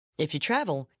If you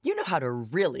travel, you know how to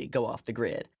really go off the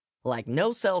grid. Like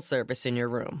no cell service in your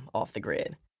room off the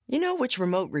grid. You know which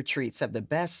remote retreats have the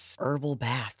best herbal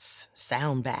baths,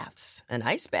 sound baths, and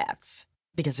ice baths.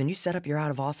 Because when you set up your out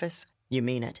of office, you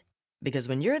mean it. Because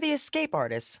when you're the escape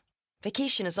artist,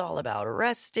 vacation is all about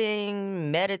resting,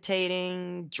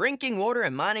 meditating, drinking water,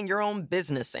 and minding your own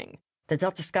businessing. The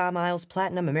Delta SkyMiles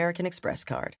Platinum American Express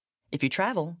card. If you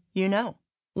travel, you know.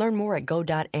 Learn more at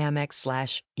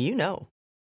go.amex/you-know.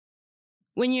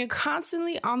 When you're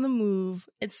constantly on the move,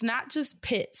 it's not just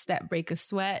pits that break a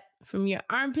sweat. From your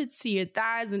armpits to your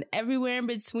thighs and everywhere in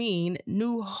between,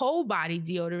 new whole body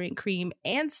deodorant cream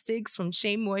and sticks from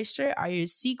Shea Moisture are your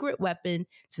secret weapon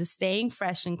to staying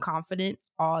fresh and confident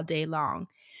all day long.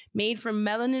 Made from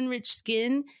melanin-rich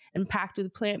skin and packed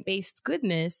with plant-based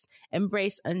goodness,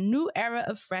 embrace a new era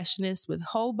of freshness with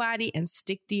whole body and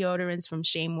stick deodorants from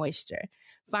Shea Moisture.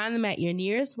 Find them at your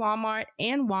nearest Walmart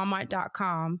and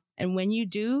walmart.com. And when you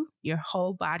do, your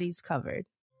whole body's covered.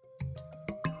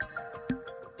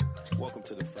 Welcome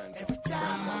to the Friend Zone.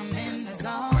 My name is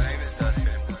Dustin.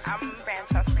 I'm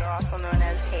Francesca, also known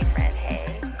as Hey Friend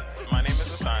Hey. My name is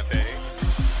Asante.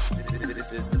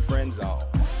 This is the Friend Zone.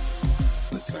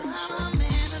 Let's start the show.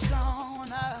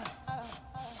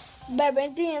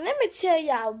 Baby, then let me tell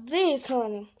y'all this,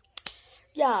 honey.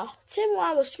 Y'all, tell me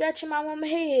why I was scratching my mama's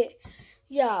head.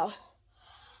 Y'all,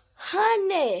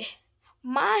 honey,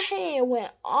 my hand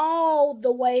went all the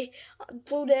way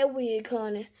through that wig,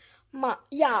 honey.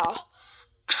 Y'all,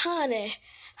 honey,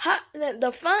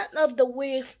 the front of the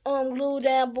wig glued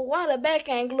down, but why the back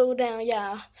ain't glued down,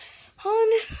 y'all?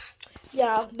 Honey,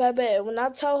 y'all, baby, when I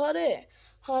told her that,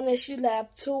 honey, she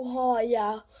laughed too hard,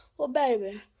 y'all. Well,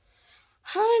 baby,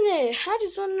 honey, I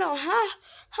just want to know how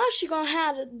she gonna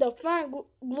have the front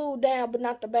glued down but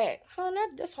not the back? Honey,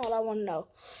 that's all I want to know.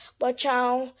 But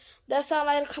y'all, that's all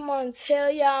I had to come on and tell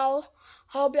y'all.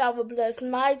 Hope y'all have a blessed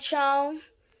night, y'all.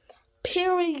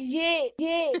 Period.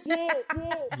 Yeah.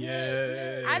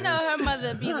 I know her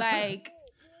mother be like,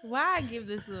 why give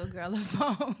this little girl a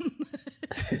phone?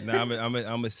 Now, I'm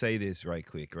gonna say this right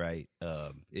quick, right?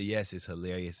 Yes, it's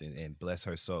hilarious and bless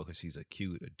her soul because she's a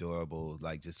cute, adorable,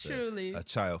 like just a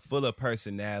child full of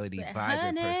personality,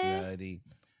 vibrant personality.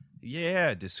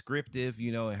 Yeah, descriptive,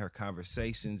 in her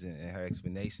conversations and her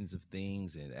explanations of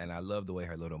things, and I love the way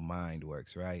her little mind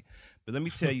works, right? But let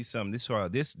me tell you something. This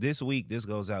week, this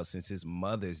goes out since it's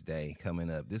Mother's Day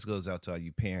coming up. This goes out to all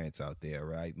you parents out there,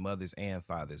 right? Mothers and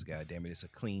fathers, goddammit. It's a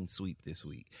clean sweep this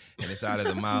week, and it's out of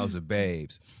the mouths of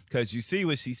babes. Because you see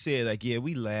what she said, like, yeah,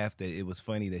 we laughed that it was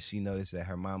funny that she noticed that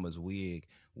her mama's wig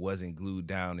wasn't glued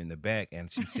down in the back, and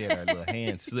she said her little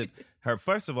hand slipped.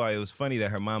 First of all, it was funny that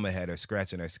her mama had her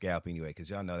scratching her scalp anyway, because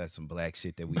y'all know that's some black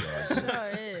shit that we all do.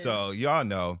 So y'all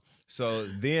know. So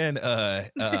then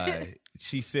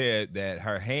she said that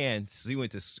her hand, she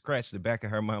went to scratch the back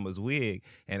of her mama's wig,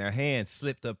 and her hand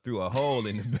slipped up through a hole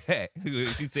in the back.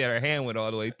 She said her hand went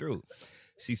all the way through.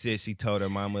 She said she told her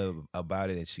mama about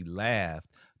it, and she laughed.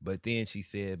 But then she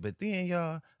said,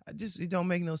 y'all, it don't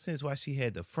make no sense why she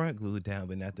had the front glued down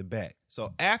but not the back.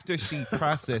 So after she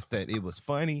processed that it was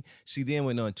funny, she then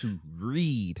went on to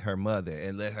read her mother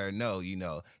and let her know,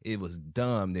 it was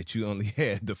dumb that you only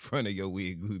had the front of your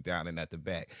wig glued down and not the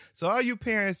back. So all you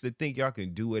parents that think y'all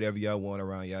can do whatever y'all want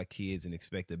around y'all kids and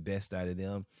expect the best out of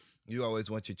them, you always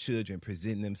want your children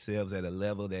presenting themselves at a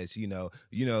level that's,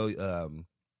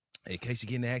 in case you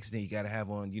get in an accident, you got to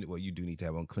have on, you do need to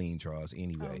have on clean drawers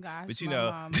anyway. Oh gosh, but,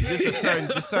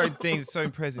 just certain things, certain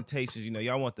presentations,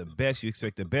 y'all want the best. You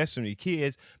expect the best from your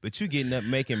kids, but you getting up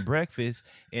making breakfast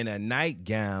in a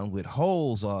nightgown with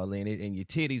holes all in it and your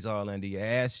titties all under your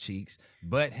ass cheeks,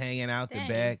 butt hanging out the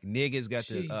back. Niggas got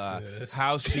the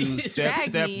house shoes, step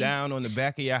down on the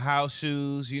back of your house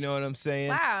shoes. You know what I'm saying?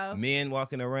 Wow. Men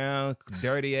walking around,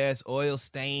 dirty ass oil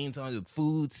stains on the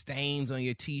food, stains on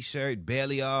your t-shirt,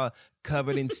 belly all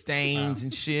covered in stains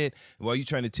and shit while you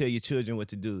trying to tell your children what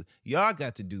to do. Y'all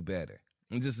got to do better.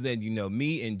 And just letting you know,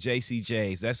 me and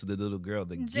JCJ's, that's the little girl,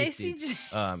 the gifted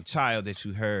child that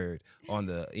you heard on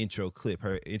the intro clip.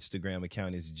 Her Instagram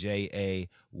account is JACIE,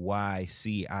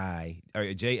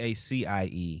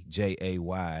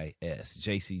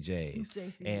 JCJ's.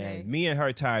 And me and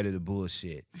her tired of the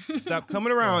bullshit. Stop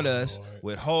coming around us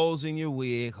with holes in your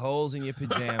wig, holes in your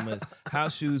pajamas,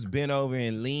 house shoes bent over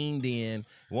and leaned in,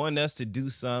 wanting us to do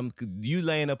something. You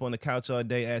laying up on the couch all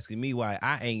day asking me why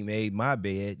I ain't made my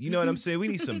bed. You know what I'm saying? We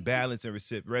need some balance and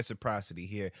reciprocity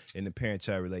here in the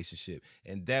parent-child relationship.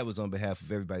 And that was on behalf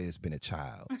of everybody that's been a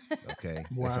child, okay?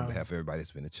 Wow. That's on behalf of everybody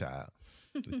that's been a child.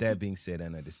 With that being said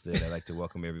and understood, I'd like to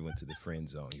welcome everyone to the Friend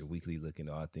Zone, your weekly look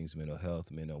into all things mental health,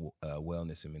 mental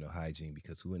wellness, and mental hygiene,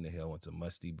 because who in the hell wants a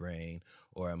musty brain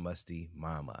or a musty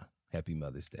mama? Happy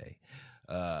Mother's Day.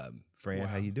 Fran,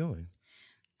 how you doing?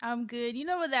 I'm good. You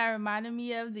know what that reminded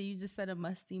me of? That you just said a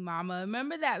musty mama.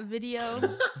 Remember that video?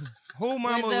 Who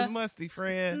mama was musty,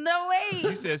 Fran? No way.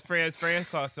 You said Fran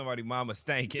called somebody mama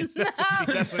stanking. That's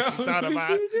what she thought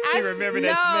about. She remembered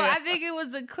that smell. No, I think it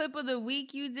was a clip of the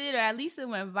week you did, or at least it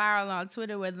went viral on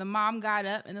Twitter, where the mom got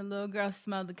up and the little girl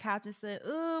smelled the couch and said,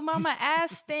 "Ooh, mama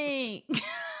ass stink."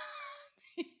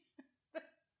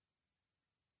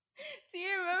 Do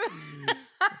you remember?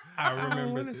 I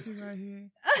remember this right here.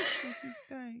 She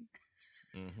stank.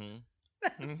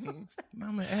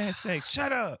 Mama ass stink.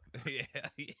 Shut up. Yeah.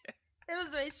 It was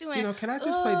the way she went. Can I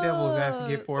just play devil's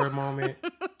advocate for a moment?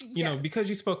 Because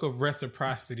you spoke of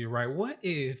reciprocity, right? What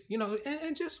if,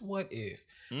 and just what if?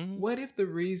 What if the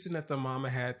reason that the mama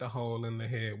had the hole in the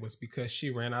head was because she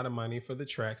ran out of money for the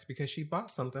tracks because she bought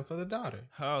something for the daughter?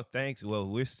 Oh, thanks. Well,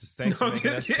 thanks for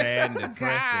making us sad and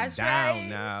depressed and down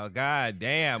now. God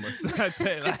damn.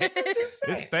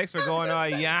 Thanks for going all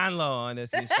Yanlo on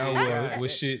us and shit. Oh, well,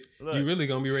 shit. Look. You really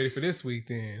gonna be ready for this week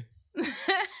then.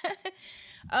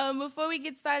 Before we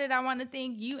get started, I want to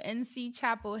thank UNC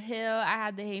Chapel Hill. I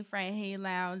had the Hey Friend Hey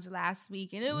Lounge last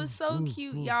week, and it was so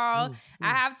cute, y'all.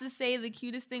 I have to say the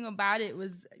cutest thing about it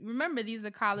was, remember, these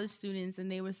are college students, and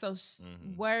they were so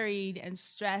worried and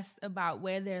stressed about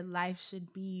where their life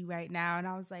should be right now. And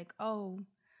I was like, to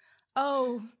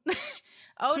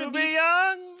be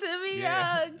young,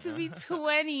 to be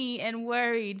 20 and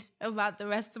worried about the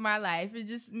rest of my life. It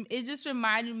just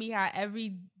reminded me how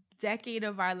every decade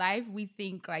of our life we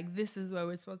think like this is where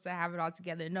we're supposed to have it all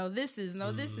together. This is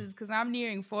because I'm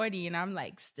nearing 40 and I'm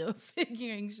like still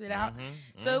figuring shit out.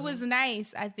 So it was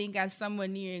nice, I think, as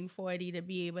someone nearing 40 to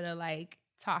be able to like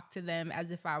talk to them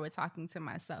as if I were talking to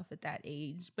myself at that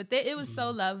age. But it was so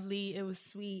lovely. It was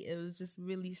sweet. It was just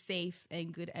really safe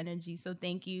and good energy. So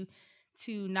thank you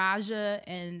to Naja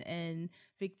and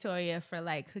Victoria for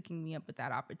like hooking me up with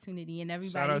that opportunity, and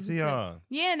everybody. Shout out to y'all.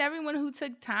 Yeah, and everyone who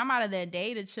took time out of their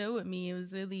day to chill with me. It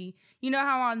was really,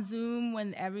 how on Zoom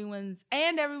when everyone's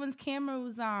camera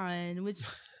was on, which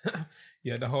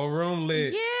yeah, the whole room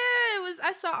lit. Yeah, it was.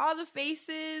 I saw all the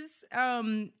faces. How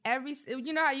you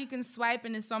can swipe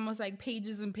and it's almost like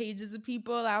pages and pages of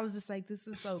people. I was just like, this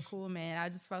is so cool, man. I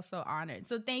just felt so honored.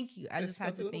 So thank you. I just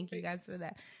had to thank you guys for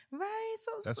that. Right,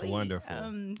 so that's sweet.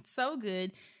 Wonderful. So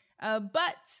good.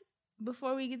 But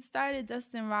before we get started,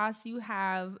 Dustin Ross, you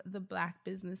have the Black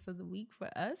Business of the Week for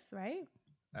us, right?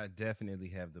 I definitely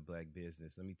have the Black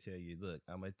Business. Let me tell you, look,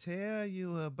 I'm going to tell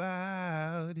you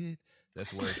about it.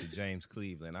 That's word to James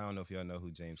Cleveland. I don't know if y'all know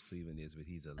who James Cleveland is, but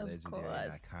he's a legendary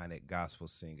and iconic gospel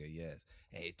singer, yes.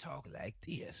 And he talk like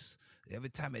this. Every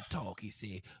time he talk, he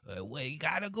say, we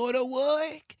got to go to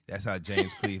work. That's how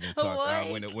James Cleveland talks.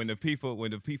 When the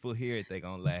people hear it, they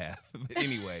going to laugh. But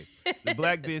anyway, the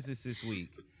Black Business this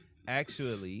week,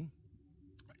 actually,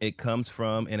 it comes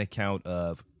from an account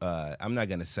of, I'm not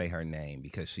going to say her name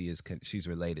because she's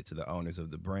related to the owners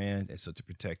of the brand. And so to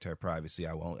protect her privacy,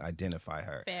 I won't identify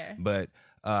her. Fair. But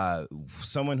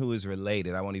someone who is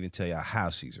related, I won't even tell you how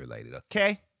she's related,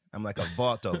 okay? I'm like a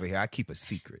vault over here. I keep a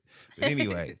secret. But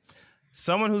anyway,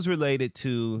 someone who's related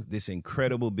to this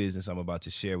incredible business I'm about to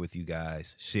share with you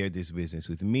guys shared this business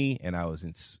with me, and I was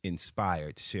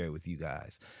inspired to share it with you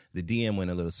guys. The DM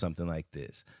went a little something like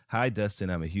this. Hi, Dustin.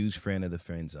 I'm a huge fan of the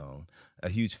Friend Zone. I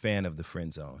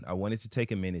wanted to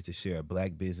take a minute to share a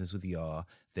Black business with y'all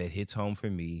that hits home for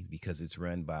me because it's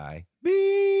run by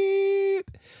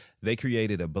beep. They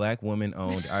created a Black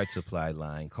woman-owned art supply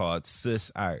line called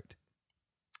Sis Art.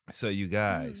 So you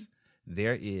guys,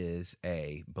 there is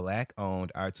a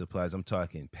Black-owned art supplies. I'm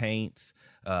talking paints,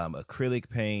 acrylic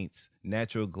paints,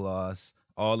 natural gloss,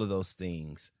 all of those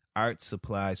things. Art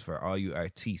supplies for all you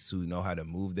artistes who know how to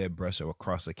move their brush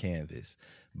across a canvas.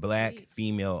 Black,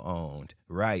 female-owned.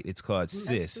 Right, it's called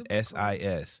SIS,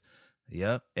 S-I-S.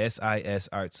 Yep, SIS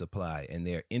Art Supply. And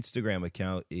their Instagram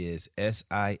account is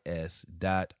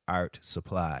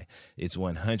sis.artsupply. It's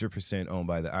 100% owned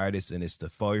by the artist, and it's the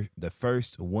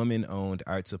first woman-owned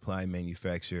art supply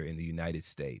manufacturer in the United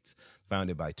States.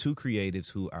 Founded by two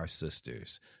creatives who are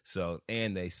sisters.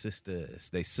 And they sisters.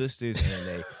 They sisters and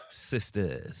they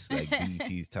sisters. Like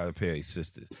BET's Tyler Perry's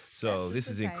sisters. So this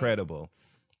is incredible.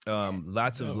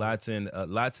 Lots and lots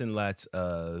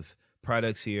of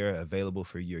products here available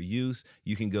for your use.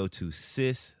 You can go to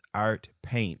sisart.com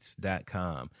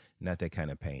sisartpaints.com. Not that kind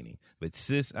of painting, but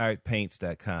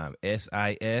sisartpaints.com.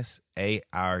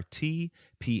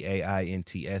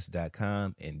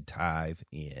 SISARTPAINTS.com, and dive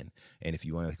in. And if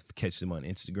you want to catch them on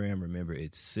Instagram, remember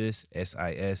it's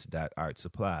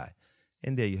sis.artsupply.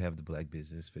 And there you have the Black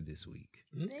business for this week.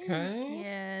 Okay.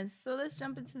 Yeah, so let's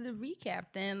jump into the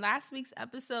recap then. Last week's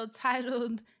episode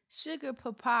titled Sugar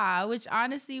Papa, which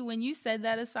honestly, when you said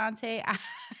that, Asante, I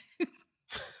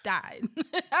died.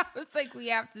 I was like, we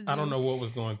have to do. I don't know what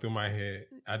was going through my head.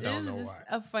 I don't know why. It was just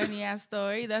a funny ass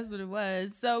story. That's what it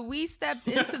was. So we stepped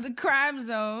into the crime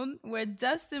zone where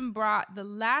Dustin brought the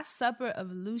Last Supper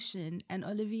of Lucien and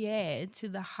Olivier to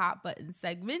the Hot Button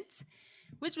segment,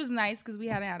 which was nice because we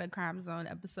hadn't had a crime zone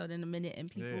episode in a minute and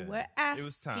people were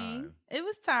asking. It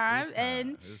was time.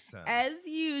 And as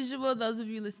usual, those of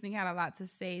you listening had a lot to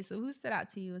say. So who stood out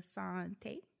to you,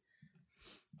 Asante?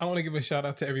 I want to give a shout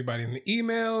out to everybody in the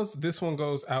emails. This one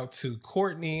goes out to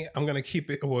Courtney. I'm going to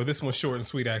keep it. Well, this one's short and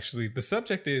sweet, actually. The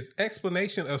subject is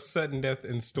explanation of sudden death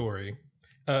in story.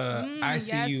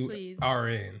 ICU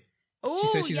RN. Ooh, she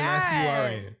said she's an ICU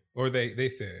RN. Or they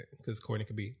said, because Courtney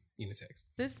could be unisex.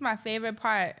 This is my favorite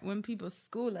part when people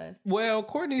school us. Well,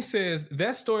 Courtney says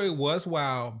that story was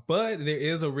wild, but there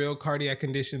is a real cardiac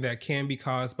condition that can be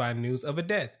caused by news of a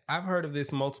death. I've heard of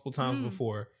this multiple times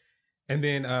before. And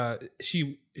then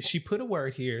she put a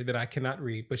word here that I cannot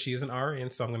read, but she is an RN,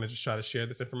 so I'm going to just try to share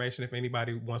this information if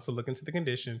anybody wants to look into the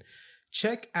condition.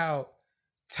 Check out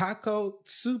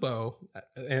Takotsubo,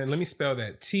 and let me spell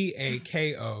that,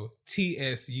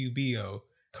 TAKOTSUBO,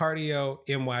 cardio,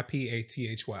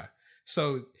 MYPATHY.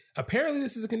 So apparently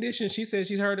this is a condition. She said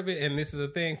she's heard of it, and this is a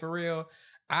thing for real.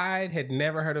 I had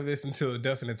never heard of this until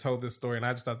Dustin had told this story, and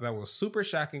I just thought that was super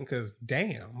shocking because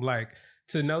damn, like,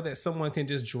 to know that someone can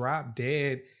just drop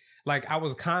dead. Like, I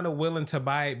was kind of willing to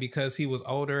buy it because he was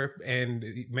older, and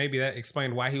maybe that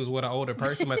explained why he was with an older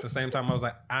person. But at the same time, I was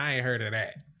like, I ain't heard of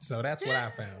that. So that's what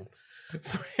I found.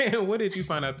 Fran, what did you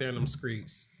find out there in them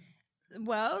streets?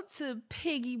 Well, to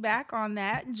piggyback on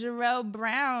that, Jarrell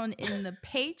Brown in the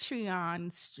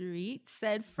Patreon street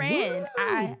said, Fran,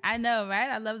 I know, right?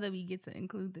 I love that we get to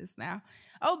include this now.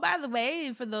 Oh, by the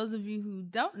way, for those of you who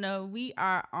don't know, we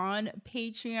are on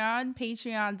Patreon,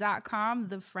 patreon.com,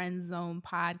 the Friend Zone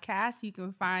podcast. You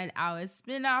can find our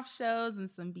spin-off shows and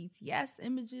some BTS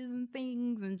images and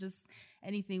things and just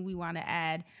anything we want to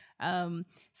add.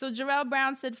 So Jarrell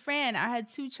Brown said, Fran, I had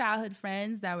 2 childhood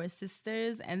friends that were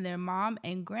sisters and their mom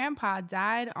and grandpa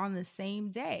died on the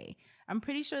same day. I'm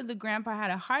pretty sure the grandpa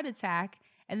had a heart attack.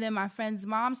 And then my friend's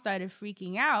mom started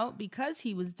freaking out because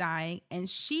he was dying and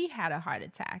she had a heart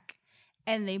attack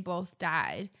and they both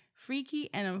died. Freaky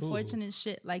and unfortunate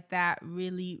shit like that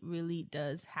really, really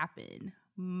does happen.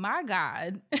 My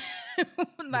God.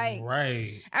 Like,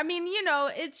 right. I mean, you know,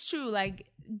 it's true. Like,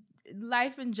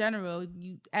 life in general,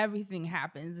 everything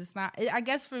happens. It's not, I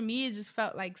guess for me, it just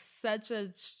felt like such a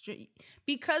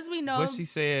because we know what she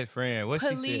said, Fran. What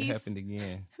police, she said happened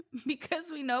again. Because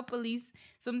we know police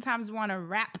sometimes want to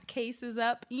wrap cases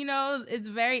up. You know, it's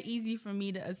very easy for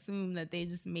me to assume that they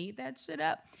just made that shit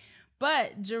up.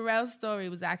 But Jarrell's story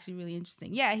was actually really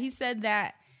interesting. Yeah, he said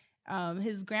that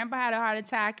his grandpa had a heart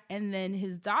attack and then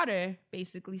his daughter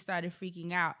basically started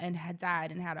freaking out and had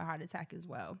died and had a heart attack as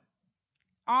well.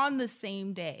 On the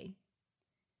same day.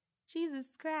 Jesus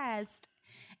Christ.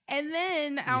 And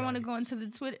then I want to go into the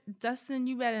Twitter. Dustin,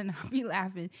 you better not be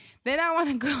laughing. Then I want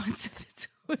to go into the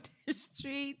Twitter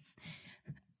streets.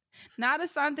 Not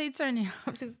Asante turning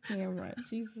off his camera.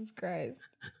 Jesus Christ.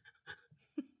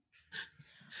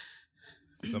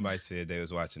 Somebody said they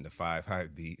was watching the 5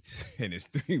 Heartbeats and it's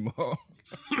 3 more.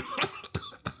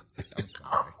 I'm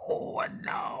sorry. Oh,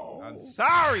 no. I'm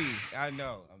sorry. I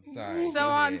know. I'm sorry. So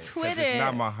on Twitter. It's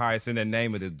not my heart. It's in the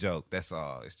name of the joke. That's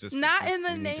all. It's just not in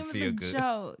the name of the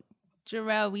joke.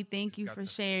 Jarrell, we thank you for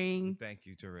sharing. Thank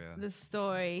you, Jarrell. The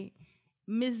story.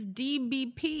 Miss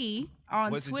DBP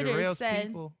on Twitter said,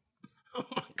 people?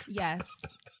 Yes,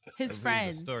 his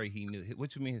friends. The story he knew.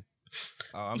 What you mean?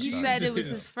 Oh, I'm he sorry. said it was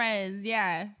his friends.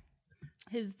 Yeah,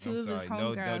 his two of his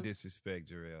homegirls. No disrespect,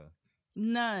 Jarrell.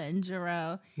 None,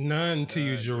 Jarrell. None to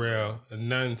you, Jarrell.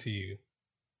 None to you.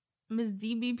 Ms.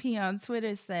 DBP on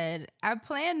Twitter said, I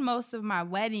planned most of my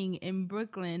wedding in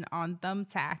Brooklyn on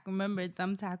Thumbtack. Remember,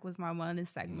 Thumbtack was my wellness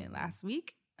segment last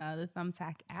week, the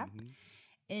Thumbtack app. Mm-hmm.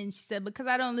 And she said, because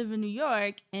I don't live in New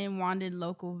York and wanted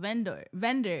local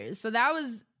vendors. So that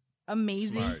was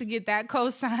amazing to get that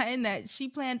cosign that she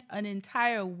planned an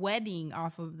entire wedding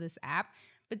off of this app.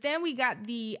 But then we got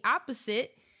the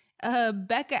opposite.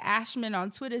 Becca Ashman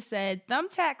on Twitter said,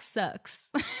 Thumbtack sucks.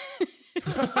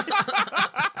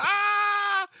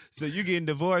 So you getting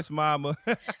divorced, mama.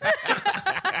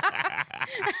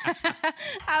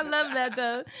 I love that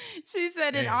though. She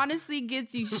said it honestly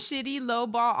gets you shitty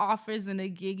lowball offers in a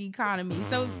gig economy.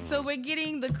 So we're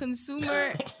getting the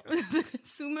consumer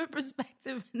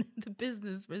perspective and the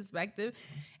business perspective.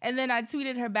 And then I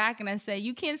tweeted her back and I said,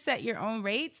 you can't set your own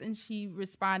rates. And she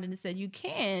responded and said, you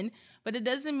can, but it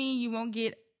doesn't mean you won't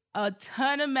get a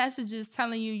ton of messages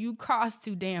telling you cost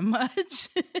too damn much.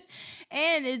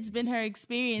 And it's been her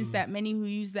experience that many who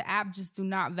use the app just do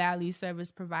not value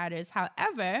service providers.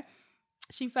 However,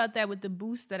 she felt that with the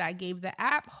boost that I gave the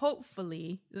app,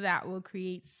 hopefully that will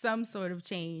create some sort of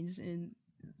change. And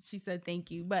she said,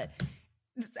 thank you. But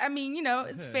I mean,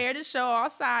 it's fair to show all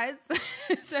sides,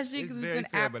 especially because it's an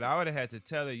fair, app. But I would have had to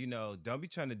tell her, don't be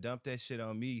trying to dump that shit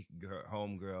on me,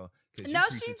 homegirl. No,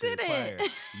 she didn't.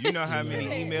 You know how many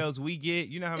emails we get?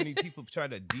 You know how many people try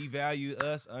to devalue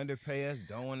us, underpay us,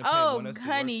 don't want to pay us? Oh,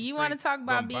 honey, you want to talk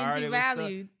about being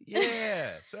devalued? Yeah,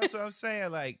 so that's what I'm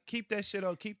saying. Like, keep that shit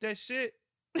over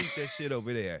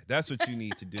there. That's what you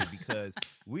need to do, because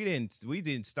we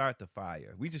didn't start the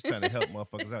fire. We just trying to help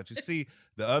motherfuckers out. You see,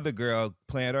 the other girl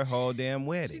planned her whole damn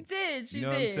wedding. She did. You know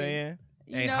what I'm saying?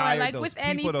 And hired like those with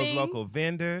people, those local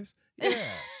vendors. Yeah.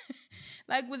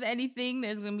 Like with anything,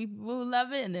 there's going to be people who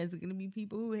love it and there's going to be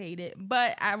people who hate it.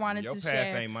 But I wanted to share. Your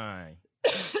path ain't mine.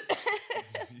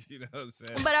 You know what I'm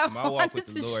saying? But my walk with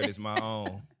the Lord is my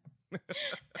own.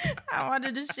 I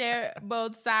wanted to share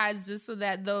both sides just so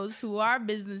that those who are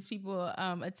business people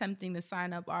attempting to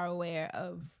sign up are aware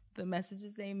of the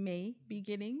messages they may be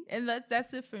getting. And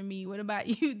that's it for me. What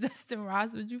about you, Dustin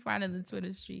Ross? What did you find in the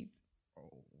Twitter streets?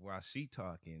 While she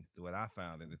talking, what I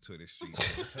found in the Twitter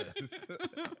streets was,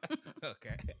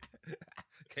 okay,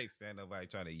 can't stand nobody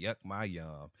trying to yuck my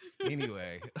yum.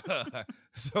 Anyway,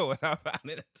 so what I found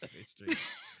in the Twitter streets.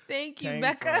 Thank you,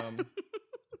 Becca.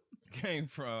 Came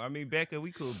from, Becca,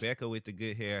 we cool. Becca with the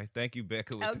good hair. Thank you,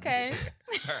 Becca with the good hair.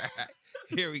 All right,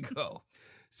 here we go.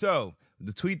 So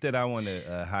the tweet that I want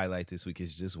to highlight this week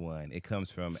is just one. It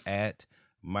comes from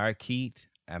 @Markeet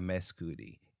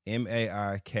Amescudi.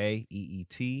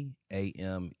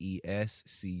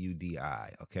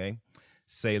 MarkeetAmescudi. Okay,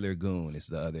 Sailor Goon is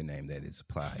the other name that is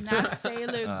applied. Not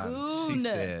Sailor Goon. She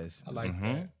says, I like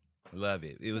that. Love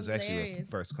it. It was actually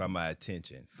what first caught my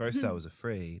attention. First, I was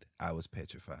afraid. I was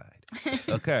petrified.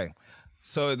 Okay,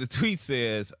 so the tweet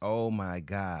says, "Oh my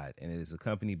God," and it is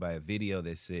accompanied by a video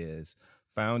that says,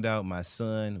 "Found out my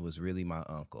son was really my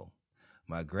uncle.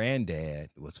 My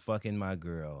granddad was fucking my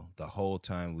girl the whole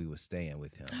time we were staying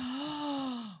with him."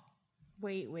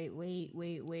 Wait.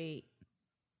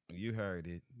 You heard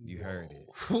it.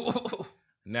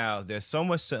 Now, there's so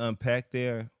much to unpack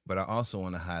there, but I also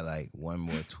want to highlight one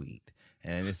more tweet.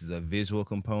 And this is a visual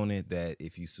component that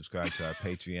if you subscribe to our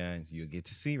Patreon, you'll get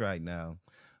to see right now.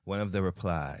 One of the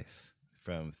replies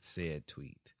from said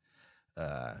tweet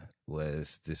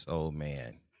was this old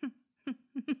man.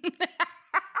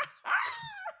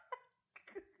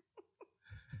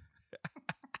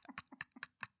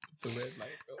 The red light.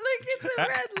 Look at the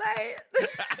red light.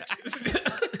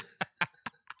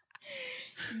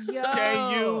 Yo.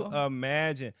 Can you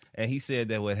imagine? And he said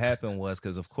that what happened was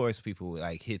because, of course, people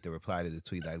like hit the reply to the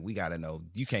tweet like, "We gotta know.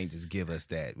 You can't just give us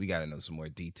that. We gotta know some more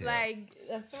detail." Like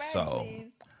a thread,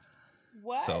 please.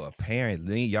 What? So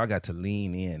apparently, y'all got to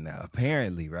lean in now.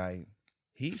 Apparently, right?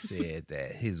 He said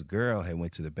that his girl had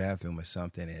went to the bathroom or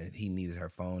something and he needed her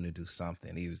phone to do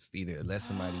something. He was either let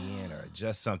somebody in or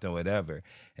just something, whatever.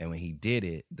 And when he did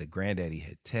it, the granddaddy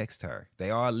had texted her. They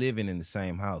all living in the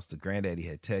same house. The granddaddy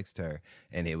had texted her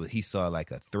and he saw like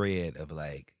a thread of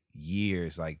like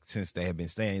years, like since they had been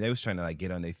staying. They was trying to like get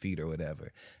on their feet or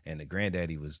whatever. And the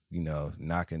granddaddy was,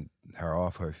 knocking her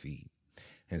off her feet.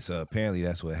 And so apparently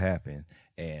that's what happened.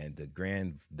 And the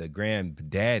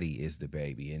granddaddy is the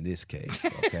baby in this case,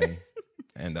 okay?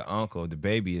 And the uncle, the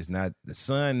baby is not the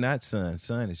son, not son.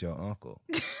 Son is your uncle.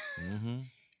 Mm-hmm.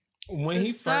 When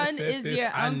he first said this,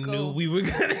 I knew we were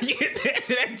gonna get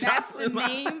that. That's the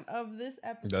name of this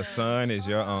episode. The son is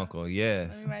your uncle.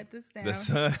 Yes. Let me write this down.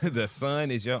 The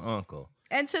son is your uncle.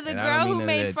 And to the girl who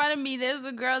made fun of me, there's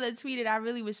a girl that tweeted, "I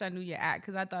really wish I knew your act,"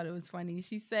 because I thought it was funny.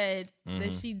 She said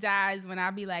that she dies when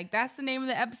I be like, "That's the name of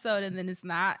the episode," and then it's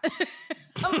not.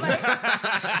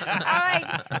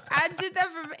 I did that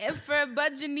for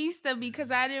Budgetnista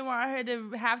because I didn't want her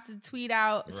to have to tweet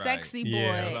out "sexy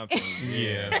boy."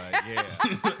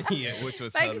 Which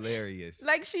was hilarious.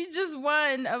 Like she just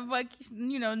won a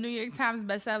New York Times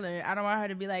bestseller. I don't want her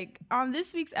to be like, on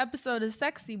this week's episode of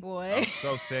 "Sexy Boy." Oh,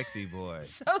 so sexy boy.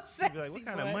 So sexy. Like, what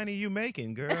kind of money you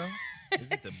making, girl? Is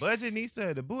it the Budgetista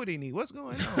or the booty need? What's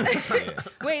going on?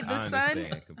 Wait, the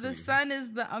son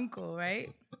is the uncle, right?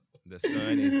 The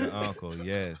son is the uncle,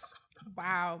 yes.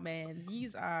 Wow, man.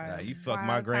 These are you fuck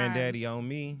my granddaddy on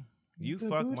me. You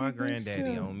fuck my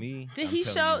granddaddy on me. Did he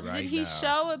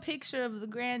show a picture of the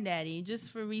granddaddy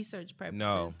just for research purposes?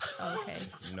 No. Okay.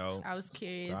 No. I was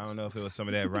curious. So I don't know if it was some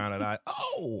of that rounded eye.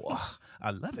 Oh, I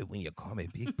love it when you call me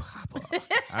Big Papa.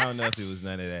 I don't know if it was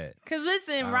none of that. Because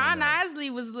listen, Ron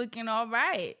Isley was looking all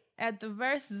right at the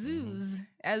Verse Zoos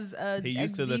as he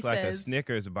used to look like a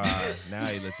Snickers bar. Now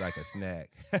he looks like a snack.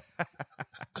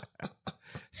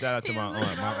 Shout out to my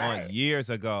aunt. My aunt years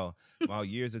ago, my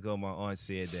aunt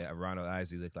said that Ronald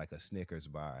Isley looked like a Snickers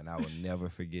bar, and I will never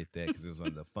forget that because it was one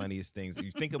of the funniest things.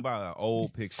 You think about an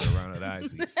old picture of Ronald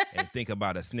Isley and think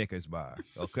about a Snickers bar,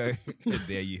 okay?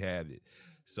 There you have it.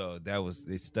 So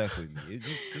it stuck with me.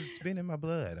 It's been in my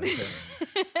blood. I'm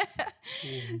telling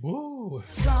you. Woo.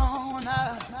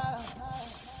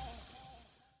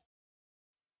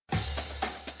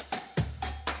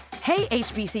 Hey,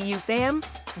 HBCU fam,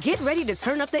 get ready to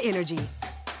turn up the energy.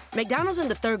 McDonald's and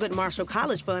the Thurgood Marshall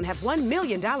College Fund have $1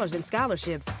 million in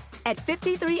scholarships at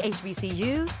 53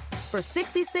 HBCUs for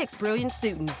 66 brilliant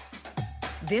students.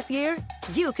 This year,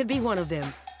 you could be one of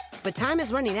them. But time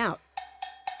is running out.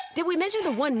 Did we mention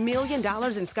the $1 million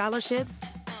in scholarships?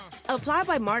 Apply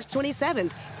by March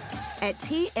 27th at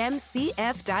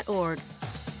tmcf.org.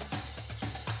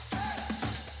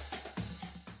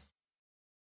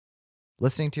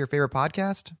 Listening to your favorite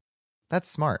podcast? That's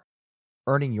smart.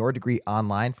 Earning your degree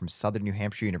online from Southern New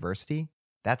Hampshire University?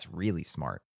 That's really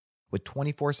smart. With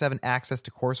 24/7 access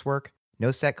to coursework,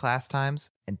 no set class times,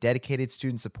 and dedicated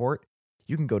student support,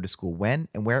 you can go to school when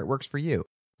and where it works for you.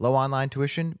 Low online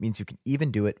tuition means you can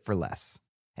even do it for less.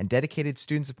 And dedicated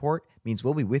student support means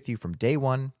we'll be with you from day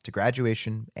one to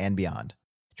graduation and beyond.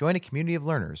 Join a community of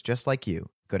learners just like you.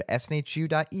 Go to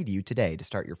snhu.edu today to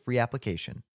start your free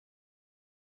application.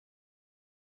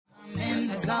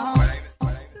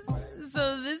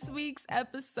 So this week's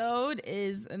episode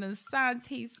is an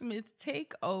Asante Smith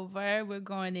takeover. We're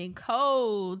going in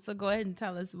cold. So go ahead and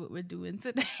tell us what we're doing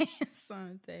today,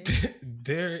 Asante.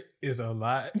 There is a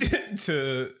lot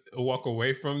to walk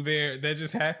away from there that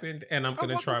just happened, and I'm going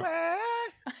to try.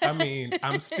 I mean,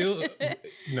 I'm still...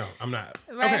 No, I'm not.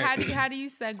 Right, okay. How do you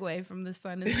segue from the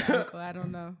son and the uncle? I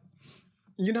don't know.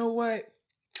 You know what?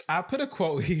 I put a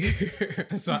quote here.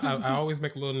 So I always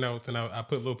make little notes, and I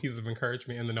put little pieces of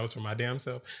encouragement in the notes for my damn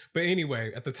self. But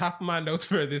anyway, at the top of my notes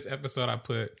for this episode, I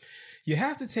put, you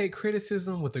have to take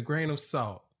criticism with a grain of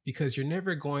salt because you're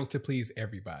never going to please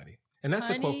everybody. And that's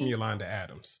a quote from Yolanda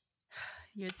Adams.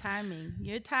 Your timing.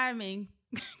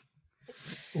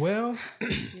 Well,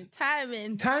 your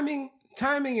timing.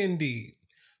 Timing indeed.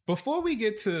 Before we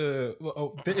get to,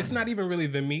 it's not even really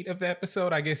the meat of the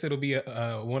episode. I guess it'll be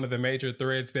one of the major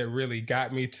threads that really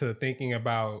got me to thinking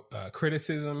about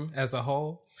criticism as a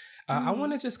whole. I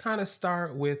want to just kind of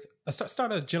start with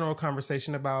start a general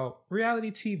conversation about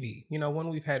reality TV. You know, one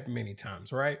we've had many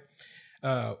times, right?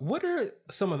 What are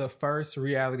some of the first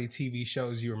reality TV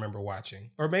shows you remember watching,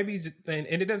 or maybe, and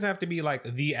it doesn't have to be like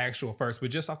the actual first,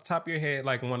 but just off the top of your head,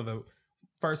 like one of the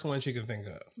first ones you can think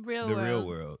of. Real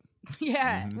World.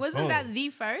 Yeah. Mm-hmm. Wasn't that the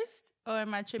first? Or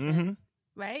am I tripping? Mm-hmm.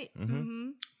 Right? Mm-hmm.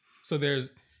 So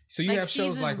you like have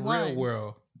shows like Real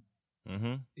World.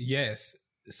 Mm-hmm. Yes.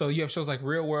 So you have shows like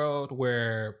Real World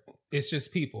where it's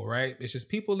just people, right? It's just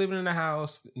people living in a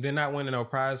house. They're not winning no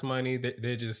prize money.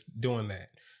 They're just doing that.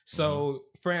 So,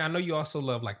 Fran, I know you also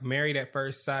love like Married at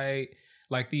First Sight,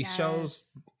 like these shows.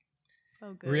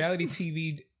 So good. Reality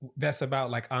TV that's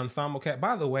about like ensemble cast.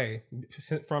 By the way,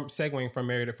 from segueing from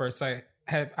Married at First Sight,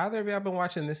 have either of y'all been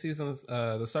watching this season's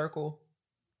The Circle?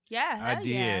 Yeah, I did.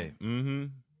 Yeah. Mm-hmm.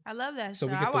 I love that show.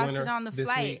 I watched it on the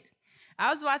flight. Week.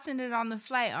 I was watching it on the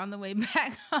flight on the way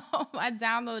back home. I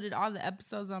downloaded all the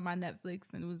episodes on my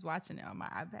Netflix and was watching it on my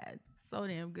iPad. So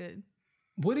damn good.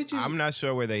 What did you? I'm not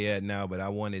sure where they at now, but I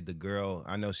wanted the girl.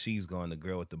 I know she's gone. The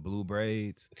girl with the blue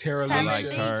braids. Tara I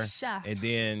liked her. And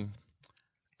then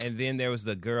And then there was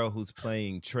the girl who's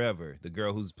playing Trevor, the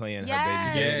girl who's playing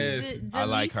her baby. Yes. I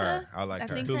like her. I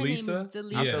think her. her name is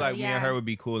Delisa. I feel like me and her would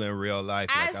be cool in real life.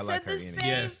 Like, I like her said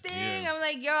the same thing. I'm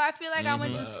like, yo, I feel like I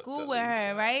went to school with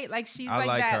her, right? Like she's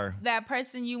that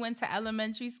person you went to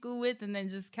elementary school with and then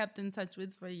just kept in touch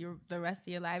with for the rest of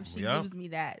your life. She gives me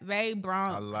that. Very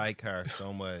Bronx. I like her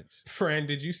so much. Friend,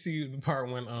 did you see the part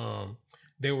when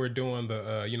they were doing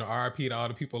the RIP to all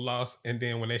the people lost, and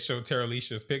then when they showed Tara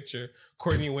Alicia's picture,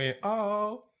 Courtney went,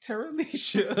 "Oh, Tara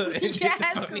Alicia," and did the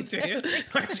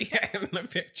ponytail like she had in the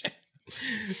picture.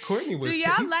 Courtney was. Do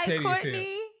y'all like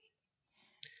Courtney?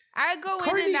 I go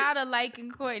in and out of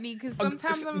liking Courtney because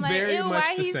sometimes I'm like, ew,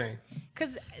 why he's.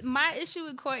 Because my issue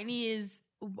with Courtney is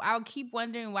I'll keep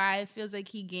wondering why it feels like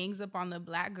he gangs up on the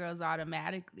black girls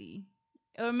automatically.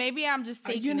 Or maybe I'm just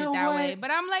taking it that way.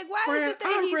 But I'm like, why is it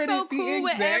that he's so cool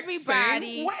with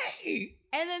everybody?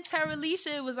 And then Tara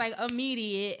Alicia was like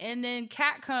immediate. And then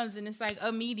Kat comes and it's like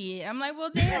immediate. I'm like,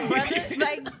 well, damn, brother.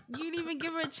 Like, you didn't even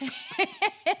give her a chance.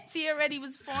 He already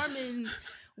was forming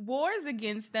wars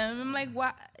against them. I'm like,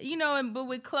 why? But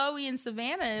with Chloe and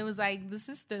Savannah, it was like the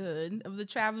sisterhood of the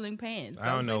traveling pants.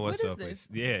 I don't know what's up with.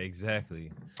 Yeah,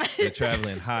 exactly. The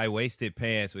traveling high-waisted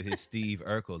pants with his Steve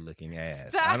Urkel looking ass.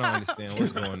 Stop. I don't understand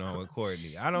what's going on with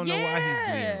Courtney. I don't know why he's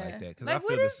doing like that because I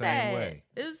feel the same way.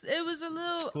 It was a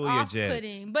little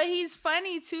off-putting, but he's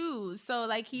funny too. So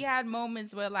like he had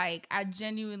moments where like I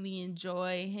genuinely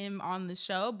enjoy him on the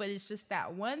show, but it's just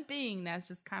that one thing that's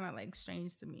just kind of like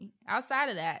strange to me. Outside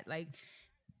of that, like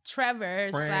Trevor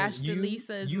 /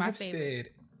 Delisa is my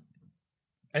favorite.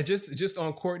 Just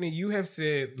on Courtney, you have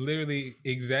said literally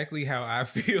exactly how I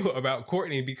feel about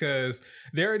Courtney because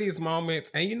there are these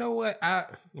moments, and you know what? I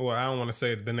don't want to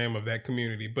say the name of that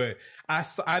community, but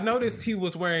I noticed he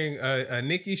was wearing a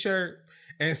Nicki shirt.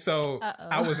 And so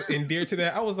I was endeared to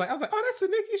that. I was like, oh, that's a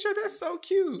Nicki shirt. That's so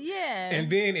cute. Yeah.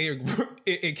 And then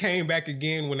it came back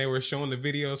again when they were showing the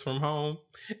videos from home.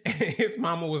 And his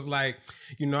mama was like,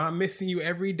 I'm missing you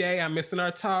every day. I'm missing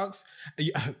our talks.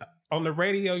 On the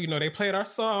radio, they played our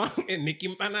song and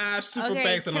Nicki Minaj super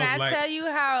bass. And I tell you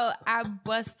how I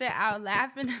busted out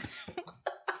laughing?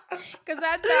 Because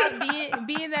I thought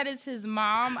being that it's his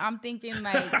mom, I'm thinking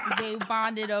like they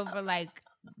bonded over like,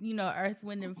 Earth,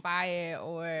 Wind, and Fire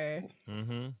or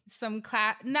some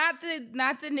class. Not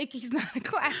that Nicki's not a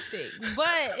classic,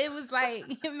 but it was like,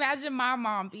 imagine my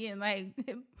mom being like,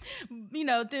 dun,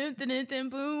 dun, dun, dun,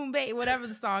 boom, babe, whatever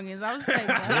the song is. I was like,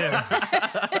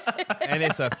 and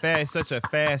it's such a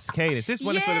fast cadence. This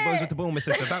one is for the boys with the boom. It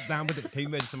says, "Stop down with it." Can you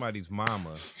imagine somebody's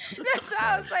mama? That's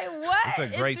how I was like, what? It's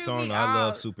a great song. I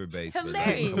love super bass.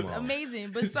 Hilarious, amazing,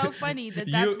 but so funny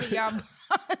that's what y'all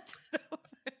bonded over.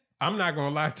 I'm not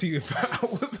gonna lie to you. If I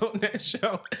was on that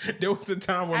show, there was a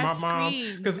time where my mom,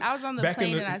 because I was on the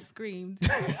plane and I screamed.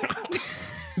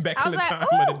 Back in the time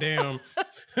of the damn.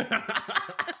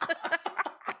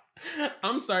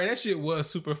 I'm sorry, that shit was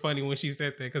super funny when she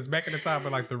said that. Because back in the time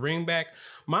of like the ringback,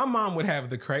 my mom would have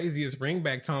the craziest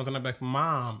ringback tones, and I'm like,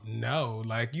 Mom, no,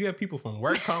 like you have people from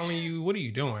work calling you. What are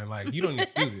you doing? Like you don't need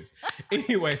to do this.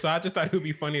 Anyway, so I just thought it would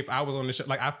be funny if I was on the show.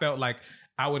 Like I felt like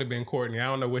I would have been Courtney. I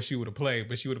don't know what she would have played,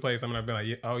 but she would have played something. I'd be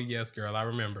like, oh yes, girl, I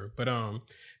remember. But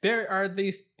there are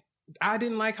these. I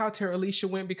didn't like how Tara Alicia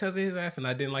went because of his ass, and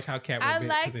I didn't like how Kat went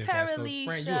because of his ass. So,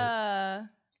 Alicia.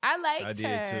 I liked her. I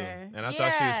did too. And I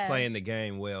thought she was playing the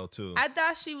game well too. I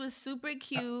thought she was super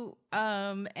cute.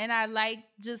 And I liked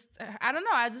I don't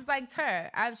know, I just liked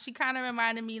her. She kind of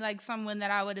reminded me like someone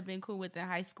that I would have been cool with in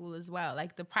high school as well.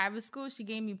 Like the private school, she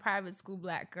gave me private school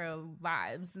black girl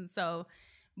vibes. And so,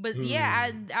 but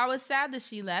I was sad that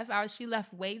she left. She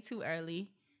left way too early,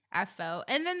 I felt.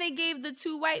 And then they gave the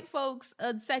two white folks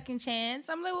a second chance.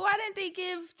 I'm like, well, why didn't they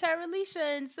give Tara Alicia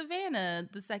and Savannah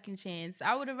the second chance?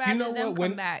 I would have rather them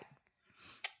come back.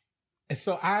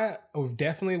 So I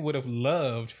definitely would have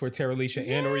loved for Tara Alicia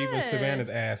and or even Savannah's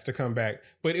ass to come back.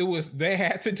 But they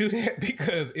had to do that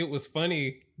because it was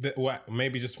funny,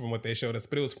 maybe just from what they showed us,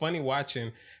 but it was funny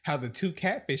watching how the two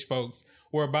catfish folks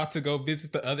were about to go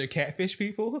visit the other catfish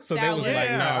people. So they was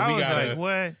like, no, we gotta... like,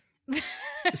 what?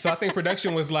 So I think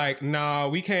production was like, no,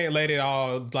 we can't let it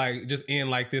all like just end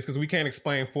like this because we can't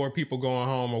explain 4 people going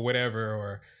home or whatever,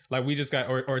 or like we just got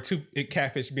or 2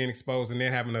 catfish being exposed and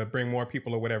then having to bring more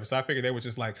people or whatever. So I figured they were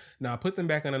just like, nah, put them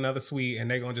back on another suite and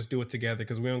they're gonna just do it together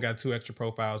because we don't got 2 extra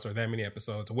profiles or that many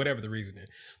episodes or whatever the reason is.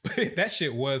 But that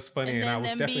shit was funny and I was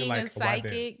definitely like,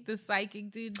 the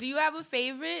psychic dude. Do you have a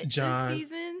favorite this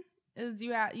season?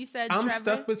 You said I'm Trevor?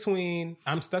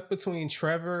 I'm stuck between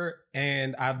Trevor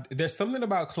and there's something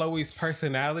about Chloe's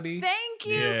personality. Thank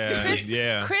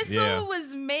you. Crystal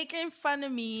was making fun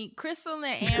of me. Crystal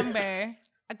and Amber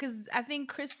because I think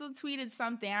Crystal tweeted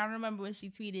something. I don't remember what she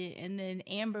tweeted. And then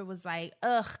Amber was like,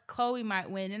 ugh, Chloe might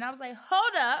win. And I was like,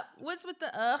 hold up. What's with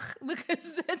the ugh?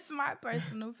 Because it's my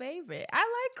personal favorite. I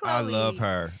like Chloe. I love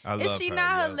her. Is she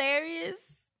not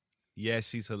hilarious? Yes,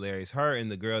 she's hilarious. Her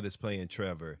and the girl that's playing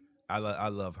Trevor. I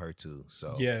love her too.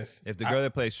 So yes, if the girl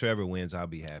that plays Trevor wins, I'll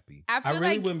be happy. I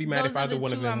really wouldn't be mad if either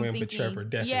one of them win, but Trevor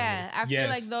definitely. Yeah, I feel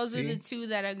like those are the two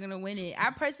that are gonna win it.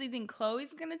 I personally think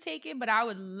Chloe's gonna take it, but I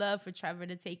would love for Trevor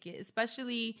to take it,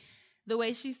 especially the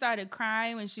way she started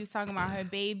crying when she was talking about her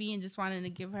baby and just wanting to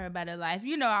give her a better life.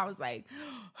 You know, I was like,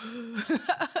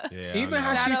 yeah, even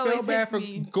how she felt bad for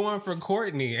going for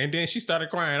Courtney, and then she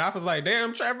started crying. I was like,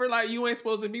 damn, Trevor, like you ain't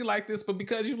supposed to be like this, but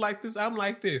because you like this, I'm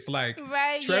like this. Like,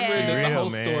 right, Trevor, the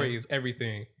whole story is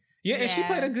everything. Yeah, and she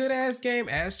played a good ass game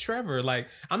as Trevor. Like,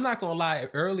 I'm not gonna lie,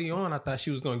 early on I thought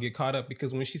she was gonna get caught up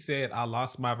because when she said I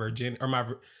lost my virginity, or my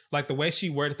like the way she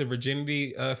worded the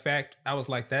virginity fact, I was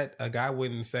like, that a guy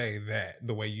wouldn't say that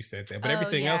the way you said that. But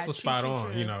everything else was spot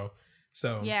on, you know.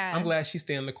 So I'm glad she's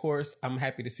staying the course. I'm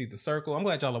happy to see The Circle. I'm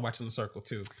glad y'all are watching The Circle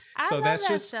too. I love that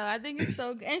show. I think it's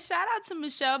so good. And shout out to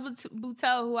Michelle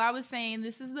Buteau, who I was saying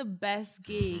this is the best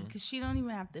gig because she don't even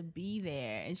have to be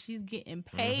there, and she's getting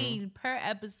paid per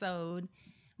episode.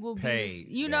 Will be,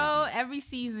 you know, every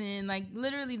season, like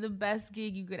literally the best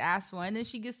gig you could ask for, and then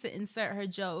she gets to insert her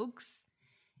jokes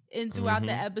and throughout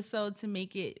the episode to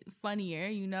make it funnier,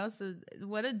 you know. So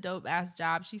what a dope ass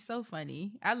job. She's so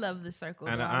funny. I love The Circle.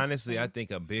 And honestly, I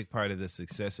think a big part of the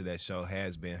success of that show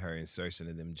has been her insertion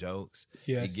of them jokes.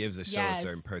 It gives the show a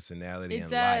certain personality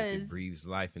and life. It breathes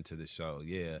life into the show.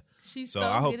 Yeah. She's so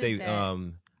I hope good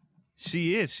at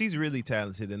that. She's really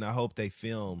talented, and I hope they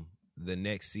film the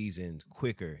next season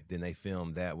quicker than they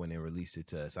filmed that when they released it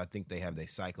to us. I think they have their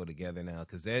cycle together now,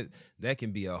 because that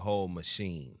can be a whole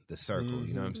machine, The Circle.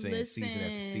 You know what I'm saying? Listen, season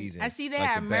after season. I see they like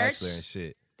have The merch Bachelor and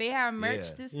shit. They have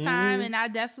merch this time, and I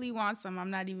definitely want some.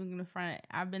 I'm not even gonna front.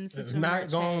 I've been such a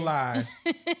not gonna lie.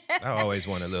 I always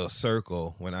want a little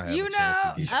circle when I have a chance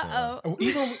to get some.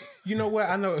 Even you know what?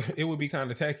 I know it would be kind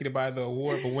of tacky to buy the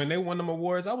award, but when they won them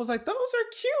awards, I was like, those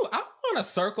are cute. I want a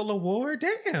Circle award.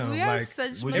 Damn, we are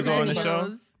such would you go on the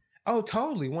show? Oh,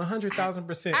 totally,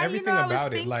 100,000%. Everything about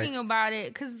it. I was thinking about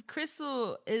it because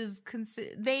Crystal is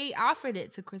they offered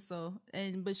it to Crystal,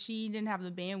 but she didn't have the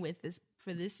bandwidth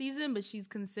for this season. But she's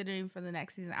considering for the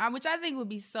next season, which I think would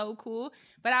be so cool.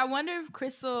 But I wonder if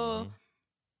Crystal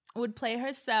would play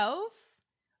herself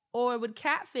or would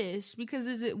catfish, because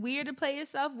is it weird to play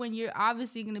yourself when you're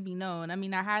obviously going to be known? I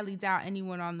mean, I highly doubt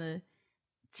anyone on the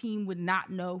team would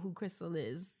not know who Crystal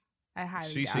is. I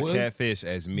highly she doubt. should catfish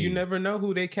as me. You never know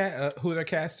who they're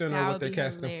casting or what they're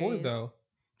casting for, though.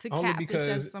 To only catfish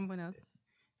as someone else,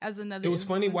 as another. It was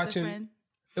funny watching.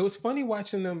 It was funny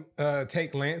watching them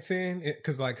take Lance in,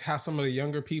 because like how some of the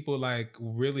younger people like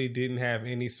really didn't have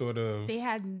any sort of.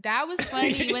 That was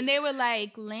funny when they were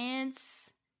like,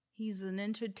 Lance, he's an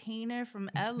entertainer from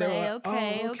LA. Like,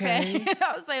 okay.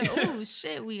 I was like, oh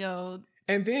shit, we old.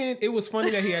 And then it was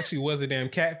funny that he actually was a damn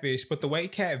catfish, but the way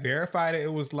Kat verified it,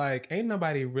 it was like, ain't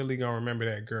nobody really gonna remember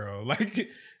that girl. Like,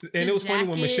 and it was funny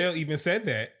when Michelle even said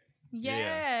that.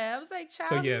 Yeah. I was like, child,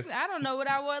 so, yes. I don't know what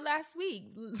I wore last week,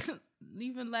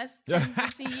 even less 10,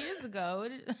 15 years ago.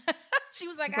 She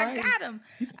was like, right. I got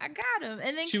him.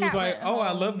 And then she was like, oh,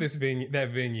 I love that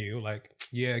venue. Like,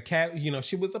 yeah, Kat, you know,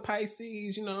 she was a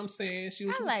Pisces, you know what I'm saying? She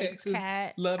was from Texas.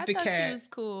 Kat. Loved the Kat. She was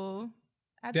cool.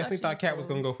 I definitely thought Kat was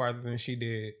going to go farther than she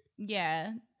did.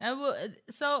 Yeah.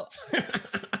 So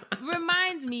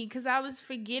reminds me, because I was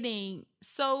forgetting.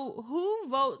 So who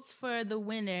votes for the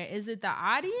winner? Is it the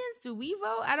audience? Do we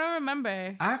vote? I don't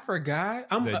remember. I forgot.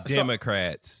 The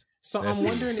Democrats. So I'm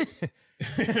wondering.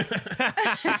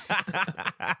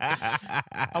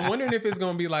 I'm wondering if it's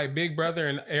going to be like Big Brother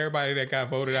and everybody that got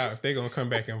voted out, if they're going to come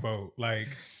back and vote.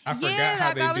 Like, I forgot how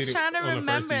they did it. I was trying to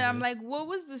remember. I'm like, what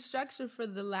was the structure for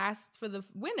the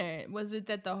winner? Was it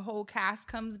that the whole cast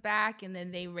comes back and then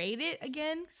they rate it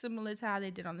again, similar to how they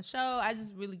did on the show? I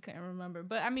just really couldn't remember.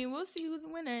 But I mean, we'll see who the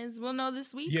winner is. We'll know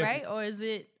this week, right? Or is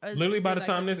it literally by the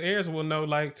time this airs, we'll know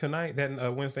like tonight,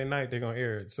 that Wednesday night they're gonna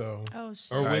air it. So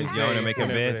or Wednesday. You want to make a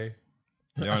bet?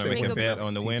 You want to make a bet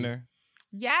on the winner?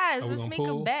 Yes, let's make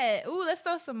a bet. Ooh, let's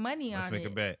throw some money on it. Let's make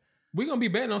a bet. We're going to be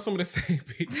betting on some of the same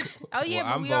people. Oh, yeah,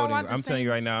 well, but we all want the I'm telling you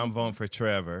right now, I'm voting for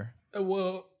Trevor.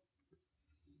 Well,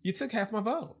 you took half my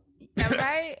vote. All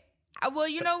right. Well,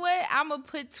 you know what? I'm going to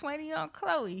put 20 on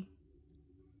Chloe.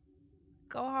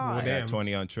 Go hard. I got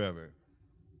 20 on Trevor.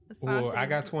 Well, I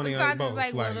got 20 on both.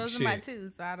 Like, well, those are my two,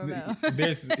 so I don't know. I've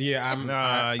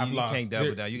you lost. Can't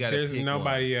double down. You got to pick There's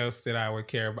nobody else that I would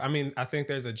care about. I mean, I think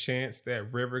there's a chance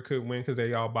that River could win because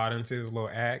they all bought into his little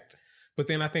act. But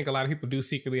then I think a lot of people do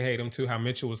secretly hate him too. How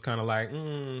Mitchell was kind of like,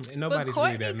 nobody's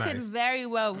really that nice. Courtney could very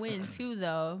well win too,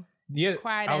 though. Yeah,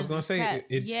 I was gonna say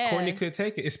Courtney could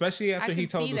take it, especially after he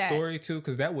told the story too,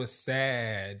 because that was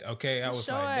sad. Okay, I was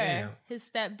like, damn, his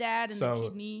stepdad and the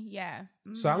kidney. Yeah.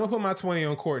 Mm-hmm. So I'm gonna put my 20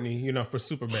 on Courtney, for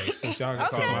super bass. Since y'all can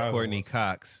talk about Courtney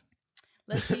Cox.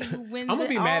 Let's see who wins. I'm gonna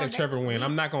be mad if Trevor wins.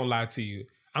 I'm not gonna lie to you.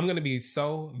 I'm gonna be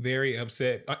so very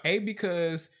upset. A,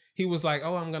 because he was like,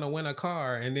 "Oh, I'm gonna win a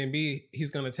car," and then B, he's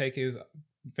gonna take his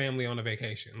family on a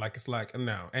vacation. Like, it's like,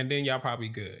 no. And then y'all probably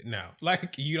good. No.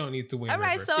 Like, you don't need to win. All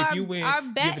right, River. so if you win, our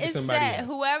bet give it to is set.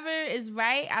 else. Whoever is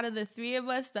right out of the three of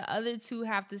us, the other two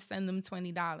have to send them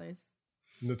 $20.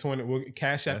 The 20, we'll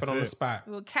cash app it on the spot.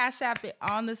 We'll cash app it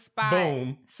on the spot.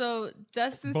 Boom. So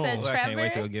Dustin said Trevor. I can't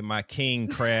wait to get my king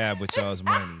crab with y'all's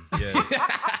money.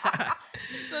 Yeah.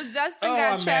 So Dustin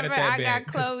got Trevor, I got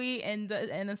Chloe, and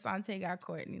Asante got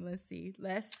Courtney. Let's see.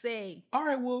 All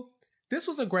right, well, this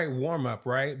was a great warm up,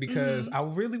 right? Because I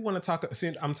really want to talk.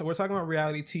 We're talking about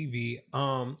reality TV.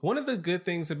 One of the good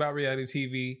things about reality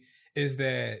TV is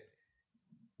that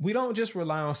we don't just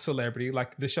rely on celebrity.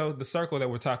 Like the show, The Circle that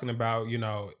we're talking about,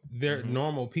 they're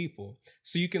normal people.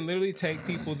 So you can literally take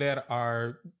people that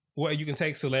are, well, you can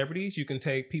take celebrities, you can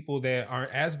take people that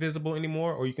aren't as visible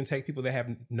anymore, or you can take people that have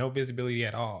no visibility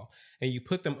at all, and you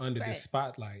put them under this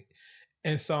spotlight.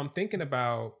 And so I'm thinking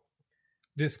about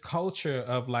this culture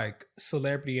of like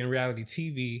celebrity and reality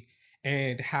TV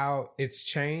and how it's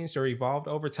changed or evolved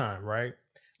over time, right?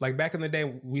 Like back in the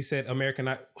day, we said American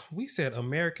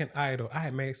Idol. I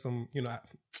had made some,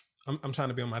 I'm trying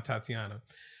to be on my Tatiana.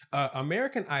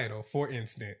 American Idol, for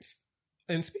instance.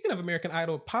 And speaking of American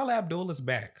Idol, Paula Abdul is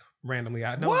back randomly.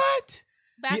 I know. What?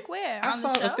 Back where? I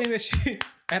saw a thing that she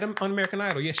on American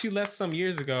Idol. Yeah, she left some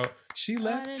years ago. She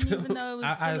left. I didn't even know it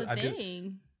was still a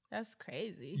thing. That's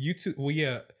crazy. YouTube. Well,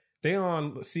 yeah, they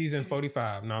on season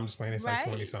 45. No, I'm just playing. It's like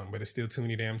 20 something, but it's still too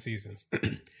many damn seasons.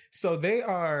 So they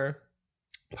are.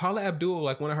 Paula Abdul,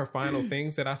 like one of her final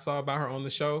things that I saw about her on the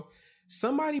show,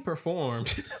 somebody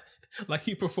performed, like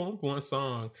he performed one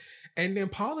song, and then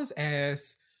Paula's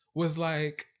ass was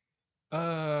like,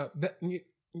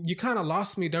 you kind of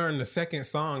lost me during the second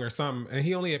song or something, and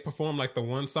he only had performed like the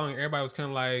one song. Everybody was kind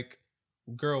of like,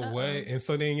 girl, what? And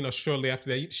so then, shortly after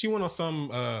that, she went on some,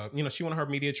 she went on her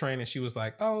media training. She was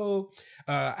like,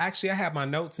 actually, I had my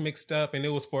notes mixed up and it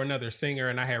was for another singer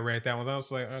and I had read that one. I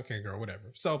was like, okay, girl,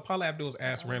 whatever. So Paula Abdul's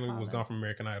ass randomly was gone from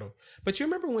American Idol. But you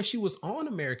remember when she was on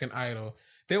American Idol,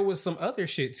 there was some other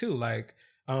shit too. Like,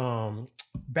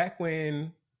 back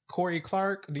when Corey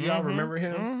Clark, do y'all remember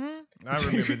him? Mm-hmm. I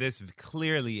remember this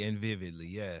clearly and vividly.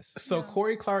 Yes. So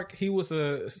Corey Clark, he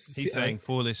sang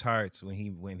 "Foolish Hearts" when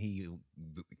he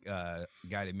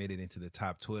got admitted into the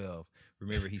top 12.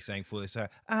 Remember, he sang "Foolish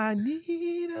Hearts." I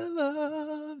need a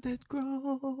love that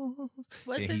grows.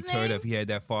 What's and his he turned name? up. He had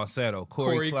that falsetto.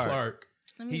 Corey Clark.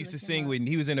 He used to sing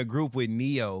he was in a group with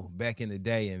Neo back in the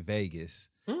day in Vegas.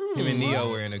 Him and Neo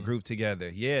were in a group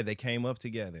together. Yeah, they came up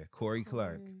together. Corey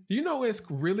Clark. It's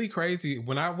really crazy.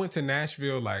 When I went to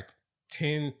Nashville, like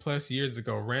 10 plus years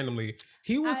ago, randomly,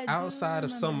 he was outside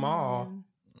of some mall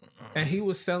and he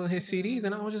was selling his CDs,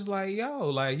 and I was just like, yo,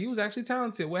 like, he was actually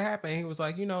talented. What happened? He was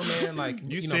like, man, like,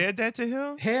 you said that to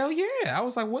him? Hell yeah. I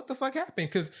was like, what the fuck happened?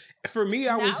 Because for me,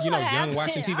 I was, young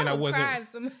watching TV, and I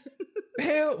wasn't.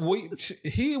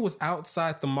 He was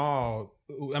outside the mall.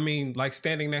 I mean, like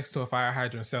standing next to a fire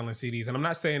hydrant selling CDs. And I'm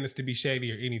not saying this to be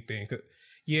shady or anything.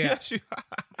 Yeah.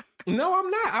 No, I'm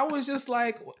not. I was just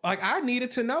like I needed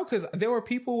to know, because there were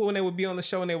people when they would be on the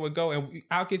show and they would go, and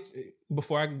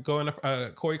before I go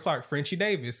into Corey Clark, Frenchie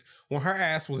Davis, when her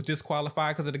ass was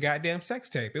disqualified because of the goddamn sex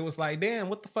tape. It was like, damn,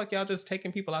 what the fuck, y'all just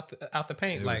taking people out the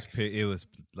paint? It was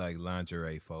like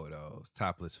lingerie photos,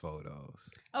 topless photos.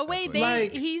 Oh wait,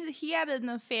 he had an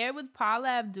affair with Paula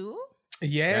Abdul?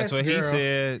 Yes, that's what he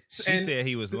said. She said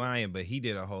he was lying, but he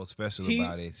did a whole special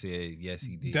about it. Said yes,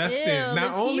 he did. Dustin,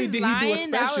 not only did he do a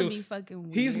special,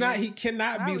 he's not. He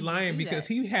cannot be lying, because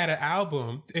he had an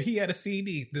album. He had a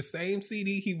CD, the same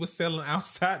CD he was selling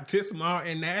outside this mall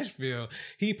in Nashville.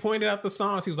 He pointed out the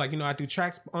songs. He was like, I do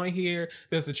tracks on here.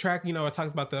 There's a track, it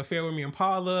talks about the affair with me and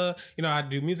Paula. I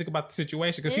do music about the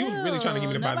situation, because he was really trying to get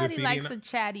me to buy this CD. Nobody likes a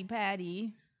chatty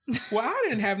patty. Well, I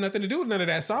didn't have nothing to do with none of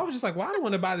that, so I was just like, well, I don't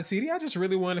want to buy the CD. I just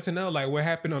really wanted to know, like, what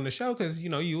happened on the show, because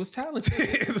you was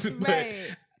talented. But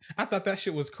I thought that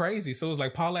shit was crazy. So it was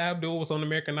like Paula Abdul was on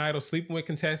American Idol sleeping with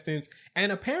contestants.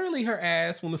 And apparently her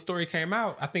ass, when the story came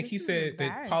out, I think he said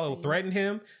that Paula threatened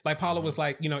him. Like Paula was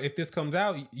like, if this comes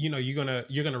out, you're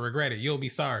gonna regret it. You'll be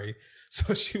sorry.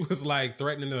 So she was like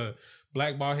threatening to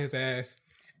blackball his ass.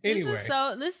 Anyway.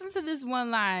 So listen to this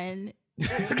one line.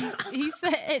 He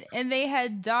said, and they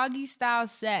had doggy style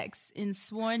sex in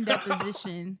sworn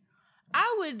deposition.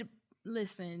 I would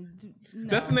listen. No.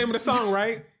 That's the name of the song,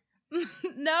 right?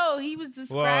 No, he was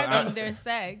describing their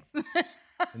sex.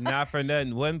 Not for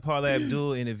nothing. Wasn't Paula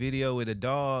Abdul in a video with a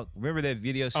dog? Remember that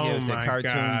video she had with the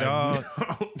cartoon dog?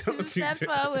 No, two steps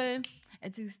forward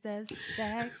and 2 steps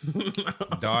back.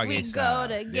 Dog we style.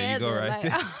 Go together. There you go, right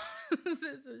there. This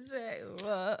is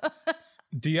shit.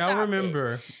 Do y'all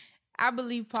remember? I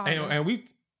believe Paula. And we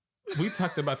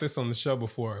talked about this on the show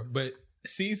before, but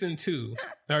season 2,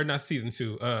 or not season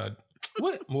 2,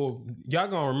 what? Well, y'all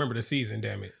gonna remember the season,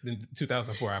 damn it. In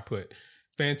 2004, I put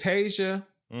Fantasia.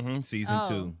 Season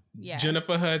 2. Yeah.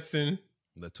 Jennifer Hudson.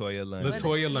 Latoya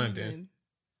London.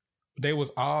 They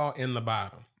was all in the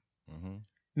bottom.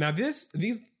 Now, these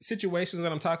situations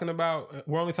that I'm talking about,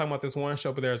 we're only talking about this one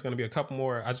show, but there's going to be a couple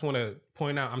more. I just want to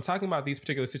point out, I'm talking about these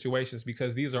particular situations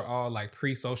because these are all like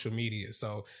pre-social media.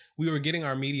 So we were getting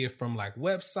our media from like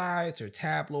websites or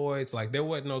tabloids. Like there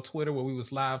wasn't no Twitter where we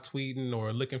was live tweeting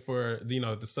or looking for, the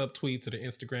subtweets or the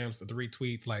Instagrams or the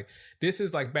retweets. Like this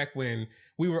is like back when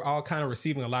we were all kind of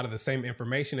receiving a lot of the same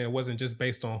information, and it wasn't just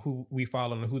based on who we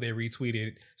followed and who they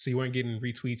retweeted. So you weren't getting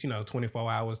retweets,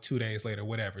 24 hours, 2 days later,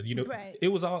 whatever. Right. It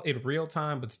was all in real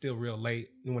time, but still real late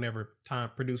whenever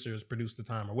producers produced the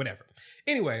time or whatever.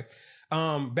 Anyway,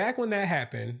 back when that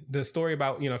happened, the story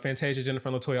about, Fantasia, Jennifer,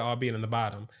 and Latoya all being in the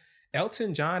bottom,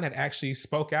 Elton John had actually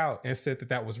spoke out and said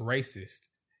that was racist,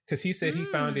 because he said he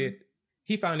found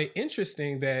it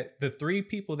interesting that the 3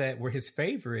 people that were his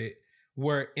favorite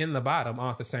were in the bottom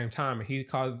all at the same time, and he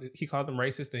called them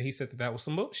racist, and he said that was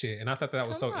some bullshit. And I thought that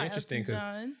was so interesting because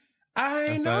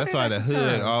that's why the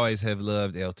hood always have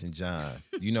loved Elton John.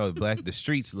 The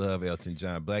streets love Elton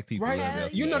John. Black people love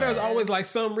Elton John. There's always like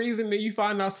some reason that you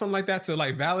find out something like that to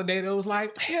like validate it. It was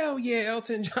like, hell yeah,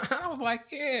 Elton John. I was like,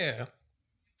 yeah.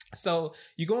 So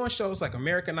you go on shows like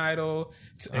American Idol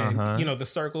and The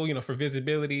Circle, for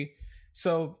visibility.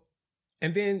 So,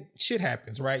 and then shit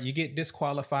happens, right? You get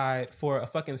disqualified for a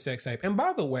fucking sex tape. And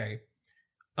by the way,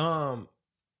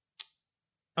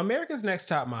 America's Next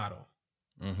Top Model.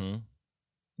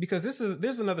 Because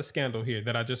there's another scandal here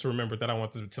that I just remembered that I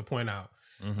wanted to point out.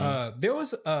 There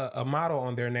was a model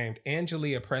on there named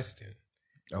Angelia Preston.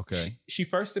 Okay. She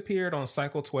first appeared on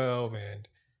Cycle 12,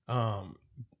 and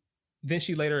then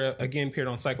she later again appeared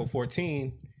on Cycle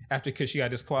 14 because she got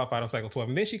disqualified on Cycle 12.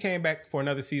 And then she came back for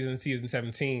another season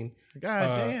 17.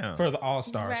 God damn. For the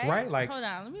All-Stars, right? Like, hold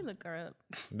on, let me look her up.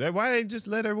 Why they just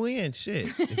let her win? Shit.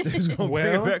 If they was gonna bring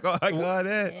her back like all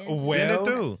that, send it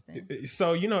through.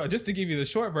 So, just to give you the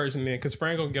short version then, because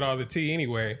Frank gonna get all the tea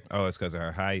anyway. Oh, it's because of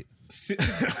her height?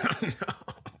 No.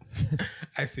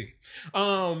 I see.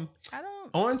 On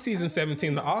season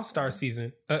 17, the All-Star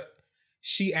season,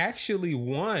 she actually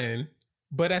won,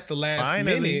 but at the last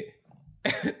minute,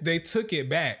 they took it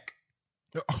back.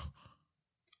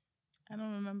 I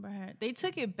don't remember her. They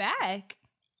took it back.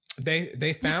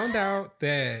 They found out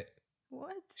that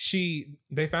what?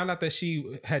 They found out that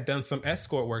she had done some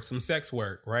escort work, some sex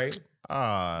work, right?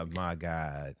 Oh my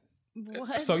God.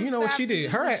 What? So you know what she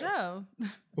did? Her show.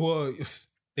 Well,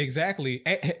 exactly.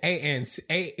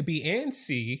 A, B, and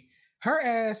C. Her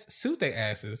ass sued their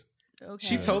asses. Okay.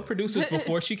 She told producers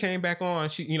before she came back on,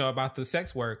 about the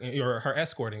sex work or her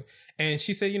escorting, and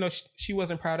she said, she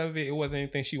wasn't proud of it. It wasn't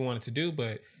anything she wanted to do,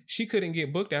 but she couldn't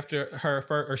get booked after her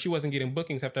first, or she wasn't getting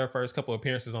bookings after her first couple of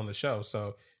appearances on the show.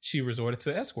 So she resorted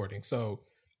to escorting. So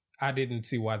I didn't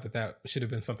see why that should have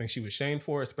been something she was shamed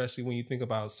for, especially when you think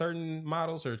about certain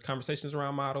models or conversations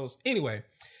around models. Anyway,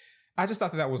 I just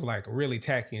thought that was like really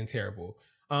tacky and terrible.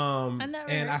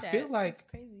 I feel like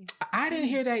I didn't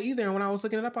hear that either. And when I was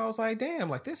looking it up, I was like, damn,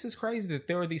 like this is crazy that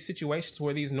there are these situations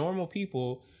where these normal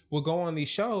people will go on these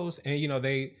shows and,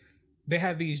 they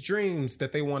have these dreams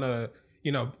that they want to,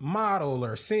 model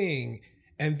or sing.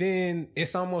 And then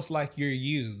it's almost like you're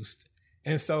used.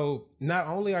 And so not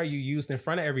only are you used in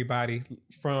front of everybody,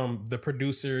 from the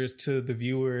producers to the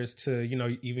viewers to,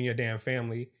 even your damn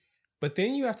family, but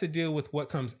then you have to deal with what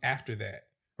comes after that.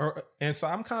 And so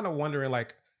I'm kind of wondering,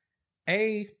 like,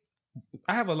 I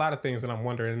have a lot of things that I'm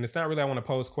wondering, and it's not really I want to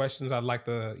pose questions. I like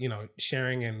the,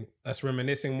 sharing and us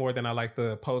reminiscing more than I like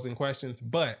the posing questions.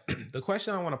 But the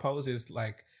question I want to pose is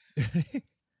like,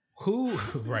 who,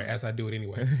 right, as I do it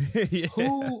anyway, yeah.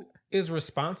 who is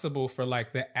responsible for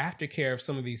like the aftercare of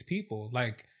some of these people?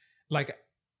 Like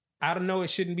I don't know, it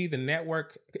shouldn't be the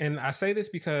network. And I say this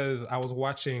because I was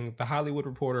watching The Hollywood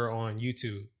Reporter on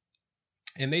YouTube,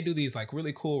 and they do these like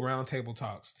really cool roundtable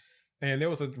talks. And there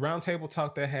was a roundtable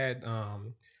talk that had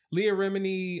Leah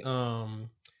Remini,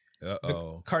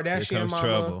 the Kardashian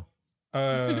mama,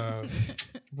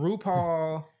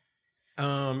 RuPaul,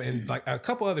 and like a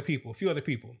few other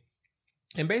people.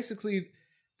 And basically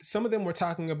some of them were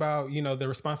talking about, you know, the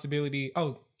responsibility.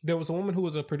 Oh, there was a woman who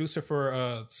was a producer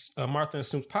for Martha and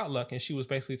Snoop's Potluck, and she was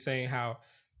basically saying how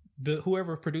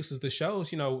whoever produces the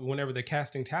shows, you know, whenever they're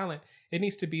casting talent, it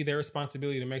needs to be their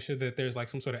responsibility to make sure that there's like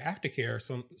some sort of aftercare or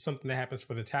something that happens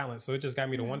for the talent. So it just got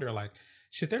me to wonder, like,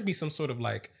 should there be some sort of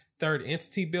like third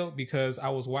entity built? Because I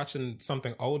was watching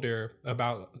something older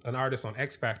about an artist on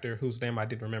X Factor whose name I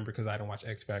didn't remember because I didn't watch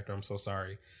X Factor. I'm so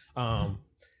sorry. On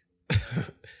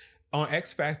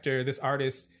X Factor, this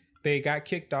artist, they got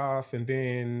kicked off, and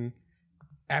then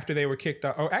after they were kicked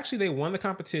off, or actually they won the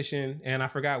competition, and I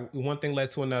forgot, one thing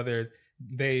led to another.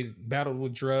 They battled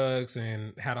with drugs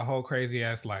and had a whole crazy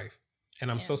ass life. And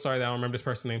I'm so sorry that I don't remember this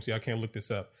person's name, so y'all can't look this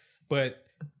up. But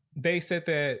they said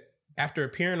that after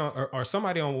appearing on, or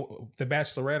somebody on The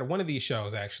Bachelorette, or one of these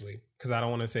shows actually, because I don't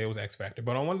want to say it was X Factor,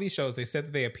 but on one of these shows, they said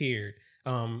that they appeared,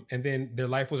 and then their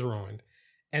life was ruined.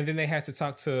 And then they had to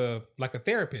talk to like a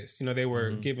therapist. You know, they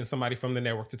were given somebody from the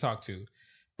network to talk to.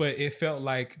 But it felt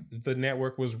like the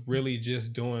network was really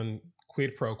just doing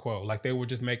quid pro quo. Like they were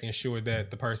just making sure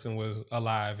that the person was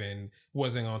alive and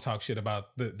wasn't going to talk shit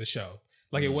about the show.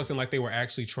 Like it wasn't like they were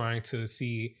actually trying to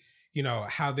see, you know,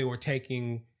 how they were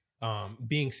taking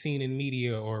being seen in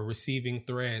media or receiving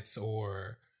threats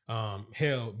or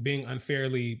hell, being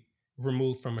unfairly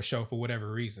removed from a show for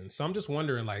whatever reason. So I'm just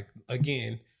wondering, like,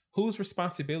 again, whose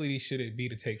responsibility should it be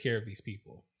to take care of these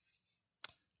people?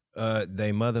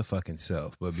 They motherfucking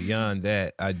self. But beyond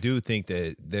that, I do think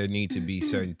that there need to be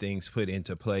certain things put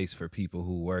into place for people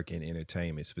who work in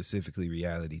entertainment, specifically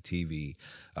reality TV.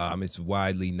 It's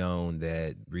widely known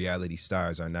that reality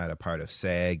stars are not a part of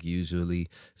SAG usually,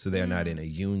 so they're not in a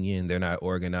union, they're not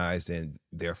organized, and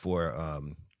therefore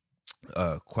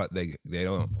they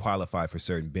don't qualify for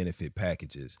certain benefit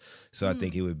packages. So I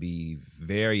think it would be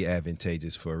very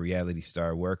advantageous for reality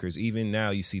star workers. Even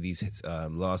now you see these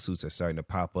lawsuits are starting to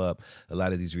pop up. A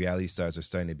lot of these reality stars are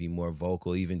starting to be more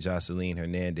vocal. Even Jocelyn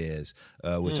Hernandez,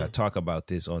 which I talk about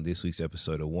this on this week's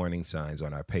episode of Warning Signs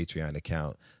on our Patreon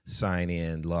account. Sign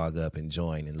in, log up, and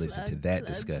join and listen to that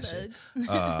discussion.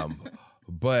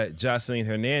 But Jocelyn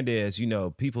Hernandez, you know,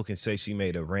 people can say she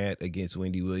made a rant against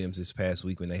Wendy Williams this past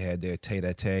week when they had their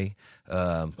tete-a-tete.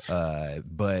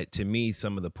 But to me,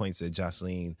 some of the points that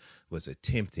Jocelyn was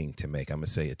attempting to make,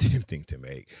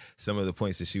 some of the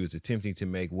points that she was attempting to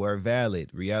make were valid.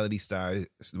 Reality stars,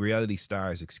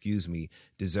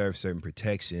 deserve certain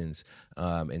protections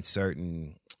and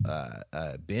certain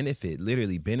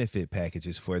benefit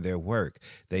packages for their work.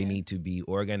 They need to be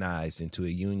organized into a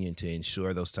union to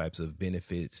ensure those types of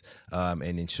benefits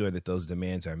and ensure that those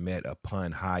demands are met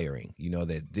upon hiring. You know,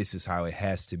 that this is how it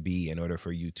has to be in order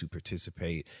for you to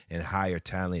participate and hire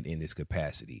talent in this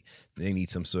capacity. They need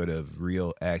some sort of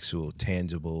real, actual,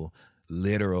 tangible,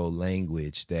 literal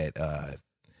language that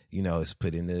you know, is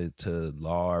put into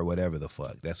law or whatever the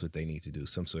fuck. That's what they need to do,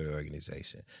 some sort of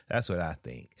organization. That's what I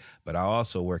think. But I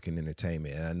also work in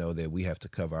entertainment, and I know that we have to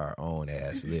cover our own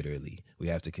ass, literally. We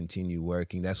have to continue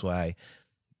working.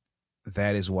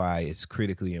 That is why it's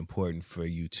critically important for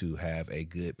you to have a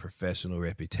good professional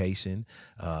reputation,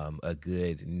 a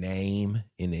good name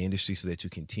in the industry so that you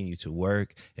continue to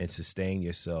work and sustain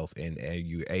yourself, and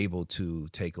you're able to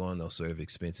take on those sort of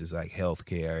expenses like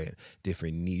healthcare and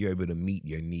different needs. You're able to meet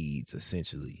your needs,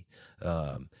 essentially.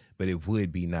 But it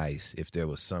would be nice if there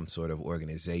was some sort of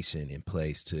organization in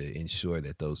place to ensure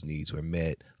that those needs were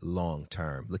met long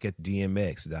term. Look at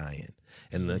DMX dying,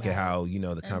 and look at how, you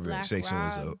know, the conversation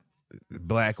was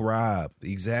Black Rob,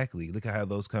 exactly. Look at how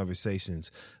those conversations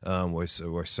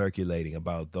were circulating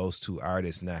about those two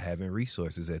artists not having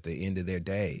resources at the end of their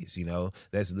days. You know,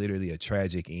 that's literally a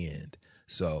tragic end.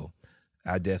 So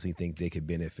I definitely think they could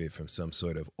benefit from some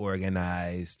sort of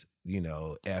organized, you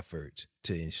know, effort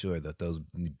to ensure that those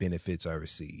benefits are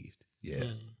received. Yeah.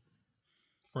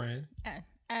 Fran?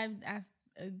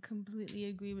 I completely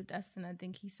agree with Dustin. I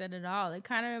think he said it all. It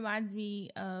kind of reminds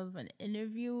me of an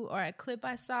interview or a clip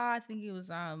I saw. I think it was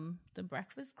The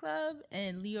Breakfast Club,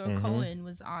 and Leo Cohen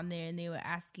was on there, and they were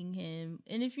asking him.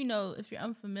 And if you're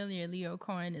unfamiliar, Leo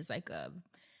Cohen is like a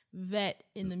vet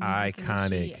in the music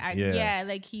industry. Yeah,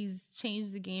 like he's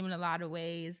changed the game in a lot of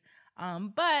ways.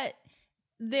 But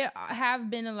there have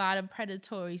been a lot of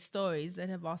predatory stories that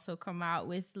have also come out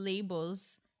with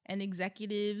labels and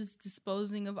executives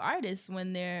disposing of artists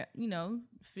when they're,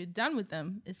 if you're done with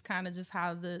them. It's kind of just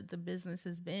how the business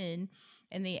has been.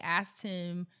 And they asked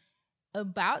him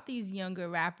about these younger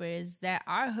rappers that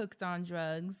are hooked on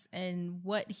drugs and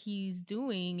what he's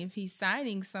doing if he's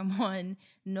signing someone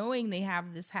knowing they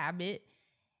have this habit.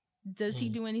 Does he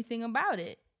do anything about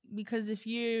it? Because if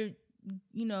you're,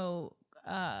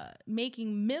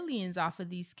 making millions off of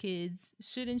these kids,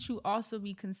 shouldn't you also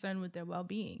be concerned with their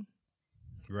well-being?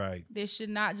 Right. There should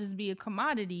not just be a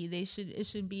commodity. It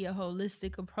should be a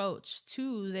holistic approach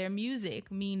to their music,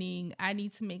 meaning I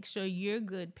need to make sure you're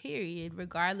good, period,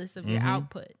 regardless of your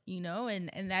output,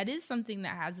 and that is something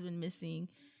that has been missing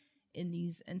in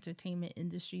these entertainment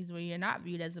industries, where you're not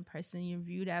viewed as a person, you're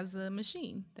viewed as a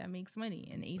machine that makes money,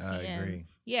 an ATM. I agree.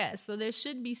 Yeah, so there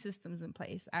should be systems in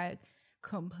place. I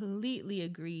completely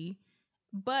agree.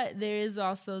 But there is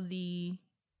also the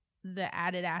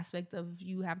added aspect of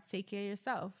you have to take care of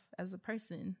yourself as a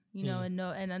person,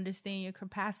 and understand your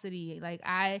capacity. Like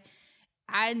I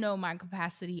know my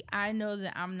capacity. I know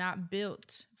that I'm not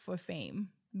built for fame,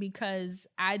 because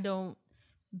I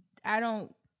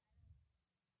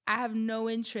have no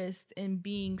interest in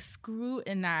being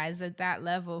scrutinized at that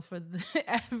level for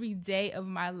every day of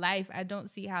my life. I don't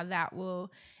see how that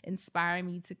will inspire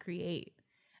me to create.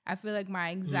 I feel like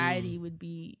my anxiety would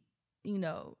be,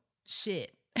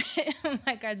 shit.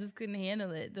 Like I just couldn't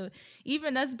handle it.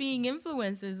 Even us being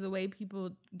influencers, the way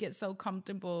people get so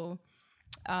comfortable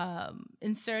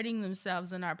inserting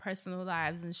themselves in our personal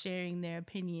lives and sharing their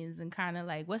opinions and kind of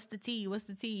like, what's the tea?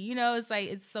 It's like,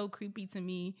 it's so creepy to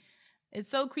me. It's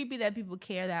so creepy that people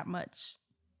care that much.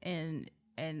 And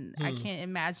I can't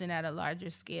imagine at a larger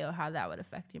scale how that would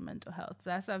affect your mental health. So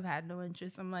that's why I've had no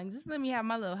interest. I'm like, just let me have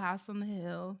my little house on the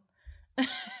hill,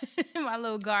 my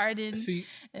little garden.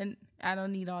 And I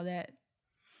don't need all that.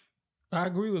 I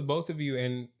agree with both of you.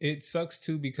 And it sucks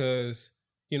too, because,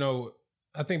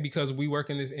 I think because we work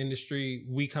in this industry,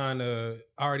 we kind of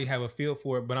already have a feel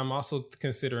for it. But I'm also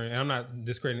considering, and I'm not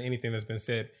discrediting anything that's been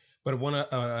said, but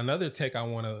another take I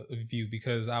want to view,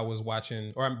 because I was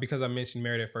watching, or because I mentioned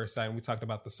Married at First Sight, and we talked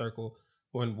about The Circle.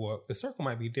 The Circle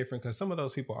might be different because some of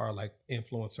those people are like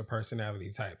influencer personality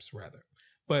types, rather.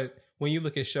 But when you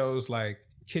look at shows like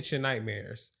Kitchen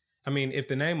Nightmares, I mean, if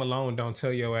the name alone don't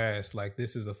tell your ass like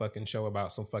this is a fucking show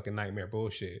about some fucking nightmare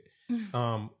bullshit,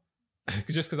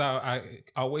 just because I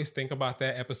always think about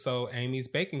that episode, Amy's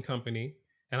Baking Company,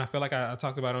 and I feel like I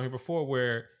talked about it on here before,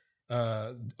 where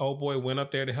old boy went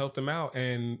up there to help them out,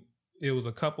 and it was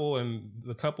a couple, and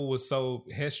the couple was so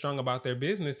headstrong about their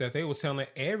business that they was telling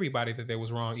everybody that they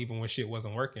was wrong, even when shit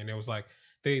wasn't working. It was like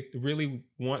they really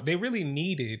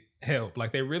needed help.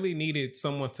 Like they really needed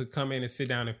someone to come in and sit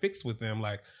down and fix with them.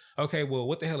 Like, okay, well,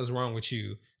 what the hell is wrong with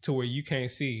you to where you can't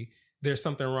see there's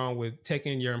something wrong with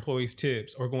taking your employees'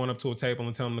 tips or going up to a table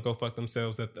and telling them to go fuck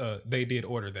themselves that they did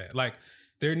order that. Like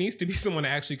there needs to be someone to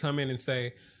actually come in and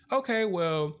say, okay,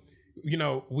 well,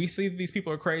 we see these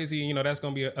people are crazy, that's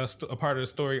going to be a part of the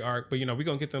story arc, but, we're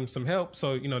going to get them some help.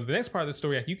 So, the next part of the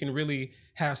story, you can really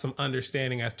have some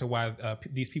understanding as to why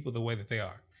these people are the way that they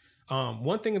are.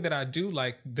 One thing that I do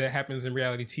like that happens in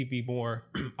reality TV more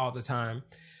all the time,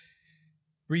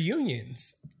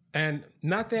 reunions. And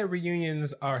not that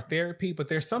reunions are therapy, but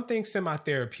there's something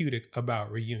semi-therapeutic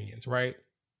about reunions, right?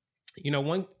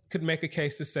 One could make a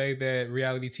case to say that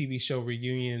reality TV show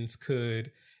reunions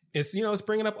it's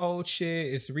bringing up old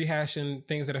shit. It's rehashing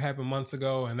things that have happened months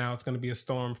ago. And now it's going to be a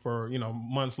storm for,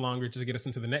 months longer just to get us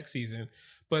into the next season.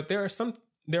 But there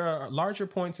are larger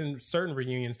points in certain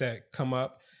reunions that come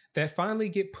up that finally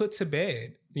get put to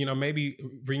bed, maybe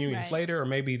reunions later, or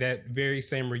maybe that very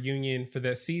same reunion for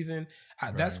that season.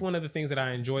 That's one of the things that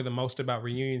I enjoy the most about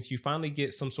reunions. You finally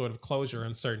get some sort of closure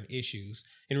on certain issues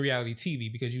in reality TV,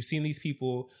 because you've seen these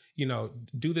people,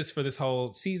 do this for this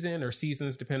whole season or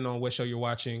seasons, depending on what show you're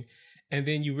watching. And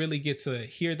then you really get to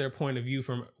hear their point of view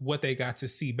from what they got to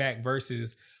see back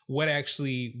versus what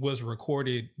actually was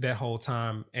recorded that whole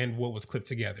time and what was clipped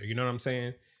together. You know what I'm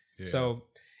saying? Yeah. So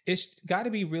it's got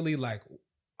to be really like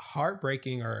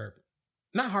heartbreaking, or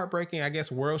not heartbreaking, I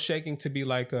guess world shaking, to be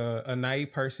like a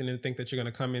naive person and think that you're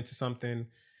going to come into something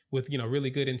with, really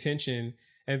good intention.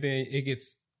 And then it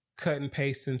gets cut and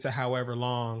pasted into however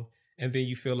long. And then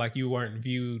you feel like you weren't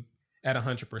viewed at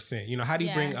 100%. How do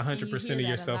you bring 100% of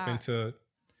yourself into?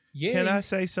 Yeah. Can I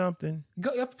say something? Go,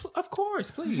 of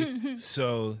course, please.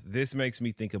 So this makes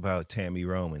me think about Tammy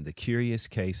Roman, The Curious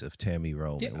Case of Tammy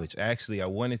Roman, which actually I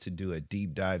wanted to do a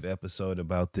deep dive episode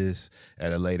about this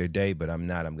at a later date, but I'm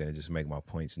not. I'm going to just make my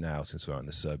points now since we're on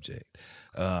the subject.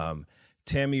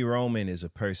 Tami Roman is a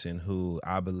person who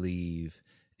I believe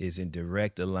is in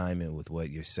direct alignment with what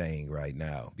you're saying right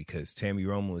now, because Tami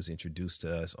Roman was introduced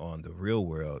to us on The Real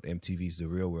World, MTV's The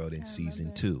Real World, in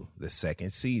season 2, the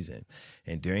second season.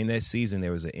 And during that season,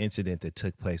 there was an incident that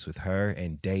took place with her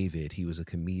and David. He was a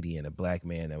comedian, a black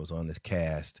man that was on the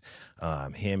cast.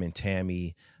 Him and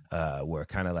Tami were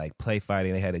kind of like play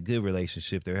fighting. They had a good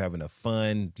relationship. They were having a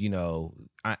fun,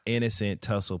 innocent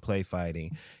tussle play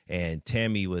fighting. And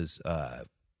Tami was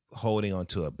holding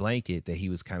onto a blanket that he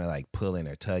was kind of like pulling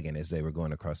or tugging as they were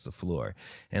going across the floor.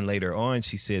 And later on,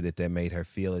 she said that made her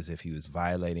feel as if he was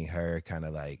violating her, kind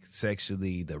of like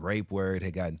sexually. The rape word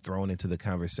had gotten thrown into the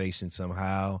conversation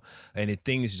somehow. And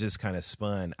things just kind of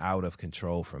spun out of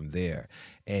control from there.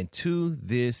 And to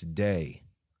this day,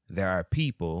 there are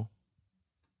people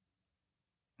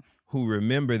who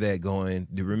remember that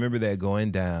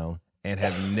going down and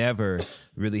have never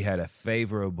really had a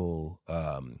favorable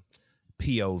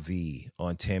POV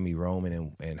on Tami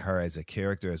Roman and her as a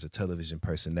character, as a television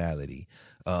personality.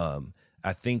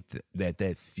 I think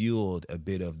that fueled a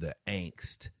bit of the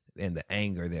angst and the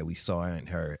anger that we saw in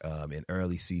her in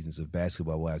early seasons of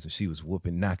Basketball Wives, when she was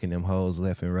knocking them hoes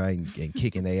left and right and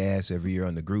kicking their ass every year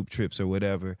on the group trips or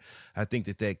whatever. I think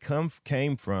that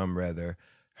came from rather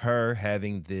her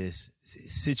having this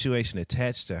situation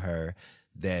attached to her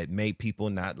that made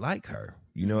people not like her.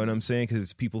 You know what I'm saying?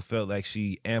 Because people felt like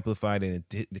she amplified it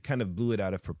and kind of blew it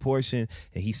out of proportion,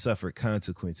 and he suffered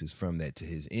consequences from that, to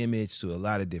his image, to a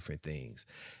lot of different things.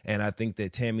 And I think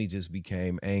that Tami just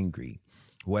became angry.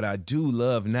 What I do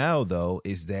love now, though,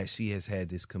 is that she has had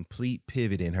this complete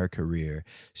pivot in her career.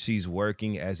 She's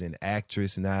working as an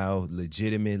actress now,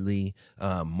 legitimately,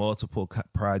 multiple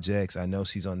projects. I know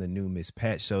she's on the new Miss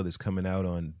Pat show that's coming out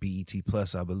on BET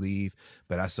Plus, I believe.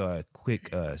 But I saw a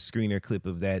quick screener clip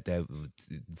of that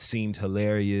seemed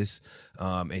hilarious.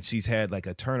 And she's had like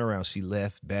a turnaround. She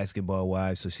left Basketball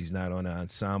Wives, so she's not on an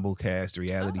ensemble cast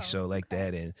reality show like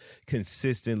that, and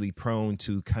consistently prone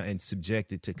to and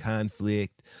subjected to conflict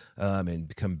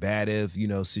and combative,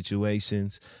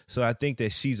 situations. So I think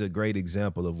that she's a great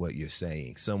example of what you're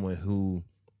saying. Someone who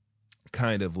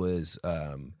kind of was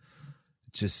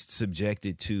just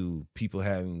subjected to people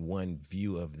having one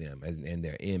view of them and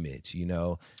their image,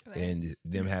 right. And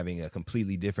them having a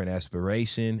completely different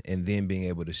aspiration, and then being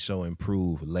able to show and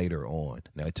prove later on.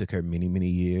 Now, it took her many, many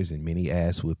years and many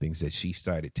ass whippings that she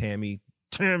started. Tami,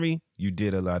 you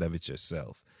did a lot of it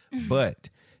yourself. But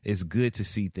it's good to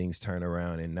see things turn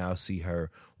around and now see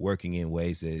her working in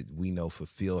ways that we know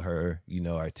fulfill her,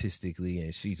 artistically,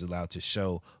 and she's allowed to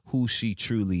show who she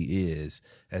truly is,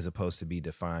 as opposed to be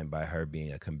defined by her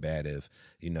being a combative,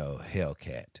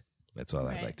 Hellcat. That's all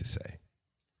I'd like to say.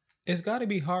 It's got to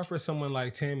be hard for someone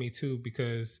like Tami too,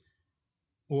 because,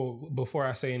 before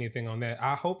I say anything on that,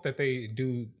 I hope that they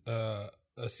do a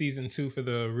season 2 for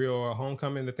The Real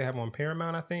Homecoming that they have on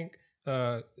Paramount, I think.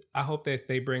 I hope that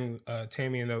they bring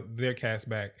Tami and their cast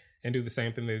back and do the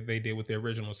same thing that they did with the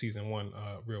original season 1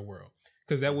 Real World,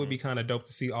 because that would be kind of dope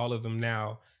to see all of them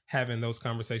now having those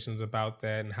conversations about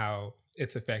that and how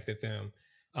it's affected them.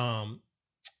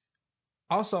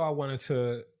 Also, I wanted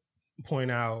to point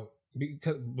out,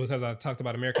 because I talked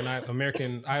about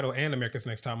American Idol and America's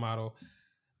Next Top Model.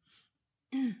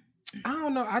 I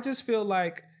don't know. I just feel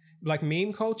like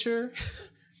meme culture,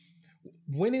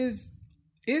 when is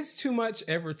too much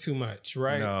ever too much,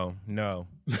 right? No.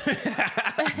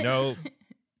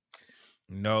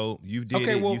 You did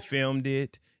it. You filmed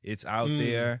it. It's out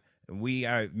there.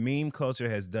 Meme culture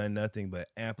has done nothing but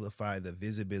amplify the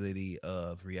visibility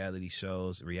of reality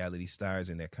shows, reality stars,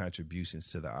 and their contributions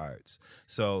to the arts.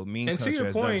 So meme culture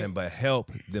has done nothing but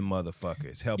help them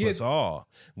motherfuckers, help us all.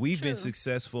 We've been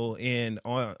successful in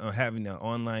having an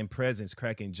online presence,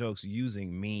 cracking jokes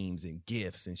using memes and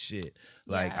GIFs and shit.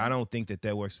 I don't think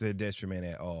that works to their detriment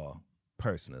at all,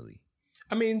 personally.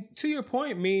 I mean, to your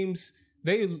point, memes,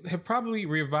 they have probably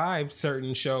revived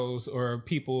certain shows or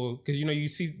people, because you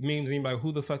see memes and you're like,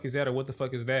 who the fuck is that, or what the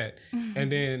fuck is that? And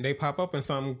then they pop up in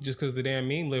something just because the damn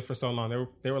meme lived for so long.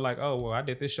 They were like, oh, well, I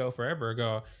did this show forever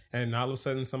ago, and all of a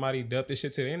sudden somebody dumped this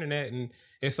shit to the internet and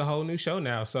it's a whole new show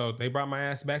now. So they brought my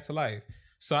ass back to life.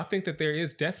 So I think that there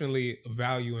is definitely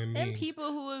value in memes. And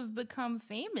people who have become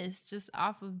famous just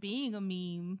off of being a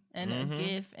meme and a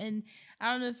GIF. And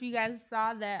I don't know if you guys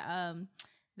saw that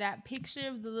picture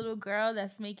of the little girl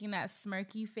that's making that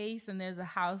smirky face and there's a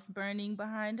house burning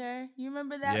behind her. You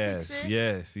remember that picture?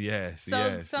 Yes.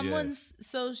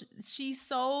 So she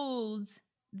sold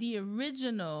the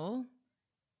original,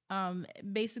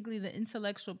 basically the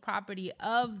intellectual property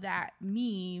of that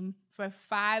meme for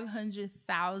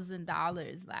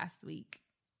 $500,000 last week.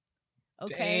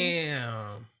 Okay.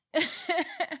 Damn.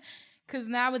 Because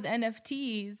now with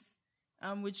NFTs,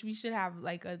 which we should have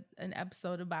like an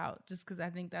episode about, just because I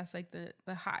think that's like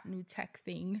the hot new tech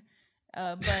thing.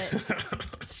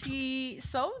 But she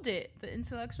sold it, the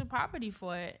intellectual property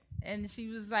for it. And she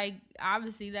was like,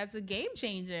 obviously, that's a game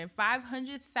changer.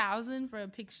 $500,000 for a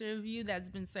picture of you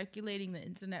that's been circulating the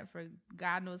internet for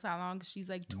God knows how long. She's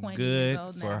like 20 years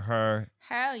old now. Good for her.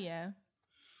 Hell yeah.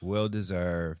 Well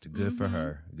deserved. Good for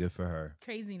her. Good for her.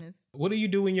 Craziness. What do you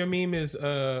do when your meme is,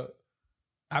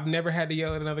 I've never had to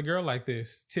yell at another girl like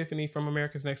this? Tiffany from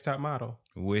America's Next Top Model.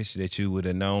 Wish that you would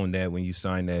have known that when you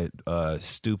signed that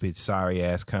stupid,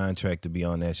 sorry-ass contract to be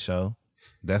on that show.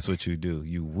 That's what you do.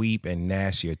 You weep and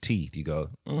gnash your teeth. You go,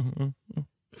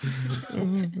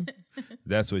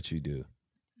 That's what you do.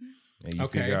 And you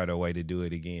figure out a way to do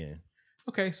it again.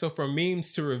 Okay, so from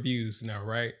memes to reviews now,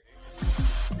 right?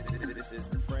 This is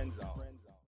the Friend Zone.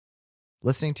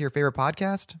 Listening to your favorite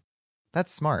podcast?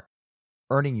 That's smart.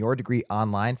 Earning your degree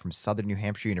online from Southern New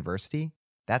Hampshire University?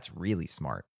 That's really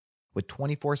smart. With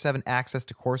 24/7 access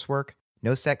to coursework,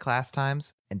 no set class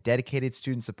times, and dedicated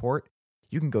student support,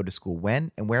 you can go to school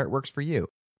when and where it works for you.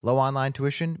 Low online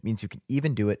tuition means you can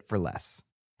even do it for less.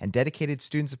 And dedicated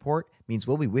student support means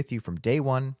we'll be with you from day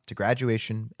one to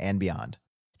graduation and beyond.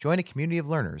 Join a community of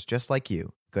learners just like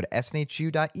you. Go to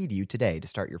snhu.edu today to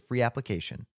start your free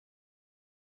application.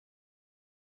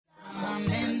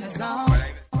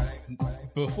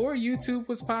 Before YouTube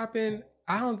was popping,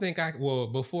 I don't think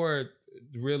before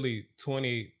really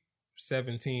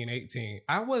 2017, 18,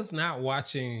 I was not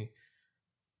watching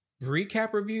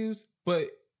recap reviews, but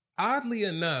oddly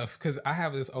enough, because I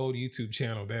have this old YouTube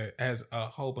channel that has a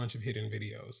whole bunch of hidden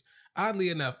videos. Oddly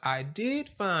enough, I did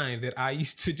find that I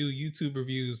used to do YouTube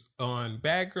reviews on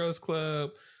Bad Girls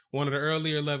Club, one of the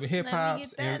earlier Love and Hip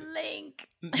Hops. Let me get that link.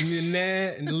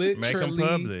 Literally, make them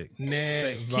public. Keep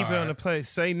it on the play.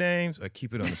 Say names or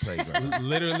keep it on the playground.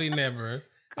 Literally never.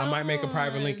 I might make a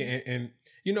private link and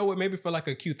you know what? Maybe for like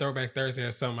a cute Throwback Thursday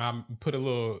or something, I'll put a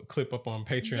little clip up on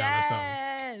Patreon or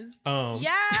something.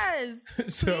 Yes.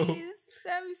 So please.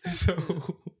 That'd be so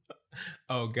cool.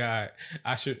 Oh God,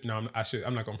 I'm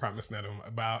not gonna promise nothing,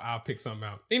 but I'll pick something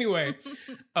out. Anyway,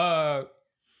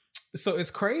 so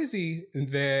it's crazy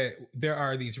that there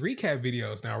are these recap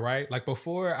videos now, right? Like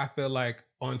before, I feel like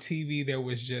on TV, there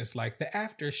was just like the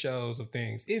after shows of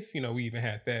things, if, we even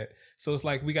had that. So it's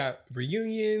like we got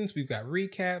reunions, we've got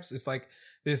recaps. It's like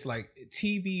this like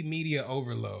TV media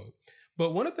overload.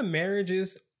 But one of the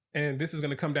marriages, and this is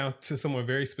going to come down to someone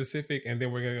very specific, and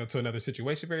then we're going to go to another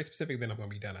situation very specific, then I'm going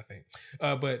to be done, I think.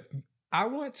 But I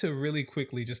want to really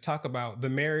quickly just talk about the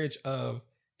marriage of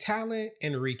talent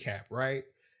and recap, right?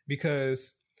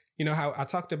 Because how I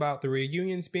talked about the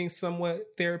reunions being somewhat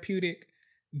therapeutic.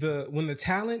 When the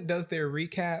talent does their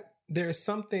recap, there's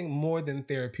something more than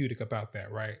therapeutic about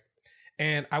that, right?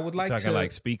 And I would like to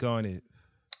speak on it.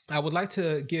 I would like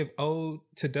to give ode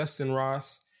to Dustin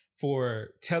Ross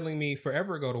for telling me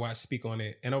forever ago to watch Speak on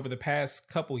It. And over the past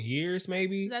couple years,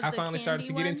 maybe I finally started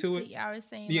to get into it.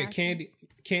 Yeah,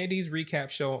 Candy's recap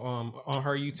show on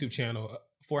her YouTube channel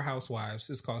for Housewives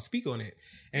is called Speak on It.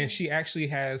 And she actually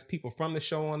has people from the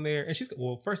show on there. And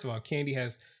first of all, Candy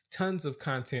has tons of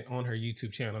content on her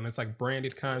YouTube channel. And it's like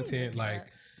branded content, like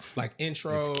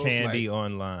intros. It's Candy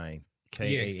Online.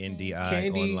 Kandi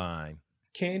Online.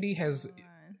 Candy has...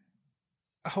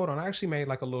 Hold on, I actually made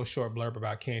like a little short blurb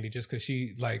about Candy just because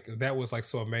that was like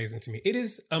so amazing to me. It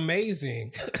is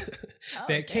amazing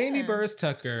that Kandi Burruss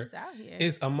Tucker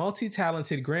is a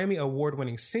multi-talented Grammy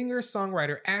award-winning singer,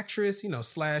 songwriter, actress,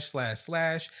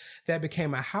 / that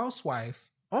became a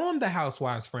housewife on the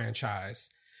Housewives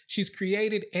franchise. She's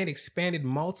created and expanded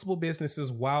multiple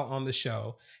businesses while on the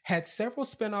show, had several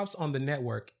spinoffs on the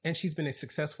network, and she's been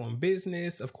successful in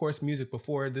business, of course, music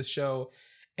before this show,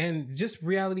 and just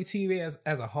reality TV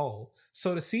as a whole.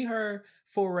 So to see her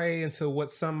foray into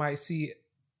what some might see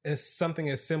as something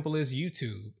as simple as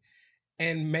YouTube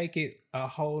and make it a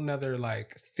whole nother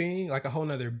thing, like a whole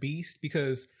nother beast,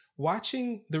 because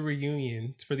watching the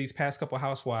reunion for these past couple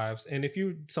Housewives, and if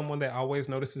you're someone that always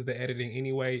notices the editing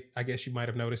anyway, I guess you might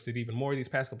have noticed it even more these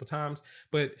past couple times,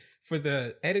 but for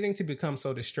the editing to become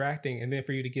so distracting, and then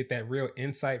for you to get that real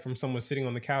insight from someone sitting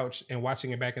on the couch and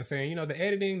watching it back and saying, the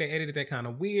editing, they edited that kind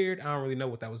of weird, I don't really know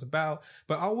what that was about,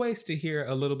 but always to hear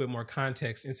a little bit more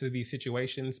context into these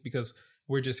situations because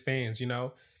we're just fans,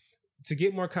 to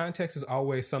get more context is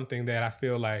always something that I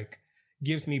feel like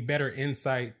gives me better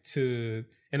insight to...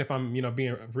 And if I'm,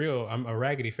 being real, I'm a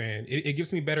Raggedy fan. It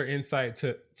gives me better insight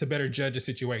to better judge a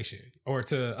situation or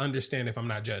to understand if I'm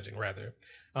not judging, rather.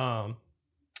 And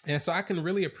so I can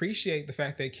really appreciate the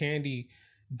fact that Kandi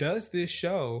does this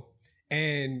show,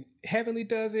 and Heavenly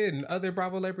does it, and other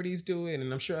Bravo celebrities do it,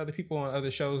 and I'm sure other people on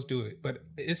other shows do it. But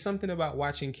it's something about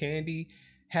watching Kandi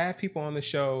have people on the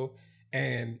show,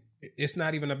 and it's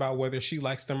not even about whether she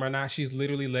likes them or not. She's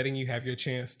literally letting you have your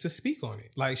chance to speak on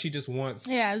it. Like, she just wants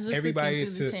I was just everybody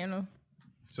through the channel.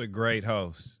 It's a great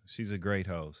host. She's a great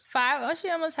host. She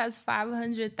almost has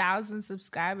 500,000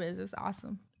 subscribers. It's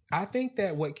awesome. I think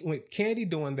that with Kandi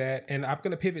doing that, and I'm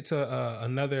going to pivot to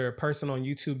another person on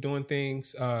YouTube doing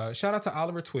things. Shout out to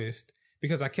Oliver Twist,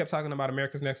 because I kept talking about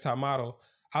America's Next Top Model.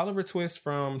 Oliver Twist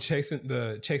from Chasing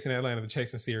Atlanta, the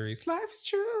Chasing series. Life is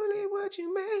truly what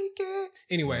you make it.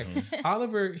 Anyway,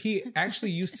 Oliver, he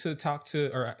actually used to talk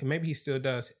to, or maybe he still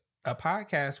does, a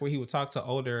podcast where he would talk to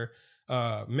older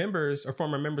members or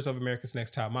former members of America's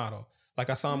Next Top Model. Like,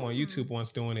 I saw him on YouTube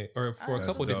once doing it, or for a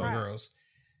couple different girls.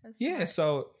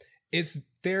 So it's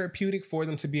therapeutic for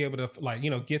them to be able to, like,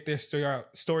 get their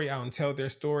story out and tell their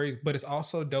story. But it's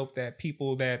also dope that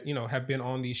people that, have been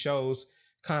on these shows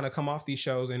kind of come off these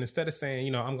shows, and instead of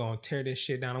saying, I'm going to tear this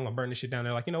shit down, I'm going to burn this shit down,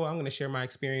 they're like, I'm going to share my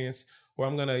experience, or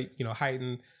I'm going to,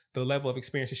 heighten the level of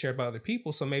experience to share by other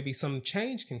people. So maybe some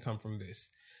change can come from this.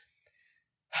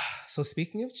 So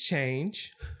speaking of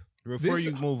change, before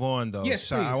you move on though,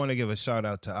 yes, I want to give a shout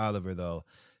out to Oliver though.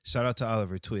 Shout out to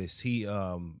Oliver Twist. He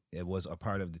it was a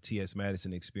part of the T.S.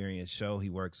 Madison Experience show. He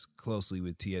works closely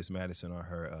with T.S. Madison on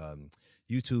her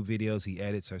YouTube videos. He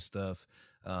edits her stuff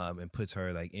and puts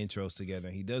her like intros together.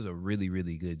 And he does a really,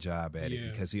 really good job at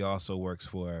it, because he also works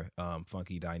for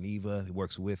Funky Dineva. He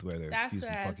works with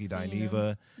Funky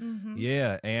Dineva. Mm-hmm.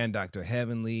 Yeah, and Dr.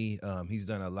 Heavenly. He's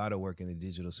done a lot of work in the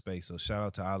digital space. So shout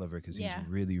out to Oliver, because he's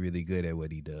really, really good at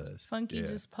what he does. Funky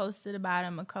just posted about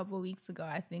him a couple weeks ago,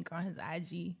 I think, on his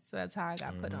IG. So that's how I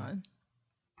got put on.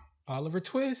 Oliver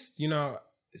Twist,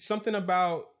 something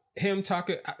about him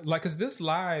talking, like, because this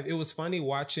live, it was funny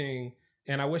watching.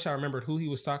 And I wish I remembered who he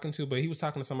was talking to, but he was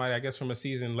talking to somebody, I guess, from a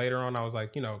season later on. I was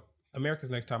like,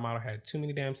 America's Next Top Model had too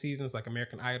many damn seasons, like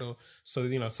American Idol. So,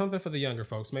 something for the younger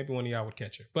folks. Maybe one of y'all would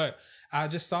catch it. But I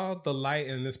just saw the light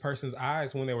in this person's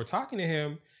eyes when they were talking to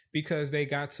him, because they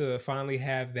got to finally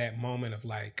have that moment of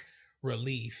like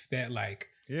relief that like,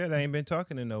 yeah, they ain't been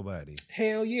talking to nobody.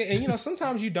 Hell yeah. And,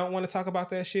 sometimes you don't want to talk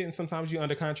about that shit, and sometimes you're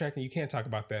under contract and you can't talk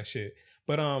about that shit.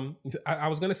 But I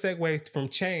was going to segue from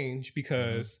Change,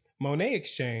 because Monet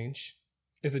X Change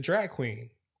is a drag queen,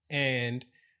 and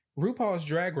RuPaul's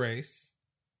Drag Race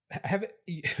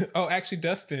actually,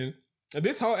 Dustin,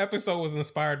 this whole episode was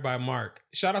inspired by Mark.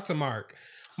 Shout out to Mark.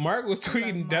 Mark was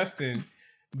tweeting Dustin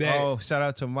that, shout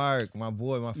out to Mark, my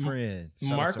boy, my friend.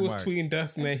 Mark was tweeting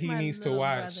Dustin that he needs to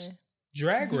watch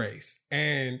Drag Race,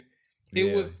 and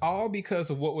it was all because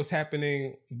of what was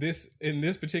happening in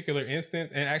this particular instance.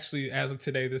 And actually, as of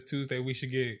today, this Tuesday, we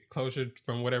should get closure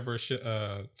from whatever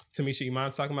Tamisha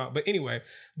Iman's talking about. But anyway,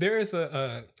 there is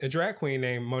a drag queen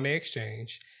named Monet X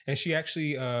Change, and she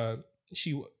actually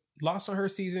she lost on her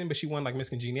season, but she won like Miss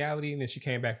Congeniality, and then she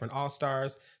came back for an All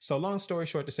Stars. So long story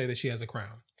short, to say that she has a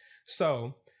crown.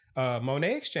 So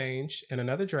Monet X Change and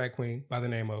another drag queen by the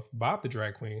name of Bob the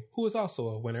Drag Queen, who is also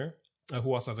a winner.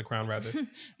 Who also has a crown, rather.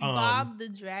 Bob the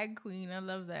Drag Queen. I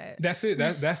love that. That's it.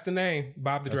 That's the name.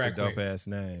 Bob the Drag Queen. That's a dope-ass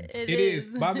name. It is.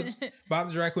 Bob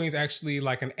the Drag Queen is actually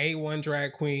like an A1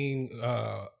 drag queen,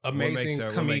 amazing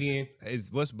comedian.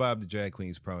 What's Bob the Drag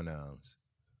Queen's pronouns?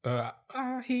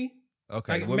 He.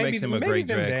 Okay, like, what makes him a great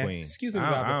drag queen? Excuse me,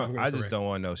 I just don't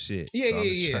want no shit.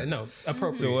 Yeah. No,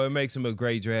 appropriate. So what makes him a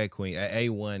great drag queen?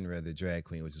 A1 rather drag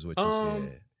queen, which is what you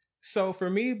said. So for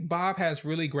me, Bob has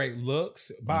really great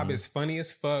looks. Bob is funny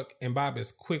as fuck, and Bob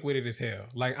is quick-witted as hell.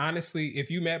 Like, honestly, if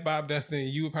you met Bob, Dustin,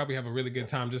 you would probably have a really good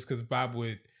time, just because Bob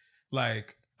would,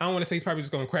 like, I don't want to say he's probably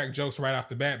just going to crack jokes right off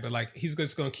the bat, but like, he's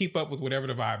just going to keep up with whatever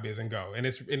the vibe is and go. And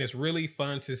it's really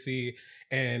fun to see.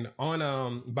 And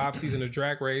on Bob's season of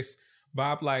Drag Race,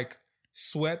 Bob like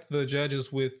swept the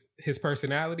judges with his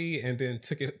personality and then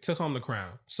took home the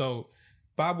crown. So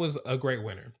Bob was a great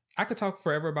winner. I could talk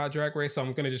forever about Drag Race, so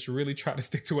I'm going to just really try to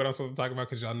stick to what I'm supposed to talk about,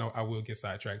 because y'all know I will get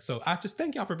sidetracked. So I just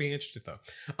thank y'all for being interested,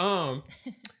 though.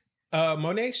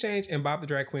 Monet X Change and Bob the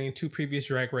Drag Queen, two previous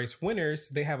Drag Race winners,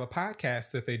 they have a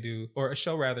podcast that they do, or a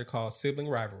show rather, called Sibling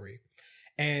Rivalry.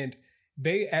 And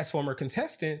they, as former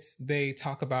contestants, they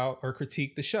talk about or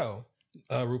critique the show,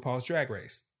 RuPaul's Drag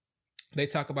Race. They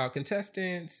talk about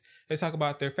contestants. They talk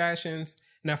about their fashions.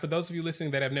 Now, for those of you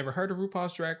listening that have never heard of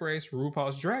RuPaul's Drag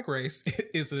Race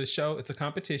is a show. It's a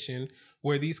competition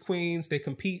where these queens, they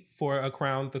compete for a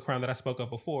crown, the crown that I spoke of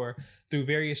before, through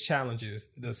various challenges.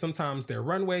 Sometimes they're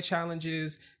runway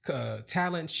challenges,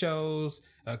 talent shows,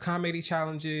 comedy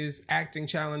challenges, acting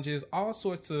challenges, all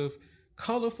sorts of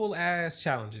colorful ass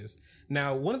challenges.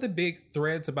 Now, one of the big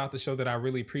threads about the show that I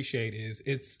really appreciate is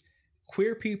it's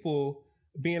queer people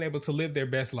being able to live their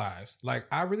best lives. Like,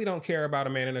 I really don't care about a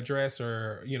man in a dress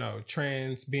or, you know,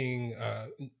 trans being,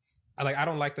 I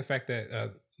don't like the fact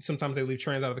that sometimes they leave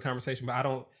trans out of the conversation, but I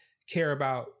don't care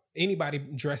about anybody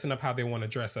dressing up how they want to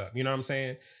dress up. You know what I'm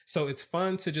saying? So it's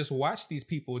fun to just watch these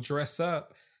people dress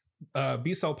up,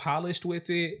 be so polished with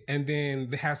it, and then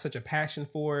they have such a passion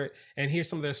for it, and hear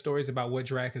some of their stories about what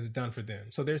drag has done for them.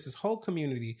 So there's this whole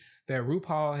community that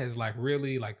RuPaul has like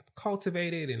really like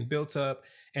cultivated and built up.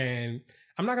 And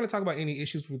I'm not going to talk about any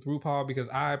issues with RuPaul because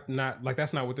I'm not like,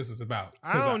 that's not what this is about.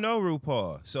 I don't know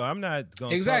RuPaul, so I'm not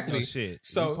going to talk no shit.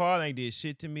 So RuPaul ain't did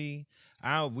shit to me.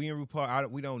 We and RuPaul,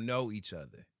 we don't know each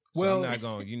other. So well, I'm not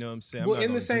going, you know what I'm saying? Well,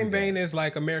 in the same vein as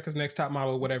like America's Next Top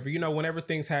Model or whatever, you know, whenever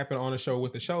things happen on a show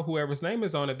with the show, whoever's name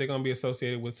is on it, they're going to be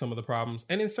associated with some of the problems.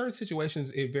 And in certain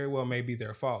situations, it very well may be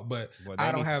their fault. But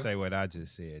I don't have to say what I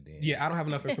just said then. Yeah, I don't have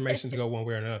enough information to go one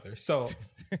way or another. So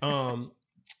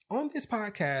on this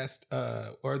podcast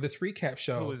or this recap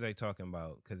show. Who was they talking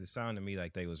about? Because it sounded to me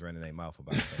like they was running their mouth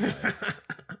about somebody.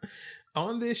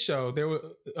 On this show, there were,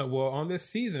 on this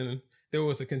season, there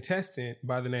was a contestant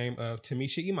by the name of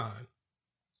Tamisha Iman.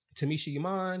 Tamisha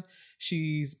Iman,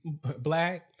 she's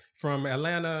black, from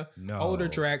Atlanta, older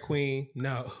drag queen.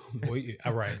 No, boy,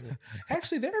 all right.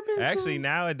 Actually, there have been some...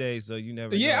 nowadays, though, you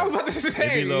never know. I was about to say.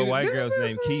 There be little white girls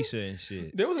named Keisha and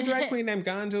shit. There was a drag queen named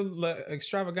Ganja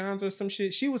Extravaganza or some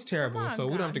shit. She was terrible, so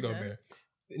we don't have to go there.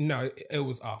 No, it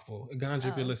was awful. Ganja,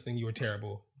 if you're listening, you were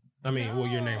terrible. I mean, well,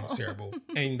 your name was terrible.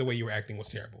 And the way you were acting was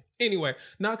terrible. Anyway,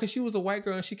 because she was a white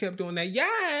girl and she kept doing that.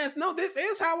 Yes, no, this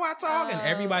is how I talk. And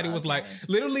everybody was like,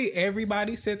 literally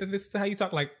everybody said that this is how you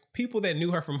talk. Like, people that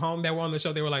knew her from home that were on the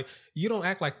show, they were like, you don't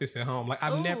act like this at home. Like,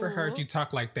 I've never heard you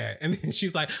talk like that. And then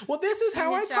she's like, well, this is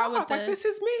how I talk. Like, this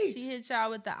is me. She hit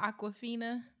y'all with the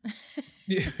Aquafina.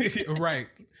 Yeah, right.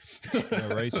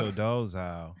 Rachel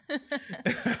Dolezal.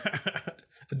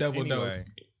 A double dose.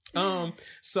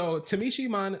 So Tamisha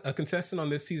Iman, a contestant on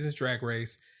this season's Drag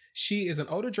Race, she is an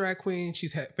older drag queen.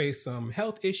 She's faced some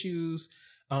health issues.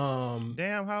 Damn,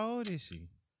 how old is she?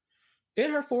 In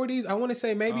her 40s, I want to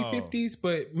say maybe 50s,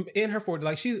 but in her 40s,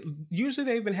 like she's usually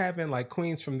they've been having like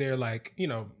queens from there, like, you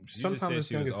know, sometimes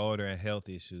as young as older and health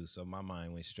issues. So my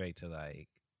mind went straight to like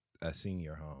a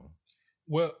senior home.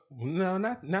 Well, no,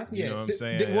 not yet. You know what I'm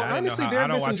saying? Well, honestly, there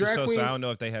have been some drag queens. So I don't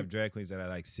know if they have drag queens that are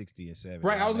like 60 and 70.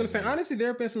 Right. I was going to say, honestly, there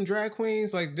have been some drag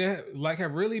queens like that, like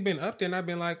have really been up there. And I've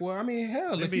been like, well, I mean,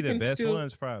 hell, they'd be the best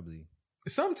ones probably.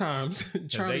 Sometimes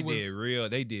Charlie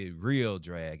they did real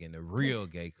drag in the real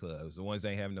gay clubs, the ones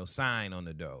that have no sign on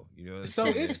the door. You know. So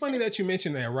it's funny that you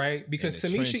mentioned that, right? Because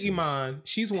Tamisha Iman,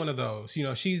 she's one of those. You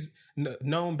know, she's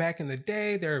known back in the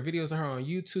day. There are videos of her on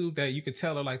YouTube that you could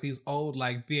tell are like these old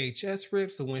like VHS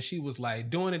rips of when she was like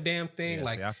doing a damn thing. Yeah,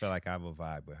 like I feel like I have a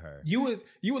vibe with her. You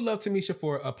would love Tamisha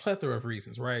for a plethora of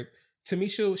reasons, right?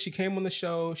 Tamisha, she came on the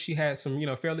show. She had some, you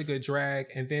know, fairly good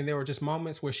drag, and then there were just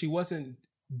moments where she wasn't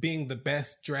being the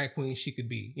best drag queen she could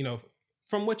be, you know,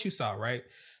 from what you saw, right?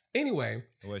 Anyway,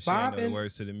 she didn't know the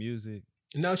words to the music.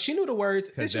 No, she knew the words.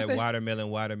 Because that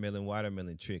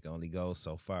watermelon trick only goes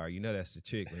so far. You know that's the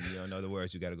trick. When you don't know the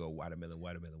words, you got to go watermelon.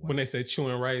 When they say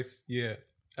chewing rice, yeah.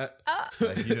 Like,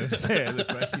 you know what I'm saying?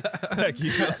 Like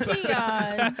you know what I'm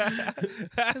saying?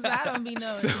 Because I don't be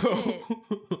knowing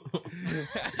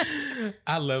shit.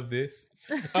 I love this.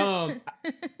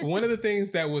 One of the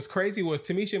things that was crazy was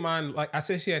Tamisha Iman, like I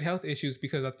said, she had health issues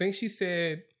because I think she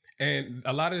said, and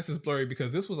a lot of this is blurry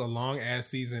because this was a long ass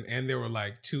season and there were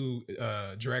like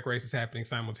 2 drag races happening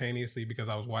simultaneously because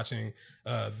I was watching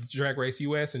Drag Race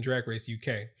US and Drag Race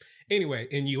UK. Anyway,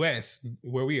 in US,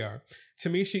 where we are,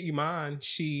 Tamisha Iman,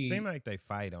 she... Seemed like they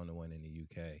fight on the one in the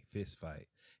UK. Fist fight.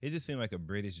 It just seemed like a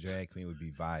British drag queen would be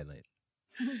violent.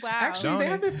 Wow. Actually,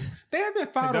 they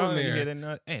haven't fought on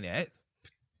there. Ain't it?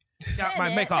 Got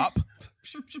my makeup.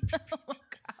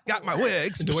 Got my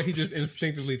wigs. The way he just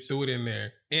instinctively threw it in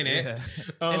there. In it.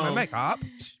 In my makeup.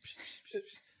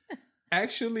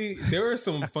 Actually, there are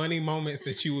some funny moments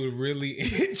that you would really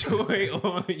enjoy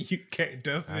on UK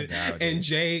Dustin and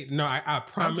Jade. No, I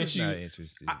promise you. Not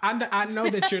interested. I know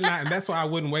that you're not, and that's why I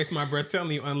wouldn't waste my breath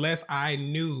telling you unless I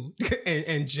knew.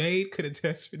 And Jade could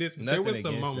attest for this. But there was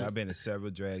some moments. I've been to several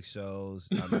drag shows.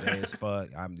 I'm gay as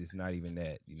fuck. It's not even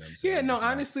that. You know what I'm saying? Yeah, no,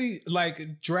 honestly,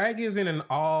 like drag isn't an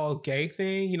all gay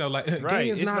thing. You know, like right. Gay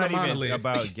is it's not a monolith. Even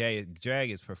about gay.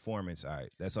 Drag is performance art.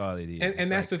 That's all it is. And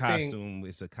that's like the costume, thing.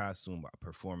 It's a costume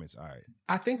performance art.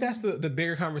 I think that's the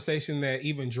bigger conversation that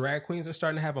even drag queens are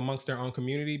starting to have amongst their own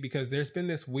community, because there's been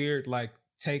this weird like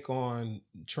take on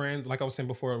trans, like I was saying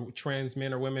before, trans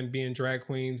men or women being drag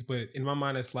queens. But in my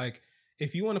mind, it's like,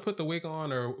 if you want to put the wig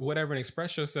on or whatever and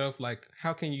express yourself, like,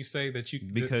 how can you say that you...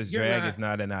 Because drag is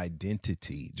not an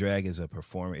identity. Drag is a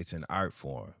performance. It's an art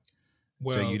form.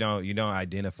 Well, so you don't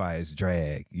identify as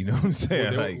drag. You know what I'm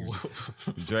saying?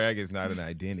 Drag is not an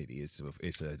identity. It's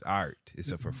an art.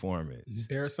 It's a performance.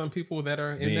 There are some people that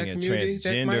are in Being that community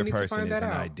that might need to find that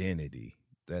out. Being a transgender person is an identity.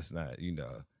 That's not,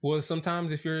 Well,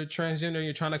 sometimes if you're transgender and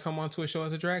you're trying to come onto a show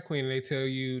as a drag queen and they tell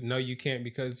you, no, you can't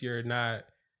because you're not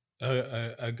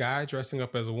a guy dressing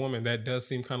up as a woman, that does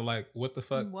seem kind of like, what the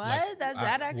fuck? What? Like,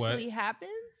 that actually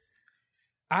happens?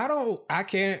 I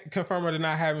can't confirm or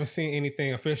deny. I haven't seen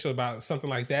anything official about something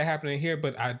like that happening here,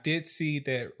 but I did see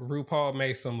that RuPaul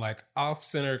made some like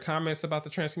off-center comments about the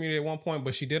trans community at one point,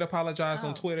 but she did apologize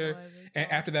on Twitter. And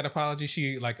after that apology,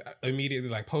 she like immediately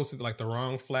like posted like the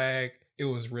wrong flag. It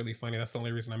was really funny. That's the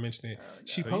only reason I mentioned it.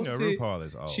 She posted, RuPaul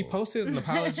is old. She posted an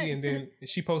apology and then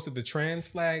she posted the trans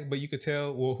flag, but you could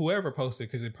tell, well, whoever posted,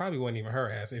 because it probably wasn't even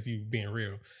her ass if you being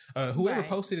real. Whoever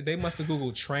posted it, they must have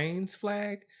Googled trans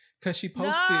flag. Because she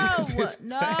posted this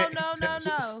flag. No.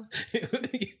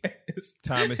 Yes.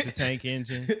 Thomas the Tank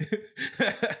Engine.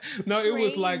 No, it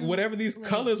was like whatever these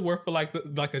colors were for like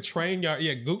a train yard.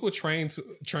 Yeah, Google trains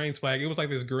flag. It was like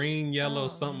this green, yellow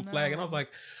flag. And I was like,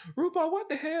 RuPaul, what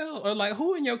the hell? Or like,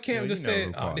 who in your camp just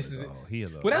said, RuPaul this is it?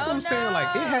 Well, that's what I'm saying.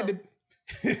 Like, it had to...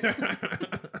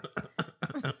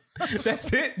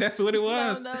 That's it. That's what it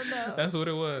was. No. That's what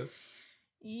it was.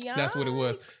 Yikes. That's what it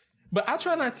was. But I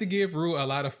try not to give Ru a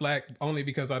lot of flack only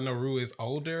because I know Ru is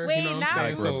older. Wait, you know what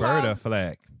I'm saying? Like Roberta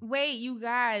flack. Wait, you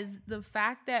guys, the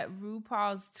fact that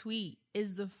RuPaul's tweet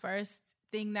is the first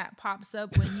thing that pops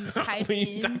up when you type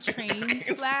in trans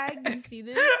flag. You see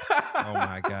this? Oh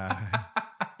my God.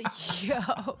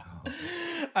 Yo.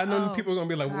 I know people are going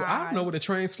to be like, well, I don't know what a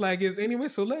trans flag is anyway,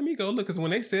 so let me go look. Because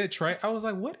when they said I was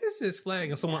like, what is this flag?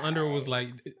 And someone under was like,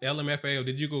 LMFAO,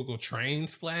 did you Google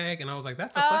trans flag? And I was like,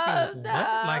 that's a fucking what?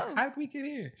 Like, how did we get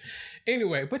here?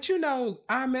 Anyway, but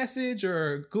iMessage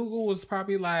or Google was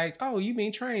probably like, oh, you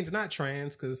mean trans, not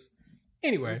trans, because...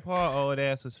 Anyway, Paul old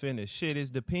ass was finna shit his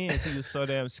depends. He was so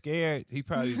damn scared. He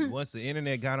probably once the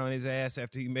internet got on his ass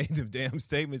after he made them damn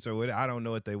statements or whatever. I don't know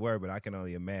what they were, but I can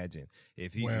only imagine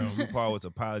if RuPaul was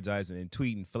apologizing and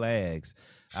tweeting flags.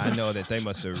 I know that they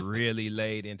must have really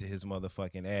laid into his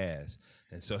motherfucking ass.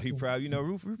 And so he probably,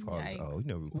 RuPaul is old.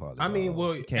 RuPaul is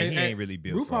old. He ain't really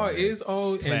built for RuPaul is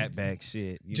old. Flatback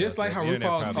shit. Just like how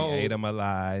RuPaul's old. Ate him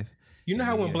alive. You know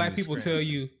how when black people tell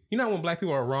you, how when black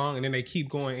people are wrong and then they keep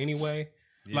going anyway?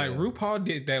 Yeah. Like RuPaul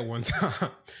did that one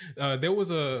time. There was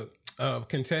a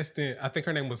contestant, I think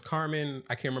her name was Carmen.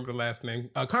 I can't remember the last name.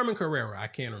 Carmen Carrera. I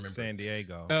can't remember. San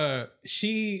Diego.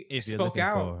 She spoke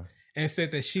out and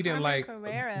said that she didn't like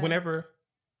Carrera. Whenever.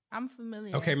 I'm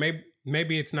familiar. Okay,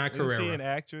 maybe it's not Carrera. Is she an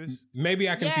actress? Maybe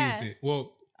I confused it.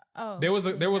 Well, there was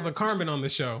a Carmen on the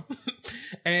show,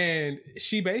 and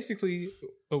she basically,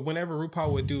 whenever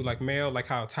RuPaul would do like mail, like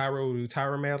how Tyra would do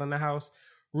Tyra mail in the house,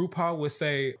 RuPaul would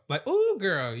say like, "Ooh,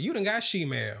 girl, you done got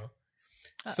she-mail."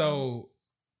 So,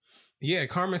 yeah,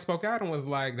 Carmen spoke out and was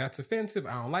like, "That's offensive.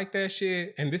 I don't like that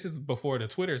shit." And this is before the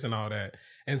Twitters and all that.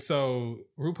 And so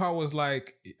RuPaul was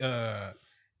like,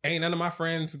 "Ain't none of my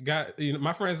friends got,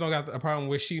 my friends don't got a problem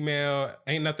with she-mail.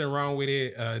 Ain't nothing wrong with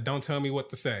it. Don't tell me what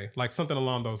to say." Like something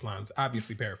along those lines,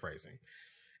 obviously paraphrasing.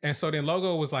 And so then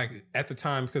Logo was like, at the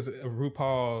time, because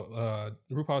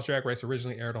RuPaul's Drag Race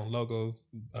originally aired on Logo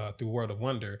through World of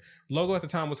Wonder. Logo at the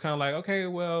time was kind of like, okay,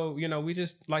 well, we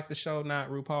just like the show,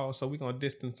 not RuPaul, so we're going to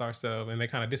distance ourselves. And they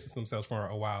kind of distanced themselves for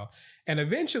a while. And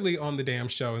eventually on the damn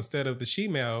show, instead of the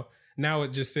she-mail, now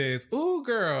it just says, "Ooh,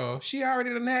 girl, she already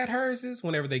done had hers,"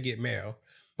 whenever they get mail.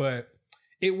 But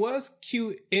it was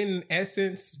cute in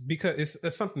essence because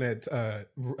it's something that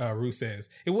Ru says.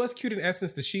 It was cute in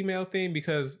essence, the she-mail thing,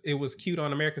 because it was cute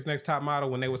on America's Next Top Model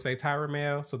when they would say Tyra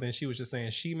mail. So then she was just saying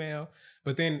she-mail.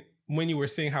 But then when you were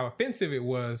seeing how offensive it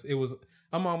was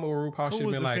a moment where RuPaul should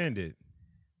have been offended?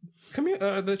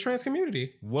 The trans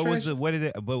community.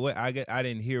 I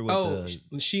didn't hear what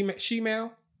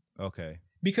she-mail. Okay.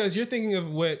 Because you're thinking of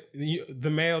the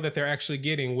mail that they're actually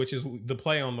getting, which is the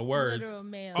play on the words. Literal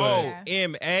mail.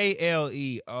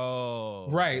 MALE. Oh,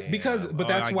 right. Man. Because, but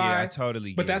that's why. I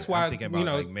totally. But that's why I'm thinking about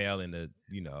like mail in the.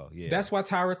 Yeah. That's why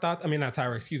Tyra thought. I mean, not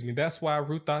Tyra. Excuse me. That's why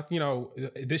Ruth thought.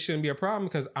 This shouldn't be a problem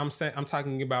because I'm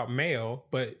talking about mail,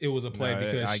 but it was a play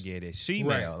because I get it. She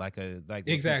mail like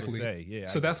exactly. Say. Yeah.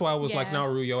 So that's why I was like, no,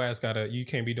 Ru, your ass you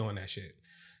can't be doing that shit.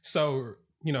 So.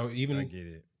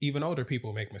 Even older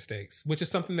people make mistakes, which is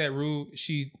something that Ru,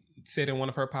 she said in one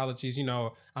of her apologies, you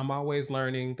know, I'm always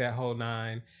learning, that whole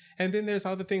 9. And then there's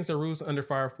other things that Rue's under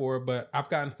fire for, but I've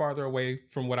gotten farther away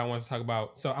from what I wanted to talk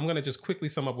about. So I'm going to just quickly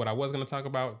sum up what I was going to talk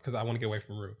about because I want to get away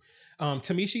from Rue.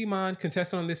 Tamisha Iman,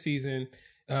 contestant on this season,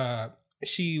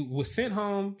 she was sent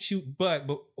home. But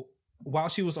while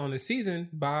she was on the season,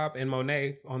 Bob and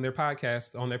Monet on their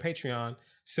podcast, on their Patreon,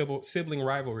 Sibling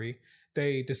Rivalry,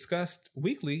 they discussed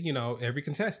weekly, you know, every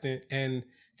contestant, and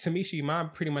Tamisha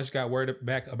Iman pretty much got word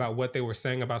back about what they were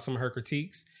saying about some of her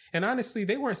critiques. And honestly,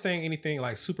 they weren't saying anything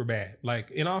like super bad.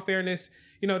 Like, in all fairness,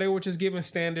 you know, they were just giving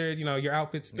standard, you know, your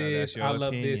outfit's this, I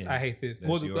love this, I hate this.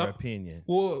 That's your opinion.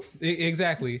 Well,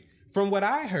 exactly. From what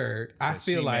I heard, I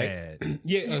feel like,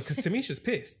 yeah, because Tamisha's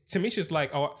pissed. Tamisha's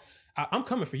like, oh, I'm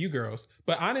coming for you girls.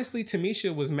 But honestly,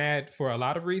 Tamisha was mad for a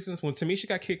lot of reasons. When Tamisha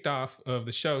got kicked off of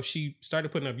the show, she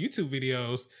started putting up YouTube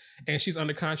videos and she's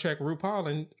under contract with RuPaul.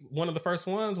 And one of the first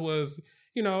ones was,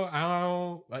 you know,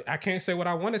 I can't say what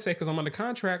I want to say because I'm under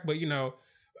contract, but you know,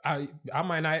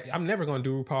 I'm never going to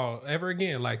do RuPaul ever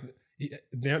again. Like,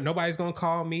 nobody's going to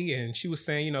call me. And she was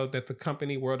saying, you know, that the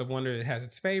company World of Wonder has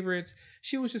its favorites.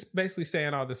 She was just basically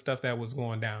saying all the stuff that was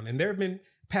going down. And there have been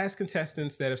past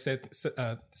contestants that have said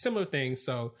similar things.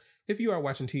 So if you are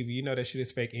watching TV, you know that shit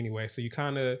is fake anyway. So you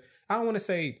kind of, I don't want to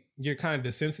say you're kind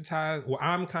of desensitized. Well,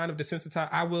 I'm kind of desensitized.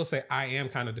 I will say I am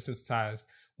kind of desensitized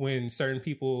when certain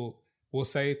people will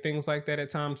say things like that at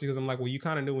times, because I'm like, well, you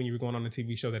kind of knew when you were going on a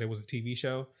TV show that it was a TV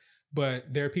show.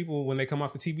 But there are people, when they come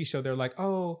off the TV show, they're like,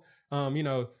 oh, you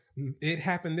know, it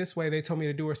happened this way. They told me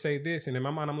to do or say this. And in my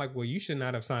mind, I'm like, well, you should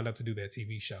not have signed up to do that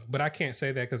TV show. But I can't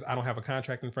say that because I don't have a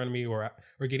contract in front of me or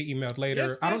get it emailed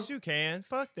later. Yes, you can.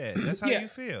 Fuck that. That's how you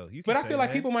feel. You can but I feel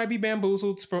like people might be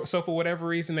bamboozled. So for whatever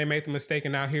reason, they made the mistake.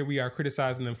 And now here we are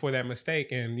criticizing them for that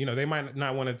mistake. And, you know, they might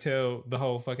not want to tell the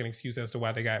whole fucking excuse as to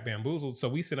why they got bamboozled. So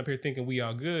we sit up here thinking we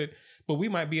all good, but we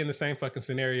might be in the same fucking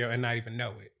scenario and not even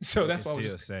know it. So that's why we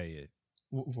still say it.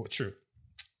 Well, true.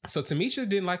 So Tamisha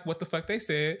didn't like what the fuck they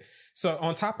said. So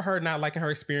on top of her not liking her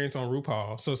experience on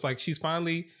RuPaul, so it's like she's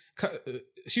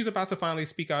about to finally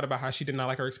speak out about how she did not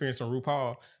like her experience on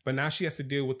RuPaul, but now she has to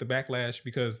deal with the backlash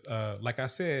because, like I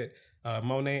said,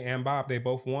 Monet and Bob, they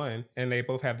both won and they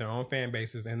both have their own fan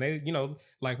bases, and they, you know,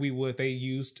 like they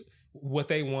used what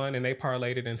they won and they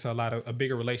parlayed it into a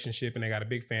bigger relationship, and they got a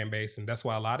big fan base, and that's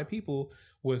why a lot of people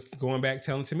was going back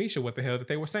telling Tamisha what the hell that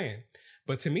they were saying.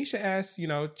 But Tamisha asked, you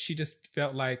know, she just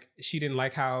felt like she didn't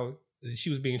like how she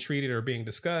was being treated or being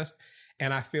discussed.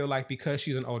 And I feel like because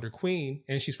she's an older queen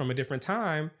and she's from a different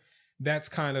time, that's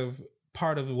kind of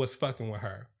part of what's fucking with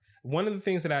her. One of the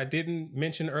things that I didn't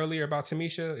mention earlier about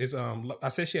Tamisha is I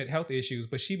said she had health issues,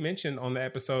 but she mentioned on the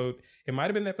episode, it might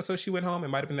have been the episode she went home, it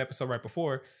might have been the episode right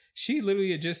before, she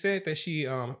literally had just said that she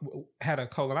had a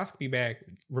colonoscopy bag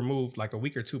removed like a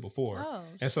week or two before. Oh,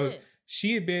 and so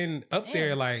she had been up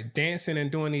there like dancing and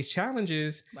doing these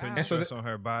challenges. Wow. Putting stress on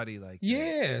her body. Like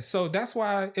that. So that's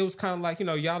why it was kind of like, you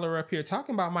know, y'all are up here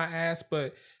talking about my ass,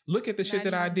 but look at the shit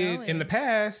that I did in the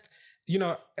past. You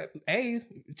know,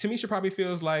 Tamisha probably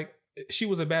feels like she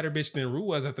was a better bitch than Rue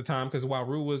was at the time, because while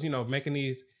Rue was, you know, making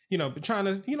these, you know, trying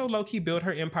to, you know, low-key build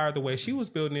her empire the way she was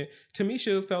building it,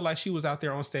 Tamisha felt like she was out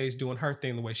there on stage doing her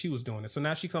thing the way she was doing it. So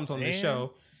now she comes on this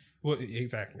show. Well,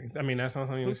 exactly. I mean, that's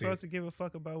something who's supposed to give a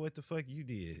fuck about what the fuck you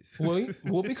did.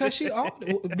 Well, because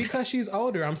she's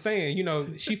older. I'm saying, you know,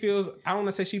 she feels. I don't want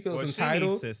to say she feels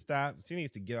entitled. She needs to stop. She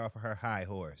needs to get off of her high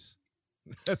horse.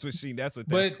 That's what that's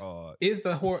called. Is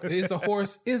the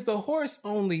horse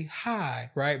only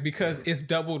high, right? Because it's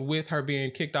doubled with her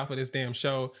being kicked off of this damn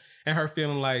show and her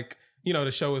feeling like, you know,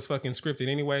 the show is fucking scripted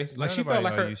anyway. Like she felt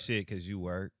like you shit because you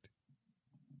worked.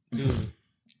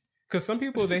 Because some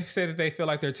people, they say that they feel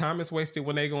like their time is wasted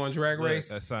when they go on Drag Race.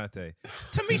 Asante.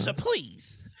 Tamisha,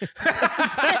 please.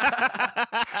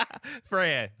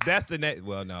 Fran, that's the next.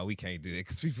 Well, no, we can't do it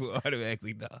because people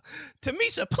automatically know.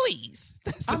 Tamisha, please.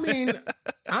 I mean,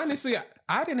 honestly,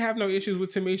 I didn't have no issues with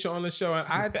Tamisha on the show. And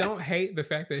I don't hate the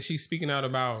fact that she's speaking out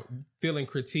about feeling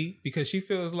critique, because she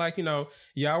feels like, you know,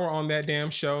 y'all were on that damn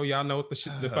show. Y'all know what the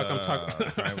fuck I'm talking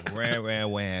about.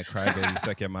 Ran, crybaby,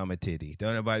 suck your mama titty.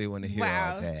 Don't nobody want to hear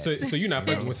all that. So you're not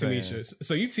fucking with Tamisha.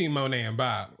 So you team Monet and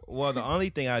Bob. Well, the only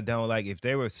thing I don't like, if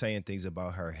they were saying things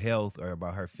about her health or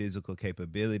about her physical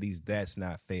capabilities, that's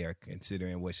not fair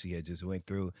considering what she had just went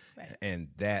through. Right. And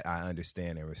that I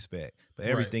understand and respect. But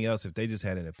everything else, if they just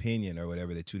had an opinion or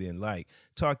whatever that you didn't like,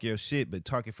 talk your shit, but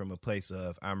talk it from a place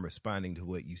of I'm responding to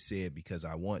what you said because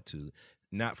I want to,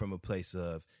 not from a place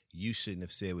of you shouldn't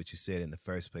have said what you said in the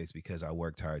first place because I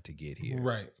worked hard to get here.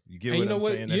 Right. You get what I'm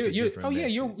saying? That's a different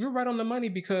message. You're right on the money,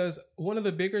 because one of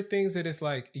the bigger things that is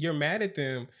like, you're mad at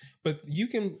them, but you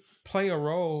can play a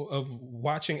role of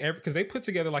watching because they put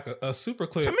together like a super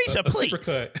clip, Tamisha, a super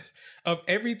cut of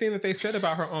everything that they said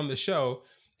about her on the show.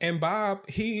 And Bob,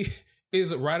 he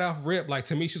is right off rip like,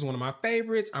 Tamisha's one of my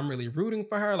favorites. I'm really rooting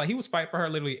for her. Like, he was fighting for her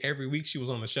literally every week she was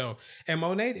on the show. And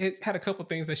Monet had a couple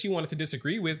things that she wanted to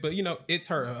disagree with, but it's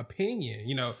her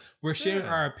opinion. We're sharing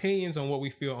our opinions on what we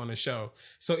feel on the show.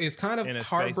 So it's kind of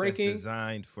heartbreaking. It's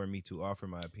designed for me to offer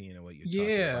my opinion on what you're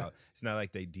talking about. It's not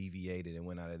like they deviated and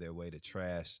went out of their way to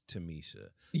trash Tamisha.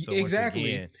 So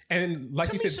exactly. Again, and like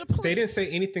Tamisha, you said, they didn't say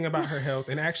anything about her health.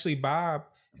 And actually, Bob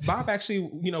actually,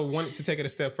 wanted to take it a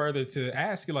step further to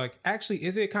ask you, like, actually,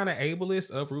 is it kind of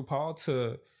ableist of RuPaul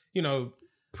to,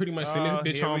 pretty much send this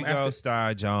bitch here home we go,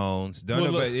 Star Jones. But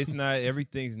it's not,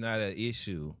 everything's not an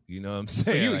issue. You know what I'm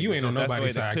saying? So you ain't on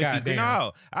nobody's side. Goddamn.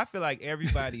 No, I feel like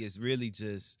everybody is really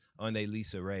just on their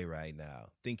Lisa Ray right now,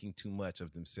 thinking too much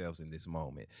of themselves in this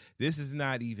moment. This is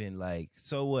not even like,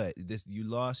 so what? You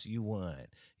lost, you won.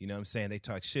 You know what I'm saying? They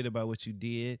talk shit about what you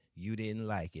did, you didn't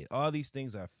like it. All these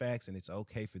things are facts, and it's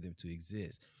okay for them to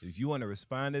exist. If you want to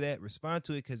respond to that, respond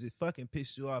to it because it fucking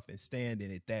pissed you off, and stand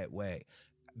in it that way.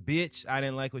 Bitch, I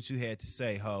didn't like what you had to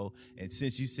say, ho. And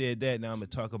since you said that, now I'm going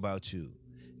to talk about you.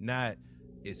 Not,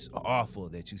 it's awful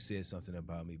that you said something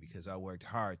about me because I worked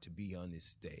hard to be on this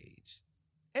stage.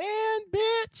 And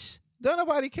bitch, don't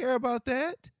nobody care about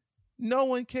that. No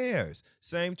one cares.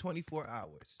 Same 24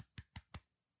 hours.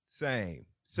 Same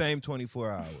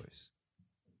 24 hours.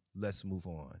 Let's move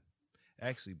on.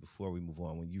 Actually, before we move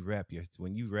on, when you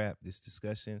wrap this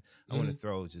discussion, I want to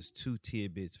throw just 2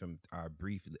 tidbits from our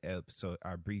brief episode,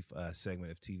 our brief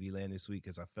segment of TV Land this week,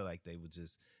 because I feel like they would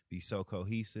just be so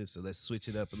cohesive. So let's switch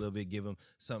it up a little bit, give them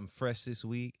something fresh this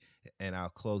week, and I'll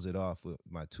close it off with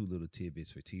my 2 little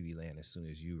tidbits for TV Land as soon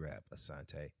as you wrap,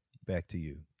 Asante. Back to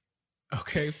you.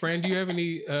 Okay, friend, do you have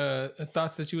any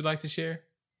thoughts that you would like to share?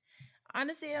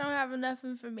 Honestly, I don't have enough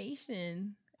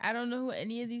information. I don't know who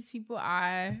any of these people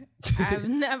are. I've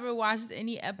never watched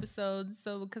any episodes,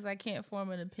 so because I can't form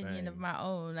an opinion of my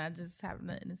own, I just have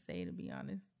nothing to say, to be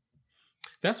honest.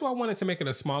 That's why I wanted to make it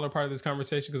a smaller part of this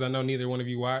conversation, because I know neither one of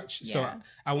you watch. Yeah. So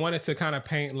I wanted to kind of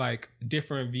paint like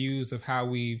different views of how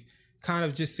we've kind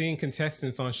of just seen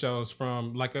contestants on shows,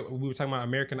 from like we were talking about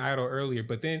American Idol earlier,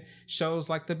 but then shows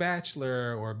like The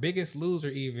Bachelor or Biggest Loser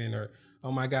even, or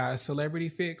oh my God, Celebrity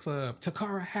Fit Club,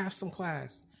 Takara, have some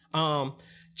class.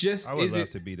 I would love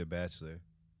to be The Bachelor.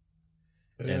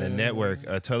 And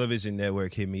a television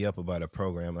network hit me up about a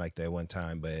program like that one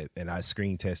time, and I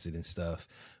screen tested and stuff,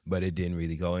 but it didn't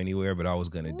really go anywhere, but I was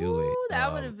going to do it.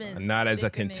 That would have been not as a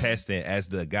contestant, as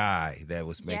the guy that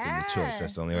was making the choice.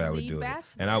 That's the only way I would do it.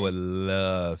 And I would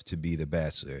love to be The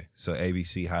Bachelor. So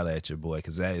ABC, holla at your boy,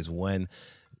 because that is one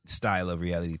style of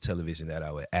reality television that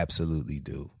I would absolutely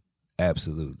do.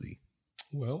 Absolutely.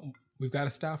 Well, we've got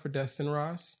a style for Dustin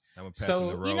Ross. I'm gonna pass him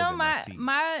the rose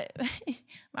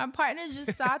my partner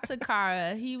just saw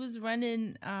Takara. He was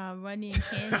running Runyon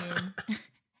Canyon.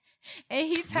 And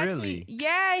he texted me.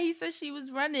 Yeah, he said she was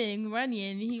running.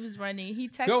 He was running. He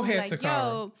texted me like, Takara.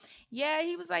 Yo. Yeah,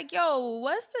 he was like, yo,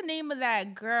 what's the name of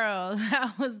that girl?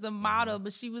 That was the model,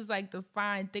 but she was like the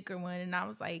fine, thicker one. And I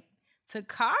was like,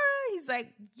 Takara? He's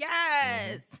like,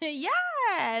 yes,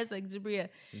 yes, like Jabria.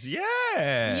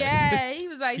 Yeah. He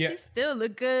was like, she still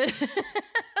look good.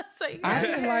 Like, I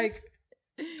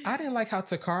didn't like how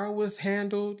Takara was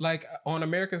handled. Like on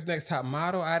America's Next Top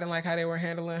Model, I didn't like how they were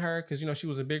handling her, because she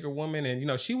was a bigger woman,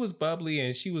 and she was bubbly,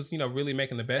 and she was really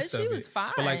making the best of it. She was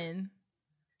fine. But, like,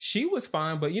 she was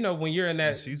fine, but when you're in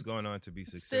that, she's going on to be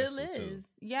successful too.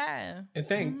 Yeah. And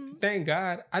thank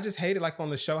God. I just hated like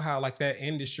on the show how like that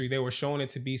industry, they were showing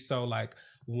it to be so like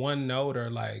one note,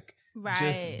 or like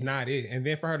just not it. And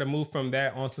then for her to move from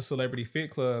that onto Celebrity Fit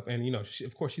Club, and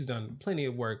of course she's done plenty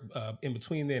of work in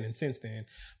between then and since then.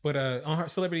 But on her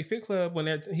Celebrity Fit Club,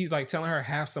 when he's like telling her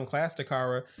have some class,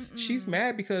 Takara, she's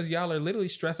mad because y'all are literally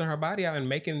stressing her body out and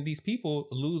making these people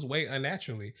lose weight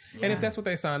unnaturally. Yeah. And if that's what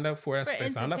they signed up for, that's what they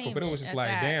signed up for. But it was just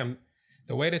like, damn,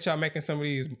 the way that y'all making some of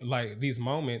these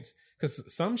moments, because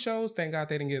some shows, thank God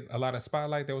they didn't get a lot of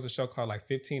spotlight. There was a show called like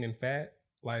 15 and Fat.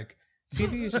 Like,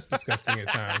 TV is just disgusting at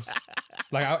times.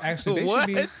 Like,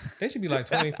 they should be like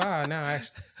 25 now.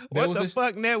 Actually, what the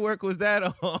fuck network was that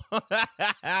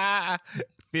on?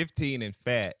 15 and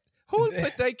Fat. Who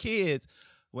put their kids?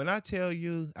 When I tell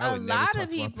you, I would never talk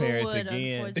to my parents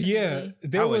again.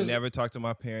 Yeah, I would never talk to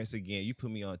my parents again. You put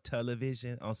me on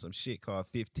television on some shit called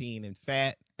 15 and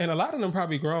Fat. And a lot of them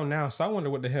probably grown now, so I wonder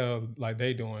what the hell like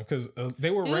they doing, because they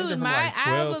were ranging from like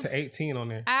 12 to 18 on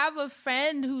there. I have a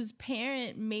friend whose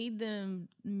parent made them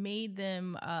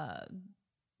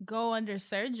go under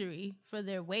surgery for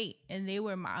their weight, and they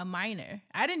were a minor.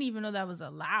 I didn't even know that was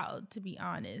allowed, to be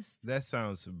honest. That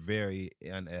sounds very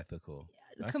unethical.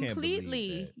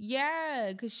 Completely. Yeah,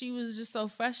 because she was just so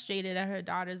frustrated at her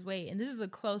daughter's weight. And this is a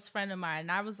close friend of mine.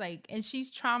 And I was like, and she's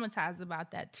traumatized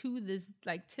about that till this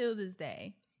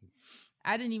day.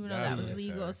 I didn't even know that was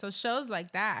legal. Her. So shows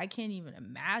like that, I can't even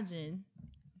imagine.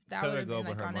 Tell her to go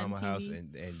over her mama's house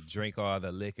and drink all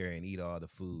the liquor and eat all the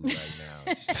food right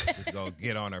now. She's just gonna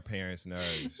get on her parents'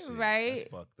 nerves. Shit. Right? That's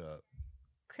fucked up.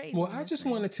 Crazy. Well, I just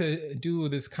wanted to do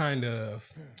this kind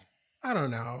of, I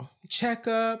don't know, check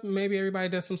up. Maybe everybody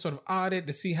does some sort of audit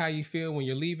to see how you feel when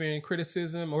you're leaving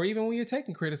criticism, or even when you're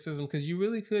taking criticism, because you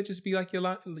really could just be like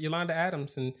Yolanda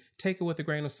Adams and take it with a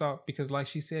grain of salt, because like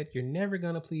she said, you're never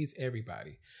going to please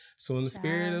everybody. So in the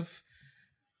spirit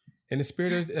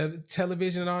of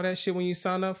television and all that shit, when you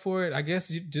sign up for it, I guess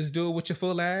you just do it with your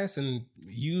full ass and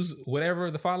use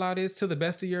whatever the fallout is to the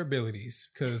best of your abilities.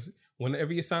 Because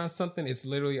whenever you sign something, it's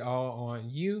literally all on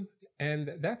you.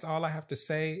 And that's all I have to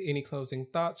say. Any closing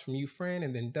thoughts from you, friend,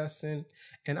 and then Dustin?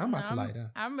 And I'm about to light up.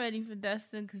 I'm ready for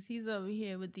Dustin because he's over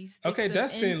here with these sticks Okay,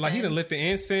 Dustin, incense. Like he done lit the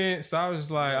incense. So I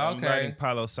was like, okay. I'm lighting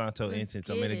Palo Santo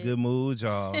incense. I'm in a good mood,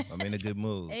 y'all. I'm in a good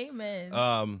mood.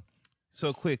 Amen.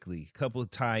 So quickly, couple of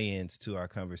tie-ins to our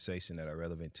conversation that are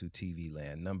relevant to TV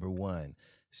land. Number one,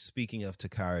 speaking of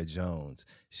Takara Jones,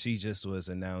 she just was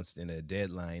announced in a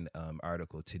Deadline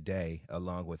article today,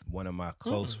 along with one of my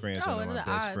close friends, one of my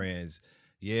best friends.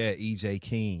 Yeah, EJ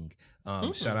King.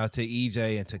 Shout out to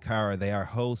EJ and Takara. They are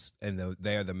hosts and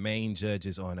they are the main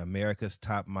judges on America's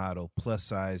Top Model plus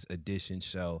size edition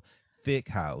show, Thick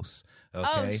House.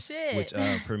 Okay. Oh, shit. Which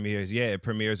premieres. Yeah, it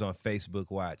premieres on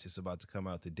Facebook Watch. It's about to come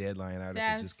out. The Deadline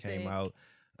article just came out.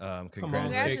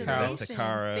 Congratulations. That's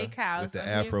Takara with the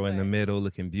afro in the middle,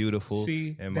 looking beautiful.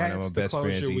 See, and one of my best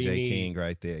friends, EJ King,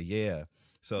 right there. Yeah.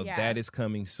 So that is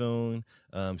coming soon.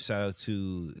 Shout out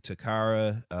to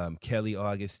Takara, Kelly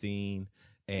Augustine,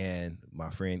 and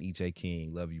my friend EJ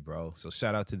King. Love you, bro. So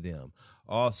shout out to them.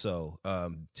 Also,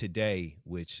 today,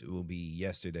 which will be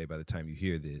yesterday by the time you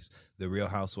hear this, The Real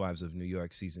Housewives of New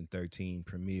York Season 13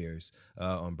 premieres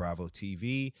on Bravo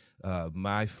TV.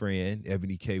 My friend,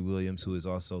 Ebony K. Williams, who is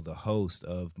also the host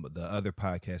of the other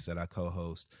podcast that I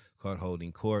co-host called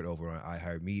Holding Court over on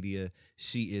iHeartMedia.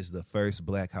 She is the first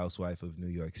Black housewife of New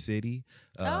York City.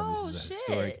 This is a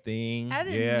historic thing. I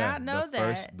did not know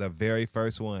that. The very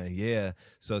first one, yeah.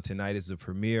 So tonight is the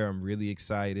premiere. I'm really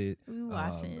excited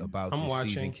about this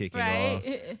season kicking off.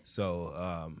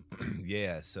 So,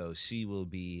 so she will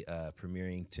be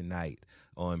premiering tonight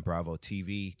on Bravo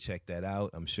TV. Check that out.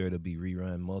 I'm sure it'll be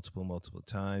rerun multiple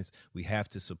times. We have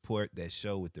to support that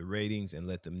show with the ratings and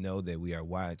let them know that we are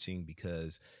watching,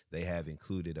 because they have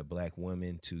included a Black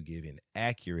woman to give an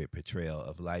accurate portrayal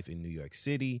of life in New York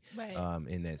City,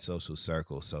 in that social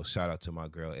circle. So shout out to my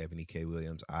girl, Ebony K.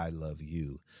 Williams. I love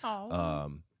you.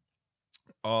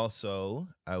 Also,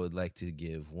 I would like to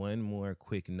give one more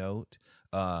quick note.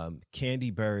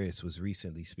 Kandi Burruss was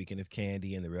recently, speaking of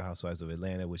Kandi and The Real Housewives of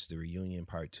Atlanta, which the reunion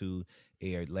part 2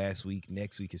 aired last week.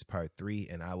 Next week is part 3,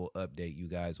 and I will update you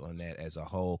guys on that as a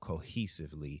whole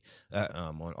cohesively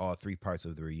on all 3 parts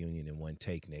of the reunion in one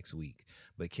take next week.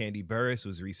 But Kandi Burruss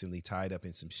was recently tied up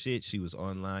in some shit. She was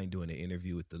online doing an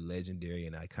interview with the legendary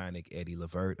and iconic Eddie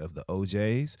Levert of the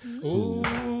OJs, who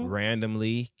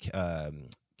randomly...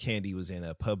 Kandi was in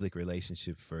a public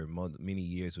relationship for many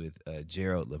years with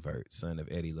Gerald Levert, son of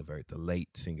Eddie Levert, the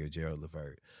late singer Gerald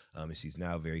Levert. And she's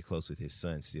now very close with his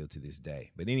son still to this day.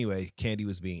 But anyway, Kandi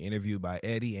was being interviewed by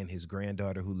Eddie and his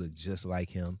granddaughter, who looked just like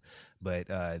him. But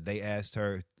they asked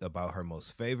her about her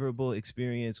most favorable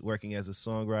experience working as a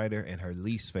songwriter and her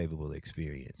least favorable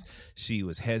experience. She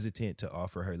was hesitant to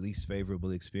offer her least favorable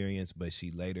experience, but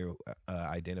she later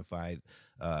identified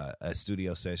a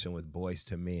studio session with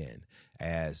Boyz II Men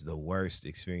as the worst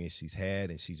experience she's had.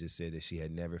 And she just said that she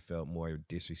had never felt more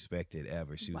disrespected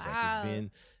ever. She was like,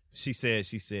 she said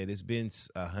it's been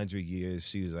 100 years.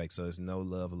 She was like, so it's no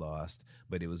love lost,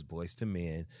 but it was Boyz II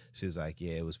Men. She was like,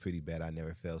 yeah, it was pretty bad. I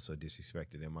never felt so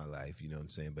disrespected in my life. You know what I'm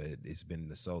saying? But it's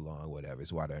been so long, whatever.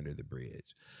 It's water under the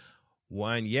bridge.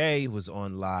 Wanye was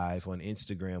on live on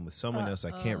Instagram with someone else.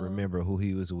 I can't remember who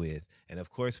he was with. And of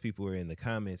course, people were in the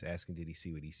comments asking, did he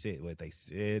see what they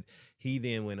said? He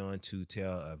then went on to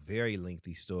tell a very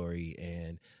lengthy story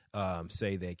and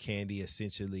say that Kandi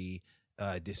essentially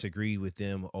disagreed with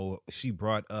them, or she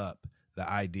brought up the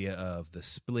idea of the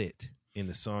split in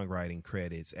the songwriting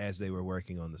credits as they were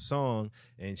working on the song,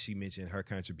 and she mentioned her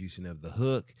contribution of the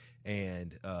hook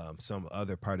and some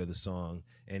other part of the song,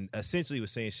 and essentially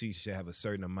was saying she should have a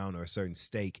certain amount or a certain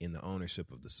stake in the ownership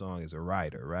of the song as a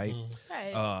writer, right?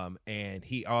 Right. And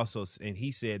he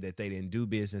said that they didn't do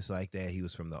business like that. He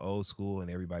was from the old school,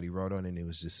 and everybody wrote on it, and it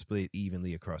was just split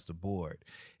evenly across the board.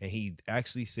 And he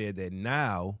actually said that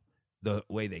now the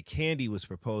way that Kandi was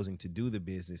proposing to do the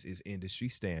business is industry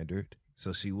standard.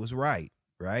 So she was right?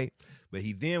 But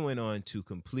he then went on to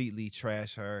completely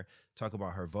trash her, talk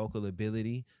about her vocal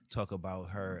ability, talk about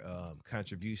her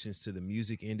contributions to the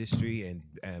music industry and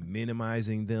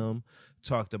minimizing them,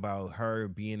 talked about her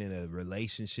being in a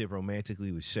relationship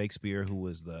romantically with Shakespeare, who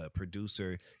was the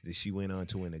producer that she went on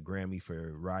to win a Grammy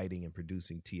for writing and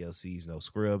producing TLC's No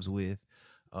Scrubs with.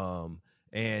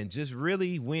 And just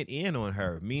really went in on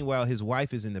her. Meanwhile, his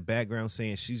wife is in the background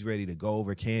saying she's ready to go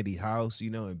over Kandi's house,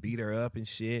 and beat her up and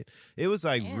shit. It was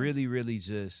like really, really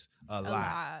just a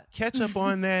lot. Catch up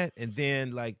on that, and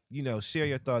then share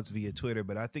your thoughts via Twitter.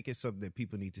 But I think it's something that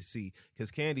people need to see,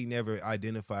 because Kandi never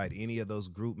identified any of those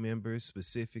group members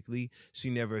specifically. She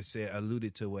never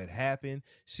alluded to what happened.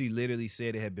 She literally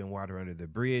said it had been water under the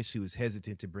bridge. She was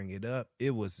hesitant to bring it up.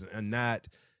 It was not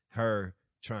her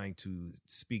trying to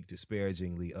speak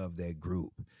disparagingly of that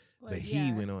group. But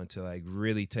he went on to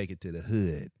really take it to the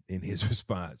hood in his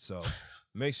response. So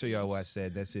make sure y'all watch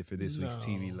that. That's it for this week's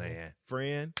TV Land.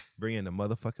 Friend, bring in the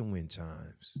motherfucking wind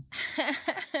chimes.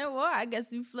 Well, I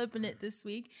guess we're flipping it this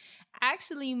week.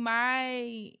 Actually,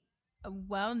 my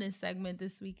wellness segment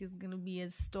this week is going to be a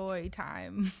story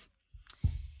time.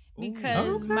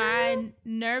 Because my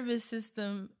nervous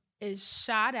system is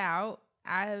shot out.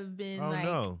 I have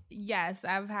been yes,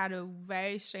 I've had a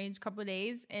very strange couple of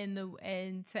days, and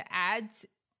to add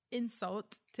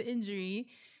insult to injury.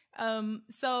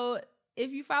 So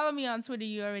if you follow me on Twitter,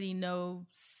 you already know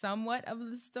somewhat of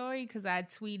the story because I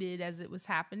tweeted as it was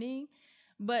happening.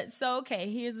 But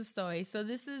here's the story. So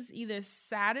this is either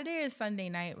Saturday or Sunday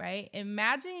night, right?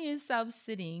 Imagine yourself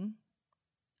sitting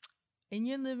in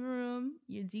your living room,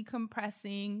 you're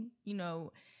decompressing,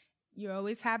 you're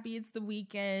always happy it's the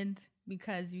weekend,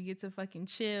 because you get to fucking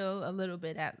chill a little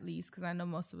bit at least, because I know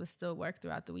most of us still work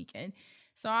throughout the weekend.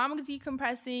 So I'm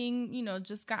decompressing,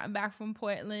 just gotten back from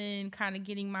Portland, kind of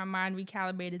getting my mind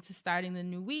recalibrated to starting the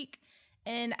new week.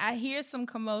 And I hear some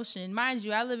commotion. Mind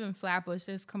you, I live in Flatbush.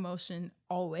 There's commotion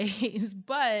always,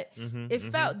 but it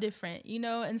felt different,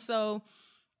 And so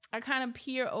I kind of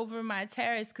peer over my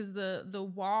terrace, because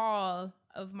the wall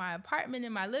of my apartment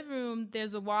in my living room,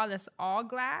 there's a wall that's all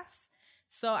glass.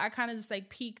 So I kind of just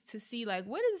peek to see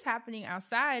what is happening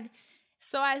outside.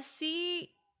 So I see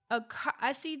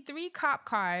 3 cop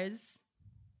cars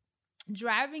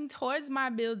driving towards my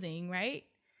building, right?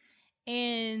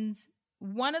 And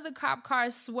one of the cop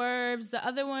cars swerves, the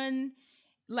other one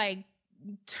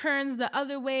turns the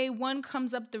other way, one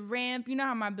comes up the ramp. You know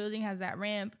how my building has that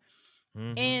ramp.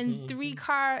 And 3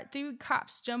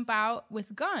 cops jump out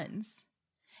with guns,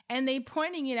 and they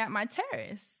pointing it at my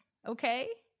terrace. Okay.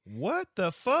 What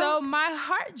the fuck? So my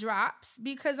heart drops,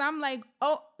 because I'm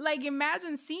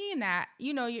imagine seeing that,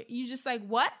 you just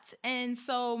what? And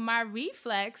so my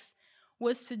reflex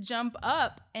was to jump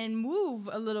up and move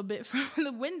a little bit from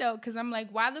the window, because I'm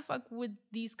why the fuck would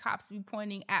these cops be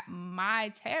pointing at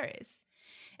my terrace?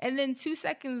 And then 2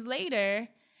 seconds later,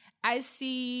 I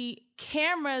see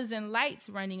cameras and lights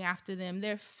running after them.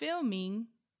 They're filming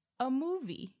a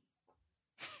movie.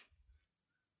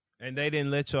 And they didn't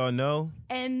let y'all know?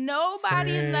 And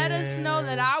nobody let us know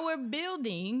that our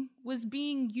building was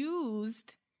being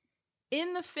used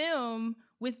in the film,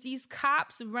 with these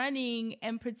cops running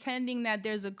and pretending that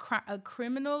there's a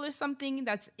criminal or something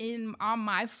that's on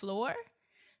my floor.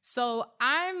 So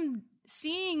I'm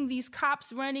seeing these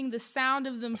cops running, the sound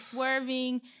of them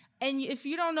swerving. And if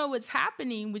you don't know what's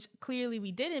happening, which clearly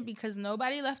we didn't, because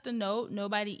nobody left a note,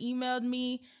 nobody emailed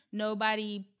me,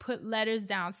 nobody put letters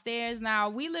downstairs. Now,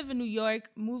 we live in New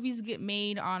York. Movies get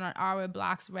made on our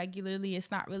blocks regularly. It's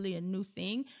not really a new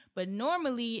thing. But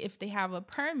normally, if they have a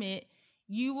permit,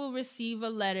 you will receive a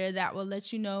letter that will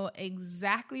let you know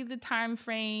exactly the time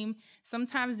frame.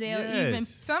 Sometimes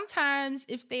sometimes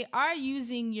if they are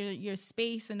using your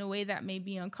space in a way that may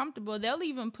be uncomfortable, they'll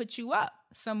even put you up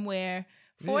somewhere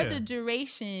for the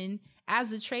duration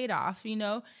as a trade-off.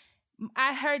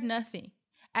 I heard nothing.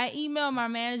 I emailed my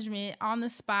management on the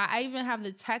spot. I even have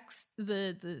the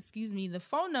the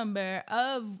phone number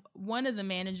of one of the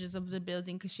managers of the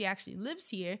building because she actually lives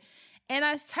here. And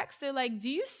I text her like, do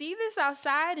you see this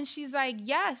outside? And she's like,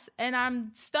 yes. And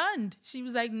I'm stunned. She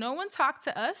was like, no one talked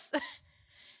to us.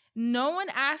 No one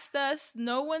asked us.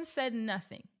 No one said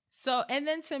nothing. So, and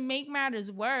then to make matters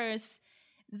worse,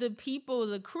 the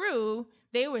crew,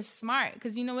 they were smart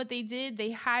because you know what they did?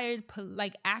 They hired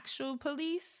actual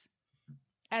police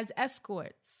as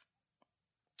escorts,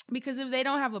 because if they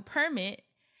don't have a permit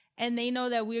and they know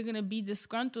that we're going to be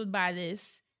disgruntled by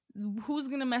this, who's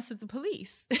going to mess with the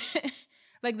police?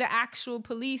 Like the actual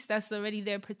police that's already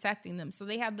there protecting them. So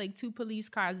they had like 2 police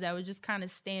cars that were just kind of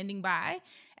standing by,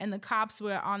 and the cops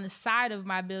were on the side of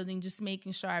my building just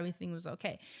making sure everything was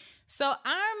okay. So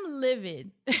I'm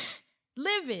livid.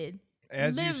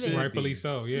 As livid. You should. Rightfully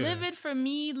so, yeah. Livid for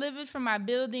me, livid for my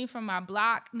building, for my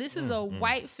block. This is a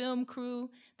white film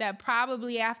crew that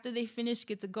probably after they finish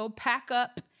get to go pack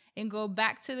up and go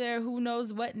back to their who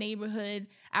knows what neighborhood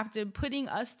after putting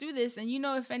us through this. And you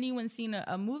know, if anyone's seen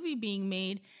a movie being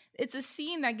made, it's a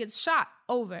scene that gets shot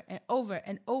over and over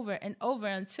and over and over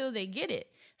until they get it.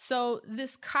 So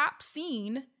this cop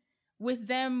scene with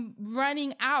them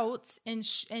running out and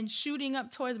shooting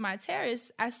up towards my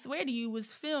terrace, I swear to you,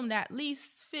 was filmed at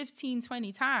least 15,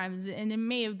 20 times. And it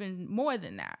may have been more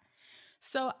than that.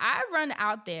 So I run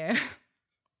out there.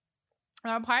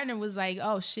 My partner was like,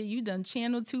 oh shit, you done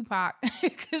channeled Tupac.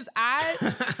 Because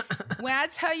when I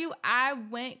tell you, I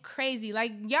went crazy.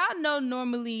 Like, y'all know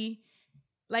normally,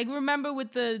 like, remember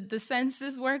with the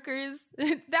census workers?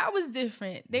 That was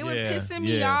different. They were pissing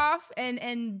me off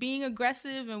and being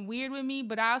aggressive and weird with me,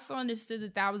 but I also understood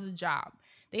that was a job.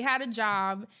 They had a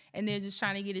job and they're just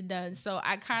trying to get it done. So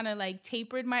I kind of like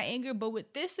tapered my anger, but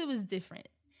with this, it was different.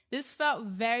 This felt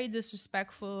very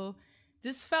disrespectful.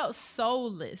 This felt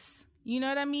soulless. You know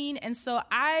what I mean? And so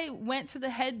I went to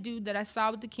the head dude that I saw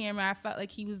with the camera. I felt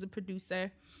like he was the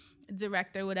producer,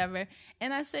 director, whatever.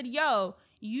 And I said, yo,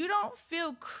 you don't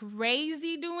feel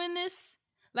crazy doing this?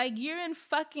 Like, you're in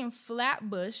fucking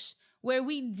Flatbush, where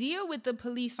we deal with the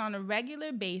police on a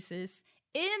regular basis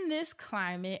in this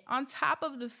climate, on top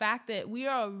of the fact that we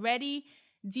are already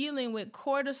dealing with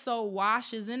cortisol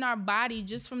washes in our body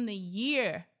just from the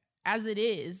year as it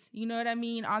is. You know what I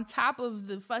mean? On top of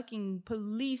the fucking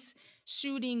police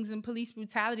shootings and police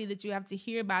brutality that you have to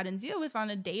hear about and deal with on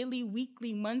a daily,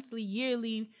 weekly, monthly,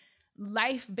 yearly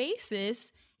life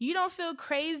basis. You don't feel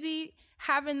crazy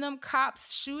having them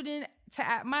cops shooting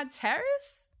at my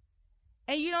terrace?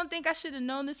 And you don't think I should have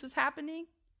known this was happening?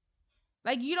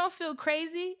 Like, you don't feel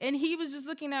crazy? And he was just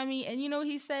looking at me, and you know,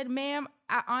 he said, ma'am,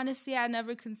 I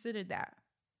never considered that.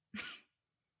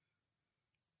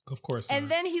 Of course not. And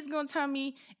then he's going to tell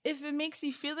me, if it makes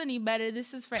you feel any better,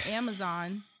 this is for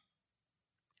Amazon.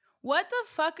 What the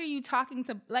fuck are you talking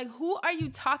to? Like, who are you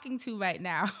talking to right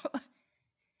now?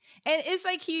 And it's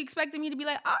like he expected me to be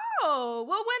like, oh,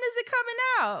 well, when is it coming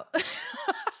out?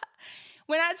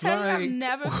 When I tell you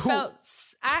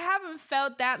I haven't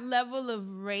felt that level of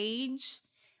rage.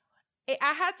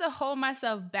 I had to hold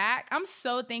myself back. I'm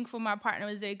so thankful my partner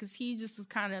was there because he just was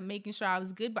kind of making sure I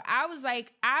was good. But I was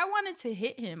like, I wanted to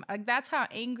hit him. Like, that's how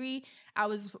angry I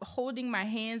was holding my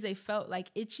hands. They felt like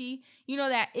itchy. You know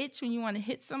that itch when you want to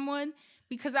hit someone?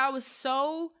 Because I was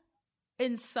so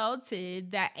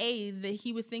insulted that A, that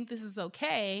he would think this is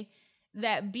okay,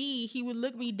 that B, he would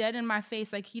look me dead in my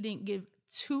face like he didn't give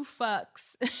 2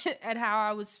 fucks at how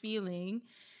I was feeling,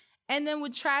 and then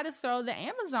would try to throw the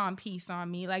Amazon piece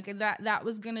on me like that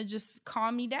was gonna just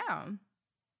calm me down.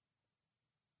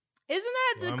 Isn't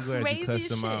that the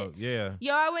craziest shit? Out. Yeah.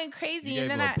 Yo, I went crazy. You and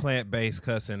gave then him a plant-based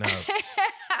cussing out.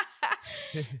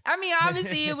 I mean,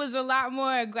 obviously it was a lot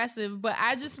more aggressive, but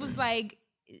I just was like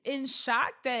in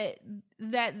shock that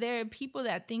there are people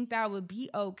that think that would be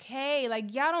okay.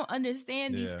 Like, y'all don't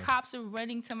understand. These cops are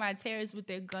running to my terrace with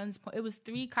their guns. It was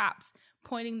 3 cops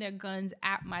pointing their guns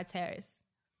at my terrace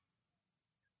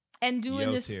and doing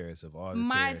Your this terrace of all the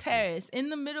my terrace in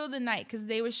the middle of the night, because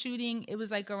they were shooting. It was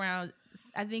like around,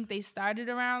 I think they started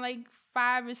around like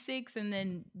 5 or 6 and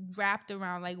then wrapped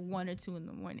around like 1 or 2 in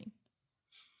the morning.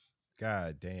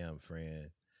 God damn, friend.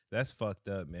 That's fucked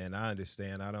up, man. I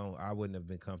understand. I wouldn't have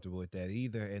been comfortable with that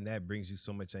either. And that brings you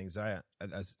so much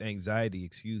anxiety,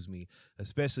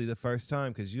 especially the first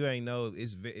time, because you ain't know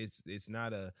it's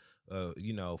not a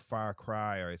far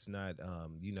cry, or it's not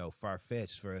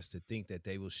far-fetched for us to think that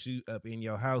they will shoot up in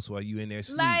your house while you in there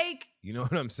sleep. Like, you know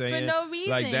what I'm saying? For no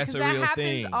reason. Like, that's a that real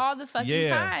happens thing. all the fucking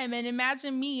time. And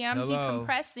imagine me, I'm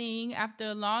decompressing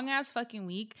after a long ass fucking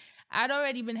week. I'd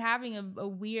already been having a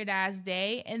weird ass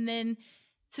day, and then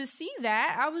to see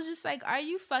that, I was just like, are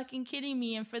you fucking kidding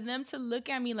me? And for them to look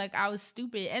at me like I was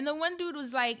stupid. And the one dude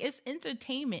was like, it's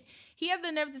entertainment. He had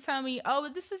the nerve to tell me, oh,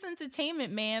 this is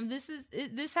entertainment, ma'am. This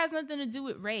has nothing to do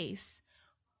with race.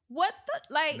 What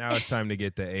the, like? Now it's time to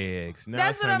get the eggs. Now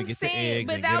That's it's time what to I'm get saying, the eggs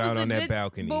but and that get was out a on that good,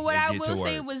 balcony. But what I will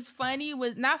say work. was funny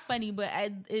was not funny, but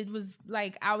it was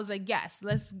like, I was like, yes,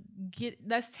 let's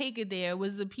take it there.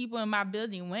 Was the people in my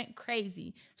building went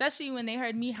crazy, especially when they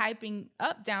heard me hyping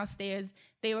up downstairs.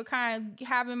 They were kind of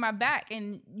having my back,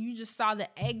 and you just saw the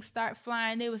eggs start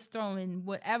flying. They was throwing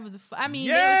whatever the fuck. I mean,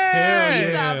 you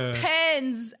saw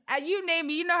pens. You name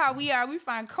it. You know how we are. We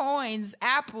find coins,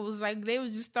 apples. Like, they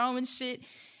was just throwing shit.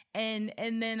 And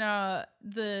then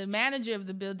the manager of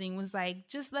the building was like,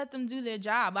 just let them do their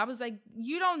job. I was like,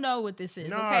 you don't know what this is,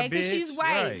 okay? Because she's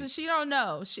white, so she don't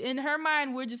know. In her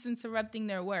mind, we're just interrupting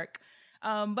their work.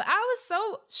 But I was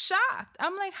so shocked.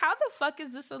 I'm like, how the fuck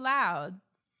is this allowed?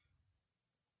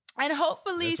 And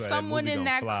hopefully someone in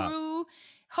that crew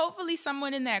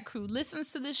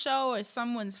listens to the show, or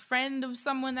someone's friend of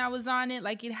someone that was on it.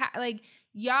 Like,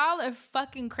 y'all are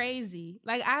fucking crazy.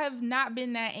 Like, I have not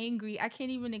been that angry. I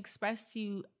can't even express to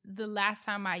you the last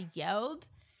time I yelled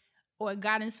or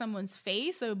got in someone's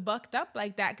face or bucked up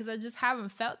like that, because I just haven't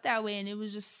felt that way. And it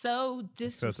was just so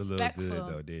disrespectful. Felt a little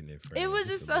good though, didn't it, friend? It was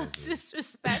just so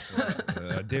disrespectful.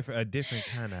 a different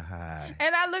kind of high.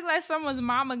 And I looked like someone's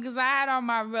mama because I had on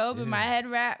my robe and my head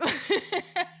wrap.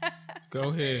 Go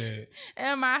ahead.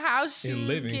 And my house shoes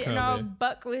getting color. all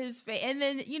buck with his face. And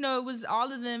then, it was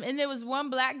all of them. And there was one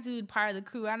black dude part of the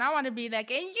crew. And I want to be like,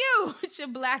 and you with your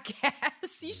black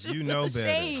ass, you should feel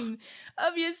ashamed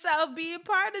of yourself being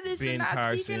part of this and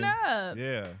not speaking up.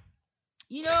 Yeah.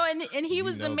 And he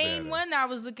was the main one that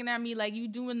was looking at me like, you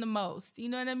doing the most. You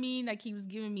know what I mean? Like, he was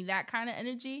giving me that kind of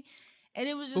energy. And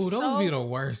it was just those be the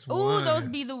worst ones. Those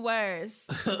be the worst.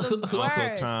 The worst.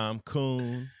 Uncle Tom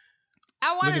Coon.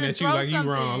 I wanted looking to at throw you like something.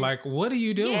 you wrong. Like, what are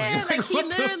you doing? Yeah, like he what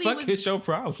literally the fuck is your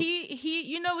problem? He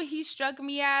you know what he struck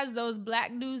me as? Those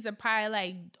black dudes that probably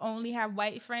like only have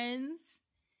white friends.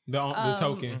 The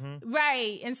token. Mm-hmm.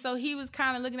 Right. And so he was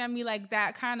kind of looking at me like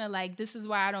that, kind of like, this is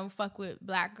why I don't fuck with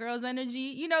black girls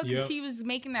energy. Because he was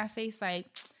making that face like,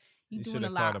 you doing a lot. You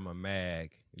should have called him a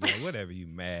mag. Like, whatever, you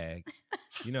mag.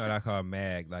 You know what I call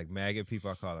mag? Like, maggot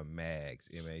people, I call them mags.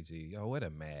 M-A-G. Yo, what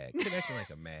a mag. Quit acting like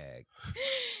a mag.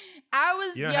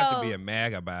 You don't have to be a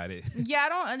mag about it. Yeah, I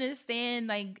don't understand.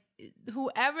 Like,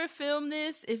 whoever filmed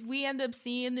this, if we end up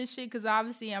seeing this shit, because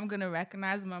obviously I'm going to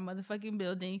recognize my motherfucking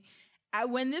building.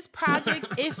 When this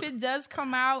project, if it does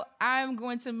come out, I'm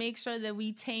going to make sure that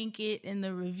we tank it in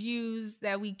the reviews,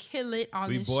 that we kill it on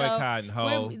the show. We boycotting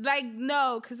ho. Like,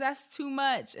 no, because that's too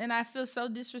much. And I feel so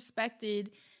disrespected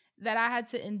that I had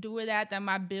to endure that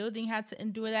my building had to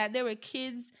endure that. There were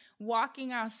kids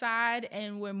walking outside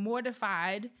and were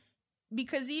mortified.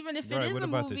 Because even if it is a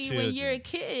movie, when you're a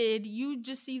kid, you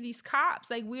just see these cops.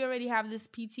 Like, we already have this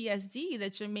PTSD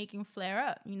that you're making flare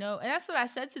up, And that's what I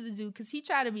said to the dude, because he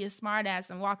tried to be a smart ass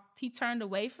and he turned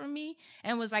away from me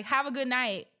and was like, have a good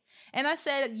night. And I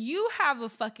said, you have a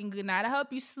fucking good night. I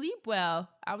hope you sleep well.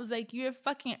 I was like, you're a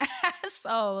fucking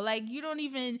asshole. Like, you don't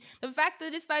even, the fact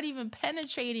that it's not even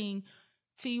penetrating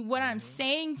to what I'm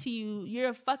saying to you, you're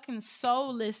a fucking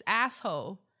soulless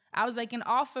asshole. I was like, and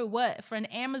all for what? For an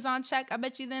Amazon check? I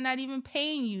bet you they're not even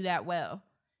paying you that well.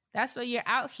 That's why you're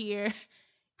out here,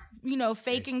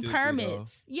 faking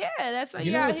permits. Yeah, that's why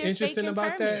you're out here interesting faking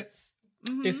about permits.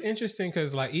 That? Mm-hmm. It's interesting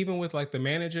because, like, even with like the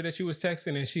manager that you was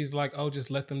texting, and she's like, "Oh,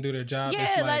 just let them do their job." Yeah,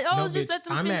 it's like, no, just bitch, let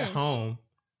them I'm finish. at home.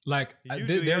 Like, you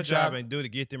do your job and do to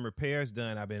get them repairs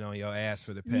done. I've been on your ass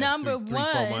for the past Number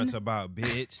 3-4 months about,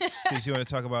 bitch. Since you want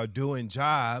to talk about doing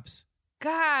jobs.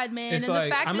 God, man. It's and like,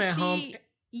 the fact I'm that at home.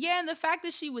 Yeah, and the fact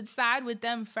that she would side with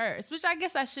them first, which I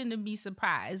guess I shouldn't be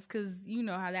surprised, because you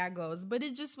know how that goes. But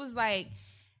it just was like,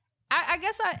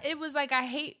 it was like, I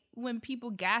hate when people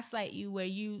gaslight you, where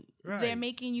they're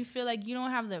making you feel like you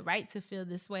don't have the right to feel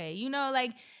this way.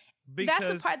 That's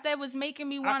the part that was making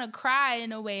me want to cry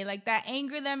in a way. Like, that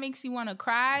anger that makes you want to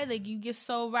cry. Like, you get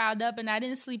so riled up, and I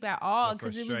didn't sleep at all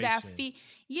because it was that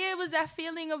it was that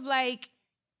feeling of like,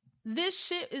 this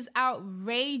shit is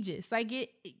outrageous. Like,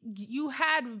 you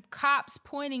had cops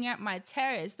pointing at my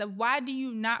terrace. Why do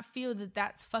you not feel that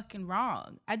that's fucking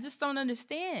wrong? I just don't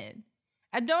understand.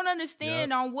 I don't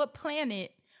understand on what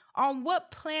planet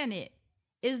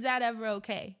is that ever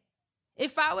okay?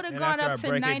 If I would have gone up to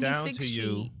 96th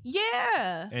Street,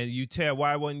 yeah. And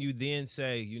why wouldn't you then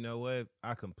say, you know what?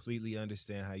 I completely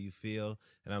understand how you feel,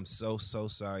 and I'm so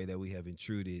sorry that we have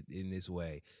intruded in this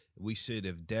way. We should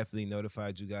have definitely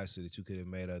notified you guys so that you could have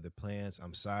made other plans.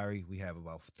 I'm sorry. We have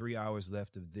about 3 hours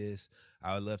left of this.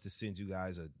 I would love to send you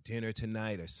guys a dinner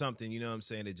tonight or something, you know what I'm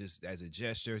saying? To just as a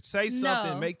gesture. Say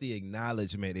something, make the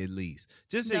acknowledgement at least.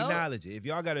 Just acknowledge it. If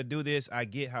y'all got to do this, I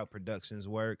get how productions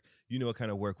work. You know what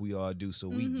kind of work we all do, so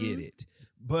we get it.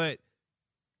 But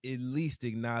at least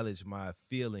acknowledge my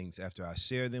feelings after I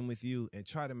share them with you and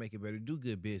try to make it better. Do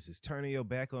good business. Turning your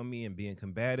back on me and being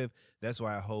combative. That's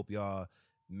why I hope y'all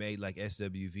made like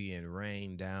SWV and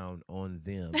rain down on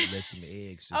them. Let them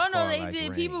eggs just fall they like did.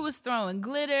 Rain. People was throwing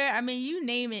glitter. I mean, you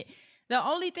name it. The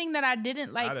only thing that I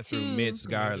didn't like I'd have threw minced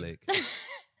garlic.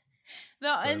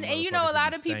 No, and you know, a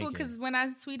lot of people, because when I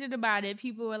tweeted about it,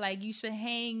 people were like, you should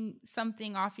hang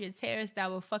something off your terrace that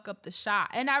will fuck up the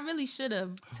shot. And I really should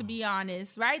have, to be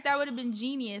honest, right? That would have been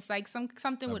genius. Like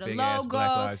something with a logo.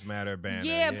 Black Lives Matter banner.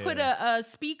 Yeah, put a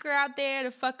speaker out there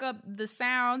to fuck up the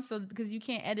sound, so because you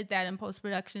can't edit that in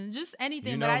post-production. Just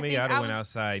anything. You know me, I'd have went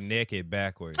outside naked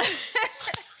backwards.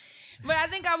 But I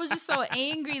think I was just so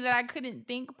angry that I couldn't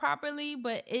think properly.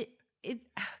 But it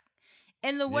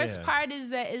and the worst part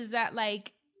is that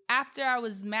like after I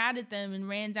was mad at them and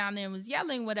ran down there and was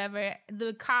yelling whatever,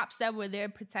 the cops that were there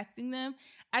protecting them,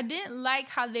 I didn't like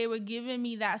how they were giving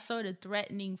me that sort of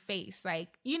threatening face,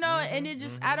 like, you know, and it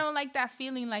just I don't like that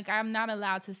feeling like I'm not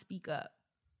allowed to speak up.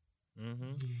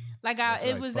 Like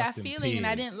it was that feeling, and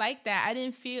I didn't like that. I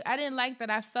didn't like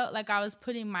that. I felt like I was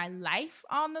putting my life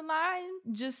on the line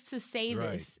just to say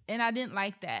this, and I didn't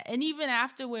like that. And even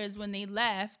afterwards, when they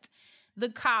left, the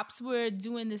cops were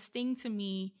doing this thing to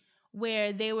me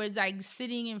where they were like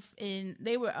sitting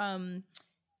they were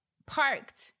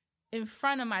parked in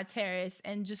front of my terrace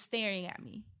and just staring at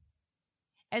me.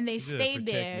 And they stayed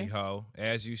there. Me, ho,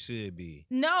 as you should be.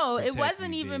 No, it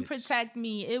wasn't even protect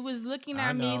me. It was looking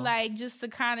at me like just to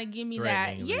kind of give me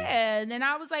that. Yeah. And then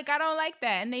I was like, I don't like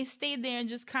that. And they stayed there and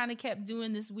just kind of kept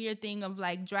doing this weird thing of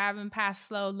like driving past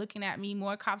slow, looking at me.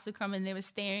 More cops would come and they were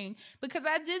staring. Because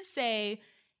I did say,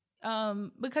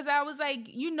 because I was like,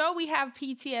 you know, we have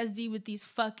PTSD with these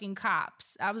fucking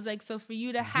cops. I was like, so for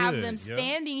you to have them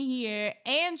standing here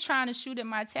and trying to shoot at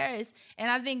my terrace. And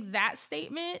I think that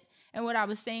statement and what I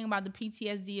was saying about the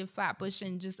PTSD of Flatbush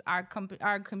and just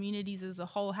our communities as a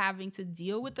whole having to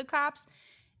deal with the cops,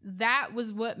 that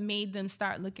was what made them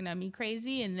start looking at me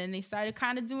crazy. And then they started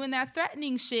kind of doing that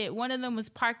threatening shit. One of them was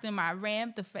parked in my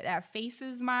ramp that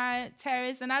faces my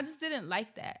terrace. And I just didn't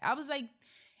like that. I was like,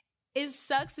 it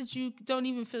sucks that you don't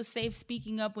even feel safe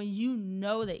speaking up when you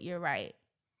know that you're right.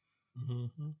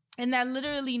 And that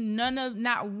literally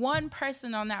not one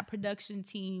person on that production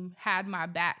team had my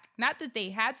back. Not that they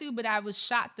had to, but I was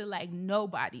shocked that like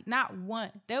nobody, not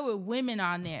one. There were women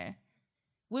on there.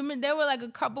 There were like a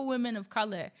couple women of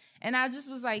color. And I just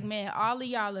was like, man, all of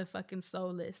y'all are fucking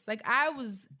soulless. Like I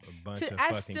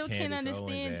still can't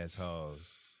understand.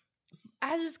 Assholes.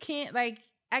 I just can't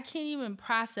I can't even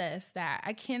process that.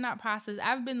 I cannot process.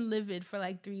 I've been livid for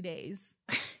like 3 days.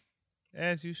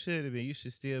 As you should have been. You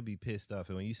should still be pissed off.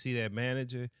 And when you see that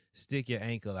manager, stick your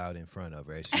ankle out in front of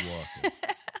her as she walking.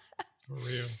 For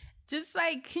real. Just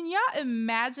like, can y'all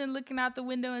imagine looking out the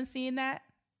window and seeing that?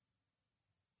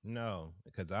 No,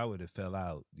 because I would have fell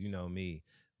out. You know me.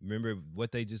 Remember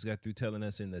what they just got through telling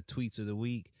us in the tweets of the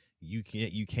week? You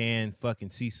can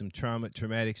fucking see some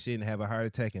traumatic shit and have a heart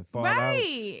attack and fall out.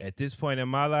 At this point in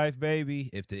my life, baby,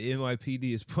 if the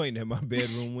NYPD is pointing at my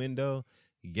bedroom window,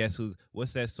 guess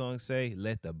what's that song say?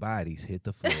 Let the bodies hit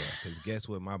the floor. Because guess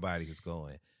what my body is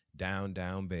going? Down,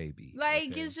 down, baby.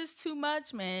 It's just too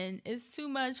much, man. It's too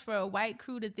much for a white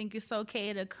crew to think it's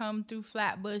okay to come through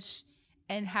Flatbush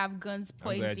and have guns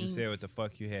pointing. I'm glad you said what the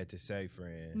fuck you had to say,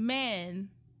 friend. Man.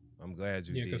 I'm glad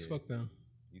you did. Yeah, because fuck them.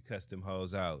 You cussed them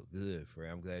hoes out. Good,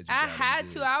 friend. I'm glad you I had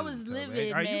to. I was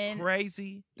livid, man. Are man. you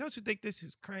crazy? Don't you think this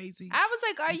is crazy? I was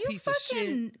like, are you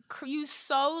fucking, you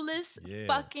soulless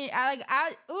fucking,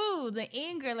 the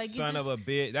anger. Like, son of a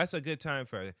bitch. That's a good time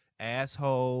for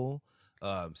asshole,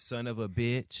 son of a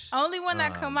bitch. Only one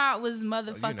that come out was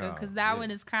motherfucker, because that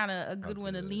one is kind of a good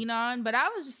one to lean on. But I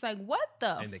was just like, what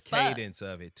the fuck? And the cadence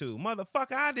of it, too.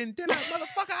 Motherfucker,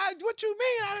 what you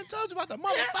mean? I done told you about the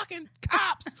motherfucking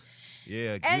cops.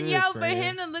 Yeah, and for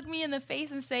him to look me in the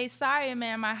face and say, sorry,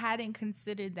 ma'am, I hadn't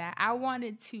considered that. I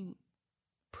wanted to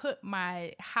put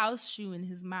my house shoe in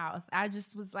his mouth. I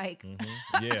just was like,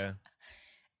 yeah.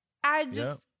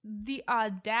 The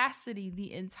audacity,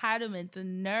 the entitlement, the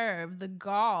nerve, the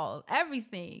gall,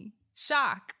 everything.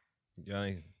 Shock.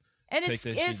 And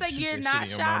it's like you're not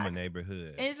shocked.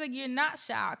 Neighborhood. It's like you're not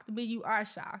shocked, but you are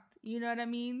shocked. You know what I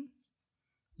mean?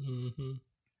 Mm-hmm.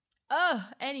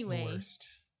 Anyway. Worst.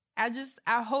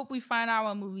 I hope we find out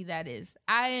what movie that is.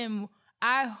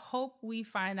 I hope we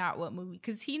find out what movie,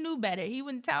 because he knew better. He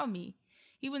wouldn't tell me.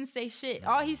 He wouldn't say shit.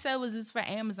 All he said was it's for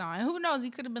Amazon. Who knows? He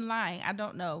could have been lying. I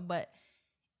don't know, but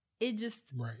it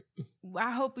just right.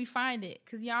 I hope we find it,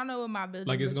 because y'all know what my building.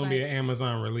 Like it's gonna be an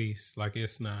Amazon release. Like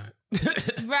it's not.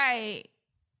 Right.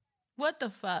 What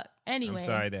the fuck? Anyway. I'm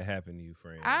sorry that happened to you,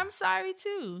 friend. I'm sorry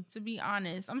too, to be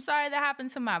honest. I'm sorry that happened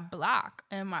to my block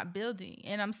and my building.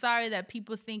 And I'm sorry that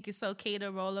people think it's okay to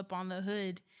roll up on the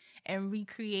hood and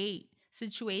recreate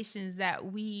situations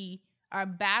that we are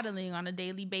battling on a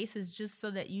daily basis just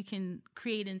so that you can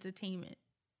create entertainment.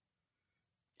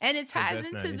 And it ties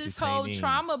into this whole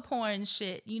trauma porn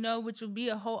shit, you know, which will be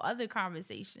a whole other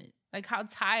conversation. Like how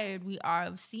tired we are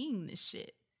of seeing this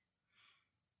shit.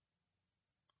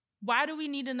 Why do we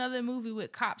need another movie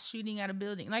with cops shooting at a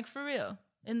building? Like, for real,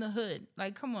 in the hood.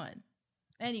 Like, come on.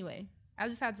 Anyway, I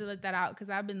just had to let that out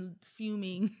because I've been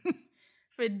fuming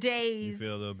for days. You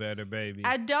feel a little better, baby?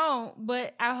 I don't,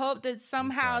 but I hope that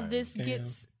somehow this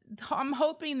gets... I'm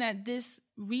hoping that this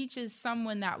reaches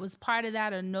someone that was part of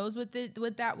that or knows what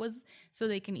that was, so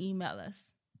they can email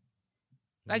us.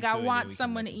 Like, I want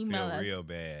someone to email us. Real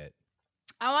bad.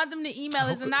 I want them to email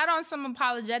us, and not on some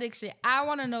apologetic shit. I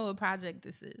want to know what project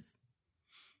this is.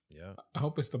 Yeah. I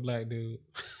hope it's the black dude.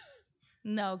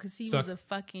 No, because he was a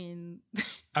fucking...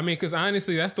 I mean, because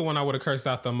honestly, that's the one I would have cursed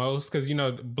out the most. Because, you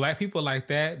know, black people like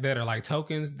that are like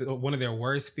tokens, one of their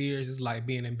worst fears is like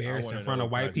being embarrassed in front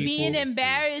of white people. Being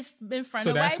embarrassed in front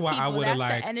of white people. So that's why I would have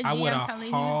like... That's the energy I'm telling you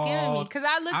he was giving me. Because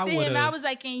I looked at him, I was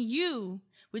like, and you...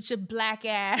 with your black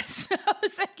ass. I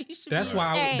was like, you should be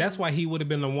ashamed. That's why he would have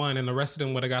been the one, and the rest of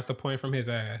them would have got the point from his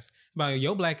ass. But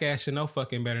your black ass should know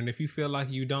fucking better. And if you feel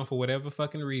like you don't for whatever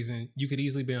fucking reason, you could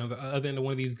easily be on the other end of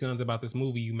one of these guns about this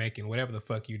movie you making, whatever the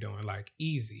fuck you doing. Like,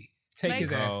 easy. Take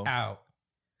his ass out.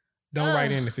 Don't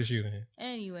write in if it's you then.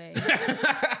 Anyway.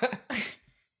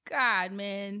 God,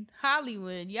 man.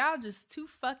 Hollywood, y'all just too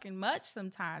fucking much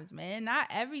sometimes, man. Not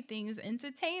everything is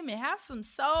entertainment. Have some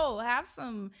soul. Have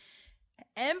some...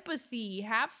 empathy,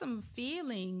 have some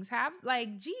feelings, have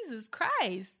like Jesus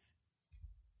Christ.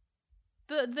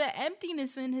 The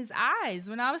emptiness in his eyes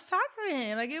when I was talking to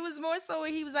him, like it was more so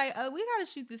when he was like, "Oh, we gotta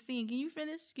shoot this scene. Can you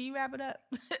finish? Can you wrap it up?"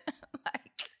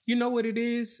 Like, you know what it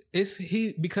is? It's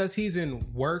because he's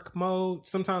in work mode.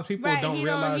 Sometimes people don't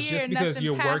realize just because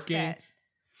you're working. That.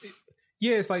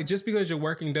 Yeah, it's like just because you're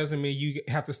working doesn't mean you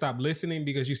have to stop listening,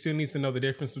 because you still need to know the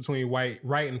difference between right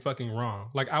and fucking wrong.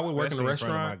 Like I would work in a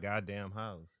restaurant. In front of my goddamn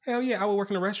house. Hell yeah, I would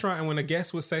work in a restaurant, and when a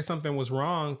guest would say something was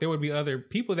wrong, there would be other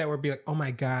people that would be like, "Oh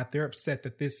my God, they're upset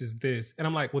that this is this," and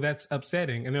I'm like, "Well, that's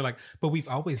upsetting," and they're like, "But we've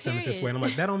always done it this way," and I'm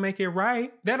like, "That don't make it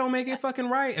right. That don't make it fucking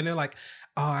right," and they're like,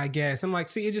 "Oh, I guess." I'm like,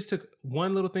 "See, it just took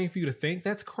one little thing for you to think.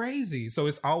 That's crazy." So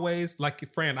it's always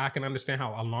like, friend, I can understand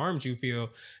how alarmed you feel,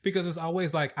 because it's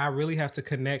always like I really have to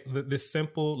connect this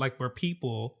simple, like we're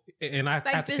people, and I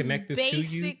have to connect this to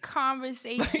you. Basic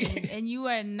conversation, and you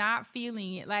are not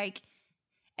feeling it, like.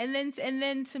 And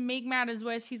then to make matters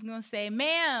worse, he's gonna say,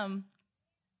 "Ma'am,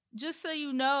 just so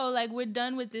you know, like we're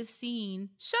done with this scene.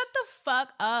 Shut the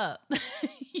fuck up."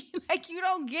 Like you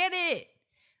don't get it.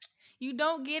 You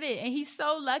don't get it. And he's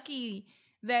so lucky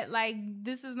that like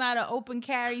this is not an open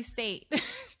carry state.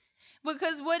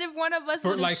 Because what if one of us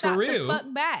would have shot the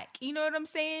fuck back? You know what I'm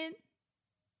saying?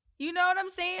 You know what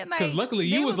I'm saying? Like, because luckily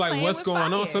you was like, "What's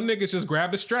going on?" Some niggas just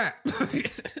grabbed a strap.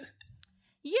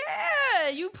 Yeah,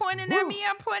 you pointing at me,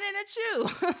 I'm pointing at you.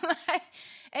 Like,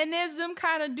 and there's them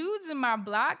kind of dudes in my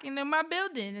block and in my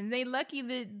building, and they lucky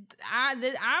that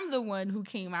I'm the one who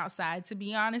came outside. To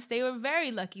be honest, they were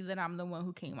very lucky that I'm the one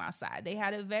who came outside. They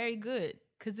had it very good,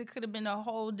 because it could have been a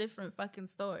whole different fucking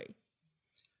story.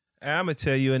 I'm gonna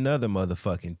tell you another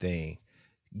motherfucking thing.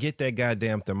 Get that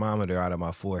goddamn thermometer out of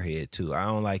my forehead too. I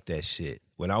don't like that shit.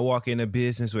 When I walk in a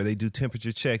business where they do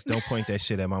temperature checks, don't point that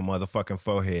shit at my motherfucking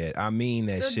forehead. I mean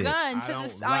that shit. Gun to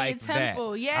on your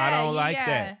temple. Yeah, I don't like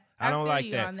that. I don't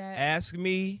like that. Ask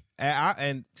me,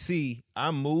 and see,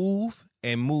 I move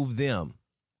and move them,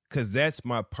 because that's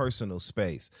my personal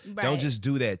space. Right. Don't just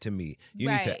do that to me. You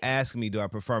need to ask me, do I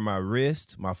prefer my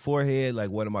wrist, my forehead? Like,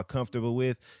 what am I comfortable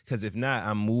with? Because if not,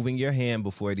 I'm moving your hand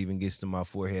before it even gets to my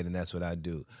forehead, and that's what I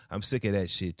do. I'm sick of that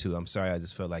shit, too. I'm sorry. I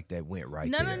just felt like that went right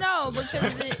there. No,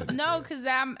 because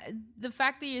the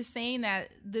fact that you're saying that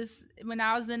when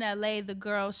I was in LA, the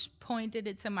girl pointed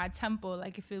it to my temple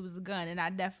like if it was a gun, and I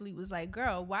definitely was like,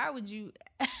 girl, why would you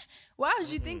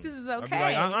think this is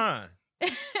okay? I'd be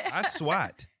like, I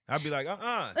SWAT. I'd be like,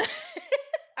 I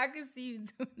can see you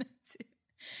doing that too.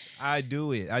 I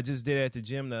do it. I just did it at the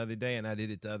gym the other day, and I did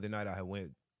it the other night.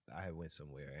 I went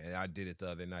somewhere, and I did it the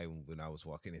other night when I was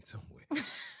walking in somewhere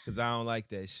because I don't like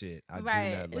that shit. I do not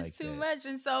like that. It's too much.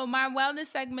 And so my wellness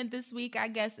segment this week, I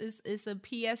guess, is a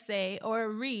PSA or a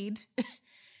read.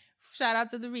 Shout out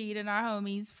to the Read and our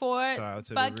homies for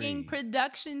fucking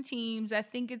production teams. I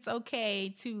think it's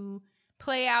okay to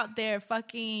play out their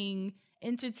fucking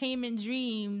entertainment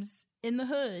dreams in the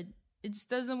hood. It just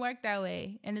doesn't work that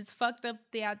way, and it's fucked up.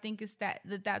 I think it's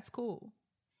that's cool.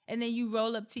 And then you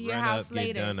roll up to your house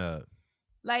later. Get done up.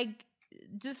 Like,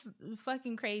 just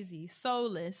fucking crazy.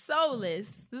 Soulless.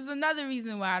 This is another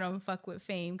reason why I don't fuck with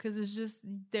fame, because it's just,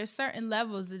 there's certain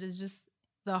levels that is just,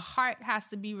 the heart has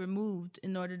to be removed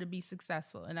in order to be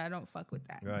successful, and I don't fuck with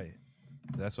that. Right.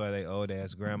 That's why they old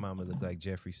ass grandmama look like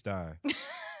Jeffree Star.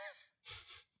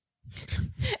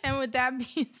 And with that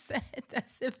being said,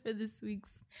 that's it for this week's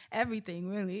everything,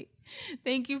 really.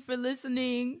 Thank you for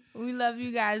listening. We love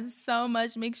you guys so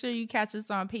much. Make sure you catch us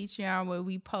on Patreon, where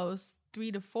we post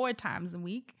 3 to 4 times a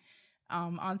week.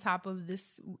 On top of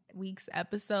this week's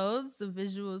episodes, the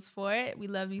visuals for it. We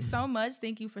love you so much.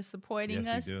 Thank you for supporting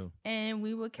us. We do. And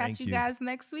we will catch you guys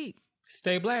next week.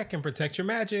 Stay black and protect your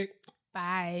magic.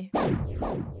 Bye.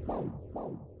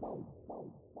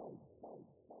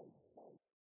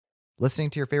 Listening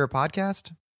to your favorite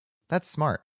podcast? That's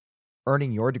smart.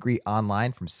 Earning your degree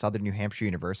online from Southern New Hampshire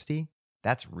University?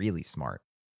 That's really smart.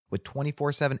 With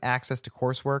 24/7 access to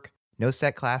coursework, no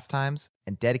set class times,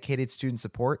 and dedicated student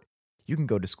support, you can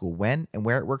go to school when and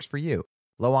where it works for you.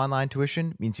 Low online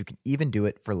tuition means you can even do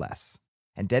it for less.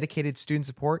 And dedicated student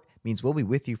support means we'll be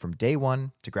with you from day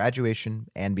one to graduation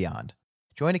and beyond.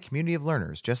 Join a community of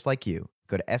learners just like you.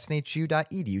 Go to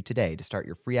snhu.edu today to start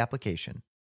your free application.